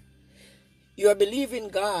Bansi. You are believing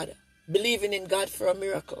God. Believing in God for a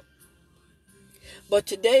miracle. But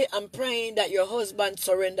today I'm praying that your husband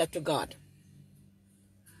surrender to God.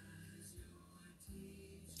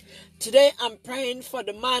 Today I'm praying for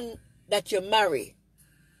the man that you marry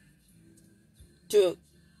to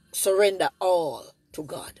surrender all to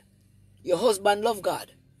God. Your husband love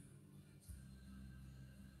God.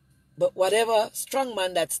 But whatever strong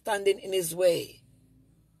man that's standing in his way,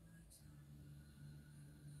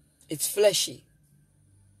 it's fleshy.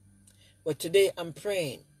 But today I'm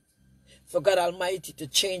praying for God Almighty to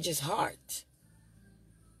change his heart.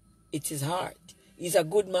 It's his heart. He's a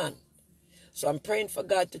good man. So I'm praying for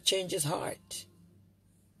God to change his heart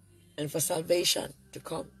and for salvation to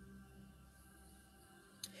come.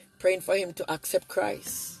 Praying for him to accept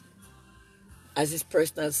Christ as his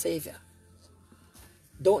personal Savior.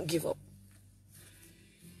 Don't give up.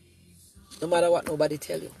 No matter what nobody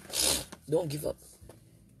tell you. Don't give up.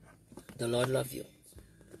 The Lord loves you.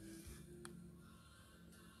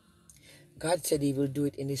 God said He will do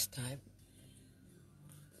it in His time.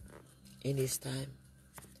 In His time.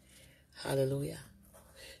 Hallelujah.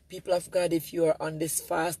 People of God, if you are on this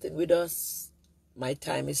fasting with us, my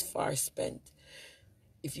time is far spent.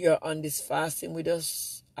 If you are on this fasting with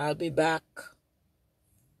us, I'll be back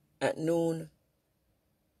at noon.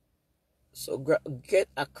 So get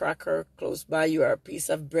a cracker close by you, or a piece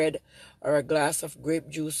of bread, or a glass of grape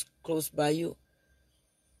juice close by you,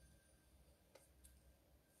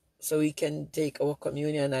 so we can take our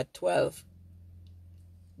communion at 12.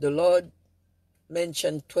 The Lord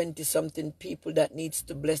mentioned 20-something people that needs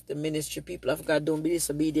to bless the ministry. People of God, don't be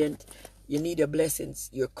disobedient. You need your blessings.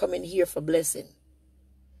 You're coming here for blessing.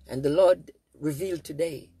 And the Lord revealed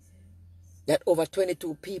today that over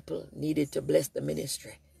 22 people needed to bless the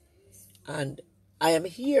ministry. And I am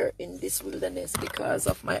here in this wilderness because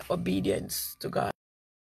of my obedience to God.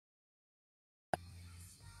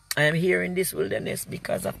 I am here in this wilderness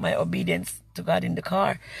because of my obedience to God in the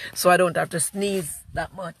car. So I don't have to sneeze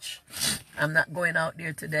that much. I'm not going out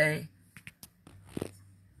there today.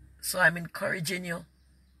 So I'm encouraging you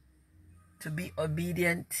to be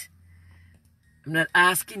obedient. I'm not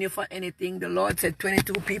asking you for anything. The Lord said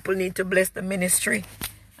 22 people need to bless the ministry.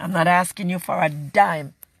 I'm not asking you for a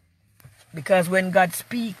dime. Because when God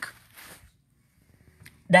speak,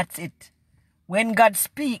 that's it. When God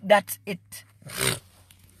speak, that's it.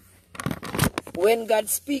 When God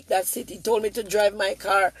speak, that's it. He told me to drive my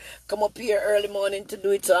car, come up here early morning to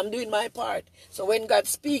do it. So I'm doing my part. So when God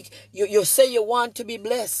speak, you say you want to be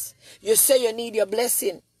blessed. You say you need your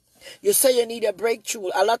blessing. You say you need a breakthrough.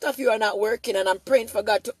 A lot of you are not working, and I'm praying for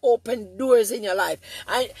God to open doors in your life.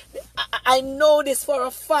 I know this for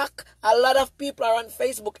a fact. A lot of people are on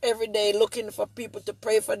Facebook every day looking for people to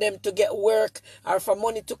pray for them to get work, or for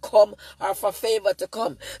money to come, or for favor to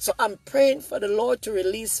come. So I'm praying for the Lord to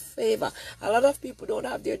release favor. A lot of people don't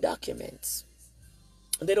have their documents.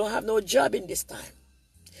 They don't have no job in this time.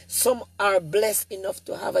 Some are blessed enough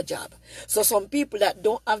to have a job. So some people that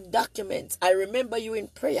don't have documents, I remember you in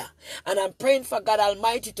prayer. And I'm praying for God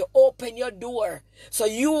Almighty to open your door so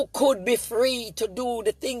you could be free to do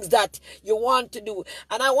the things that you want to do.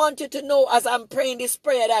 And I want you to know, as I'm praying this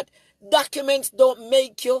prayer, that documents don't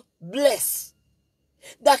make you blessed.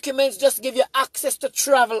 Documents just give you access to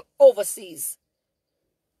travel overseas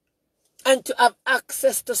and to have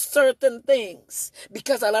access to certain things.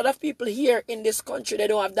 Because a lot of people here in this country, they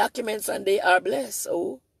don't have documents and they are blessed.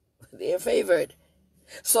 Oh, they are favored.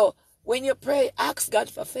 So when you pray, ask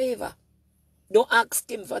God for favor. Don't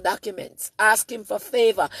ask Him for documents. Ask Him for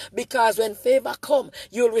favor. Because when favor comes,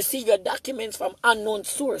 you'll receive your documents from unknown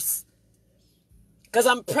source. Because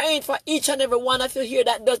I'm praying for each and every one of you here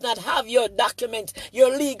that does not have your documents,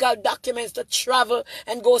 your legal documents to travel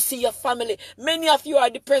and go see your family. Many of you are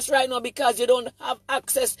depressed right now because you don't have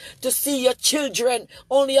access to see your children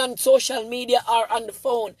only on social media or on the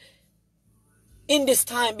phone. In this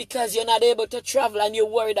time, because you're not able to travel and you're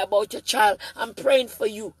worried about your child, I'm praying for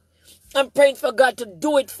you. I'm praying for God to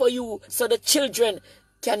do it for you so the children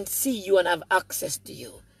can see you and have access to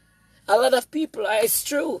you. A lot of people, it's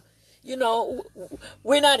true. You know,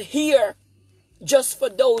 we're not here just for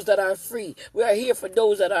those that are free. We are here for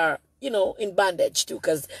those that are, in bondage too,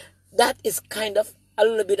 because that is kind of a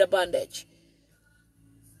little bit of bondage.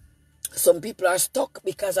 Some people are stuck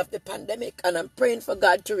because of the pandemic, and I'm praying for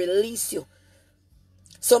God to release you.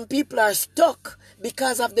 Some people are stuck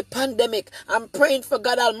because of the pandemic. I'm praying for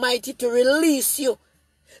God Almighty to release you.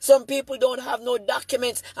 Some people don't have no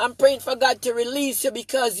documents. I'm praying for God to release you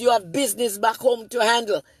because you have business back home to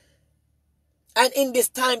handle. And in this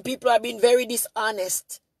time, people are being very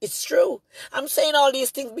dishonest. It's true. I'm saying all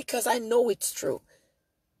these things because I know it's true.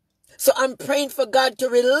 So I'm praying for God to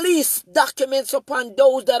release documents upon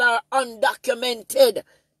those that are undocumented.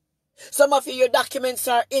 Some of you, your documents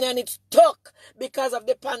are in and it's stuck because of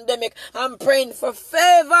the pandemic. I'm praying for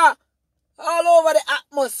favor all over the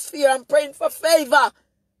atmosphere. I'm praying for favor.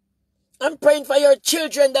 I'm praying for your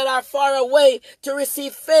children that are far away to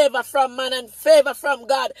receive favor from man and favor from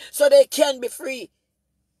God so they can be free.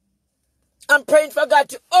 I'm praying for God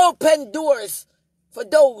to open doors for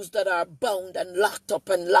those that are bound and locked up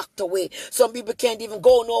and locked away. Some people can't even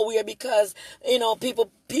go nowhere because,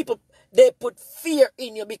 people, they put fear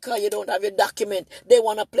in you because you don't have your document. They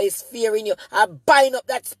want to place fear in you. I bind up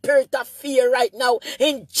that spirit of fear right now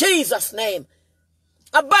in Jesus' name.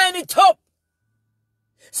 I bind it up.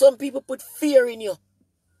 Some people put fear in you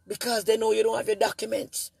because they know you don't have your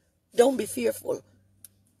documents. Don't be fearful.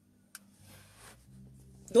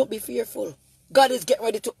 Don't be fearful. God is getting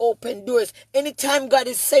ready to open doors. Anytime God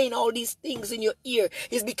is saying all these things in your ear,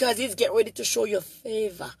 it's because He's getting ready to show you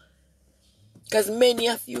favor. Because many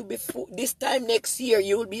of you, before this time next year,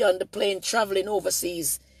 you will be on the plane traveling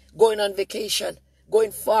overseas, going on vacation,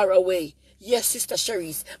 going far away. Yes, Sister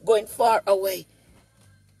Cherise, going far away.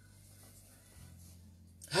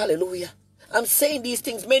 Hallelujah. I'm saying these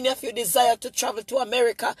things. Many of you desire to travel to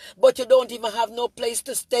America, but you don't even have no place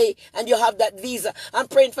to stay, and you have that visa. I'm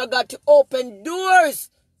praying for God to open doors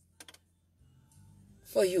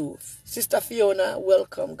for you. Sister Fiona,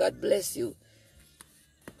 welcome. God bless you.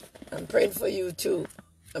 I'm praying for you too.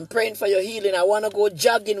 I'm praying for your healing. I want to go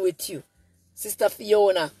jogging with you. Sister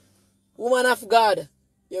Fiona, woman of God,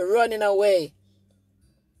 you're running away.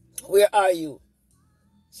 Where are you?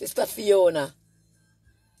 Sister Fiona.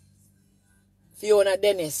 Fiona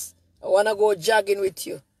Dennis, I want to go jogging with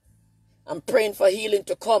you. I'm praying for healing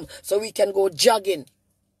to come so we can go jogging,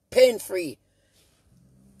 pain-free.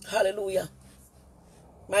 Hallelujah.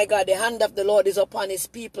 My God, the hand of the Lord is upon His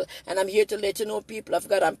people, and I'm here to let you know, people of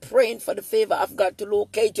God, I'm praying for the favor of God to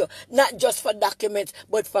locate you, not just for documents,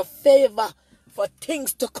 but for favor, for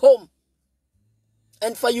things to come,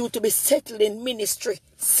 and for you to be settled in ministry.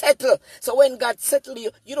 Settle. So when God settles you,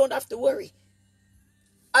 you don't have to worry.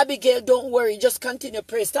 Abigail, don't worry. Just continue to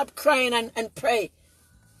pray. Stop crying and pray.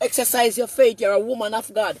 Exercise your faith. You're a woman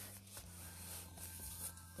of God.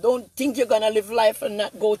 Don't think you're going to live life and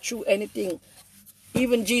not go through anything.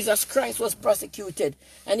 Even Jesus Christ was persecuted,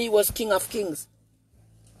 and He was King of Kings.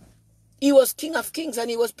 He was King of Kings and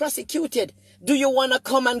He was persecuted. Do you want to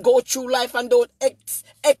come and go through life and don't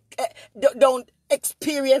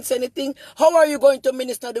experience anything? How are you going to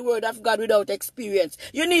minister the word of God without experience?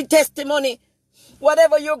 You need testimony.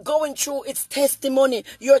 Whatever you're going through, it's testimony.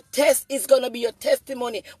 Your test is going to be your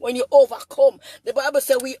testimony when you overcome. The Bible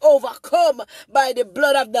says we overcome by the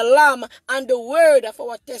blood of the Lamb and the word of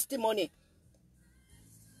our testimony.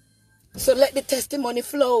 So let the testimony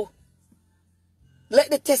flow.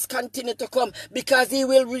 Let the test continue to come because He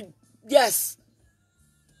will,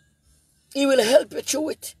 He will help you through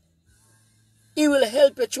it. He will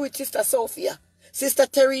help you through it, Sister Sophia. Sister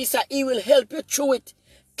Teresa, He will help you through it.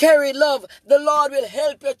 Carry love. The Lord will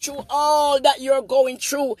help you through all that you're going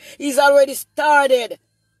through. He's already started.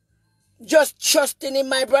 Just trust in Him,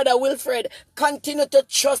 my brother Wilfred. Continue to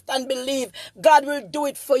trust and believe. God will do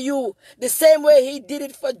it for you. The same way He did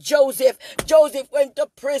it for Joseph. Joseph went to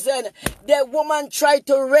prison. The woman tried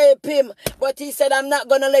to rape him. But he said, I'm not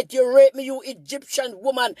going to let you rape me, you Egyptian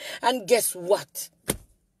woman. And guess what?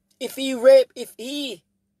 If he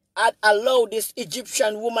had allowed this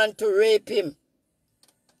Egyptian woman to rape him,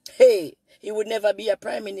 hey, he would never be a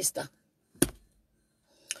prime minister.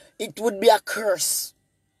 It would be a curse.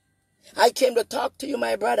 I came to talk to you,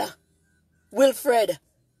 my brother. Wilfred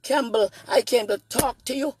Campbell, I came to talk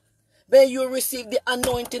to you. May you receive the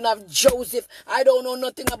anointing of Joseph. I don't know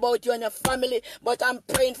nothing about you and your family, but I'm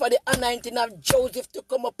praying for the anointing of Joseph to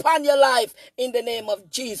come upon your life in the name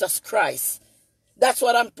of Jesus Christ. That's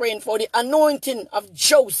what I'm praying for, the anointing of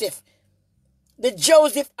Joseph. The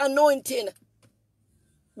Joseph anointing.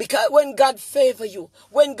 Because when God favor you,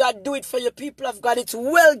 when God do it for your people of God, it's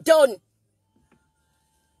well done.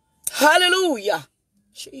 Hallelujah.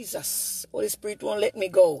 Jesus. Holy Spirit won't let me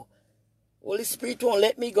go. Holy Spirit won't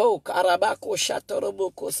let me go. Karabako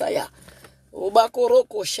shatoroboko saya.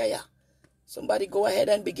 Ubakoroko shaya. Somebody go ahead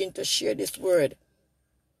and begin to share this word.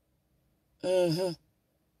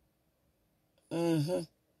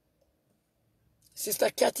 Sister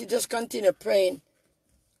Kathy, just continue praying.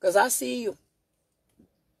 Because I see you.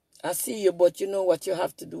 I see you, but you know what you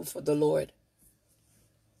have to do for the Lord.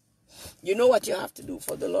 You know what you have to do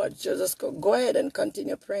for the Lord. Just go ahead and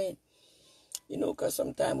continue praying. You know, because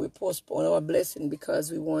sometimes we postpone our blessing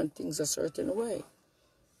because we want things a certain way.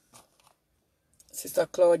 Sister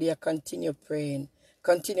Claudia, continue praying.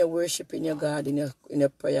 Continue worshiping your God in your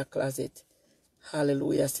prayer closet.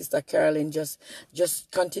 Hallelujah. Sister Carolyn, just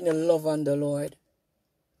continue love on the Lord.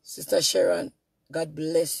 Sister Sharon, God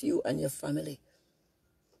bless you and your family.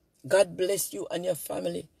 God bless you and your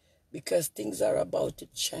family because things are about to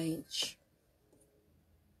change.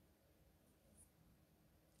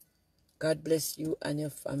 God bless you and your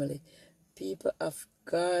family. People of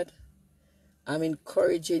God, I'm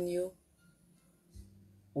encouraging you.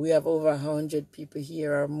 We have over 100 people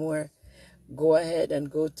here or more. Go ahead and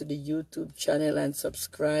go to the YouTube channel and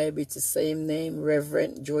subscribe. It's the same name,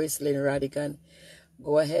 Reverend Joycelyn Radigan.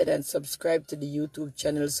 Go ahead and subscribe to the YouTube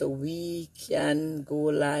channel so we can go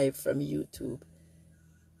live from YouTube.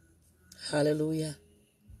 Hallelujah.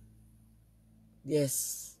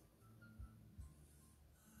 Yes.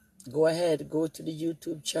 Go ahead, go to the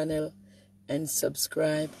YouTube channel and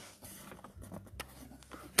subscribe.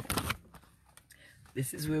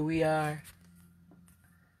 This is where we are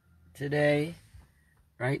today.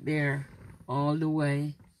 Right there, all the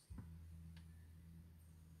way.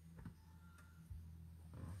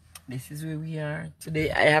 This is where we are. Today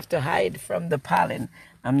I have to hide from the pollen.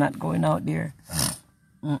 I'm not going out there.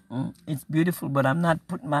 It's beautiful, but I'm not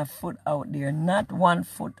putting my foot out there. Not one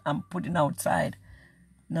foot I'm putting outside.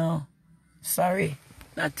 No, sorry,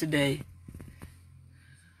 not today.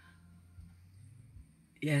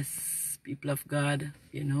 Yes, people of God,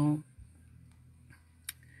 you know,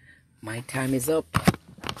 my time is up.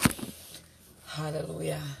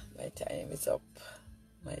 Hallelujah, my time is up.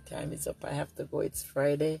 My time is up. I have to go. It's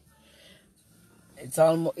Friday. It's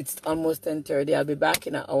almost 10:30. I'll be back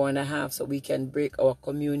in an hour and a half so we can break our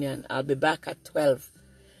communion. I'll be back at 12.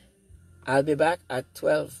 I'll be back at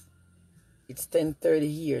 12. It's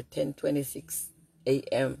 10:30 here, 10:26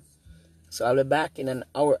 a.m. So I'll be back in an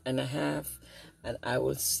hour and a half, and I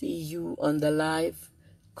will see you on the live.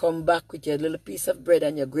 Come back with your little piece of bread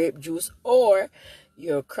and your grape juice or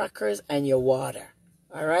your crackers and your water.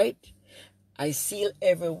 All right? I seal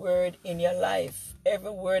every word in your life.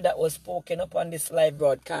 Every word that was spoken upon this live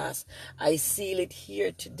broadcast. I seal it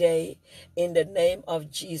here today in the name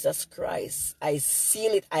of Jesus Christ. I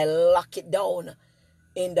seal it. I lock it down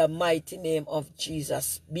in the mighty name of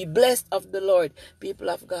Jesus. Be blessed of the Lord, people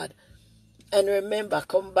of God. And remember,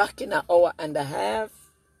 come back in an hour and a half.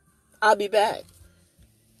 I'll be back.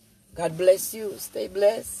 God bless you. Stay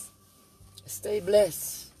blessed. Stay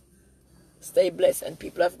blessed. Stay blessed. And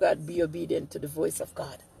people of God, be obedient to the voice of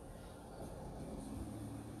God.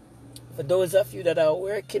 For those of you that are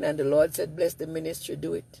working and the Lord said, bless the ministry,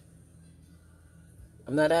 do it.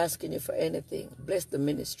 I'm not asking you for anything. Bless the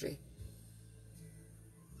ministry.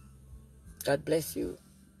 God bless you.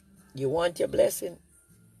 You want your blessing?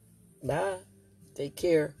 Bye. Take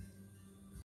care.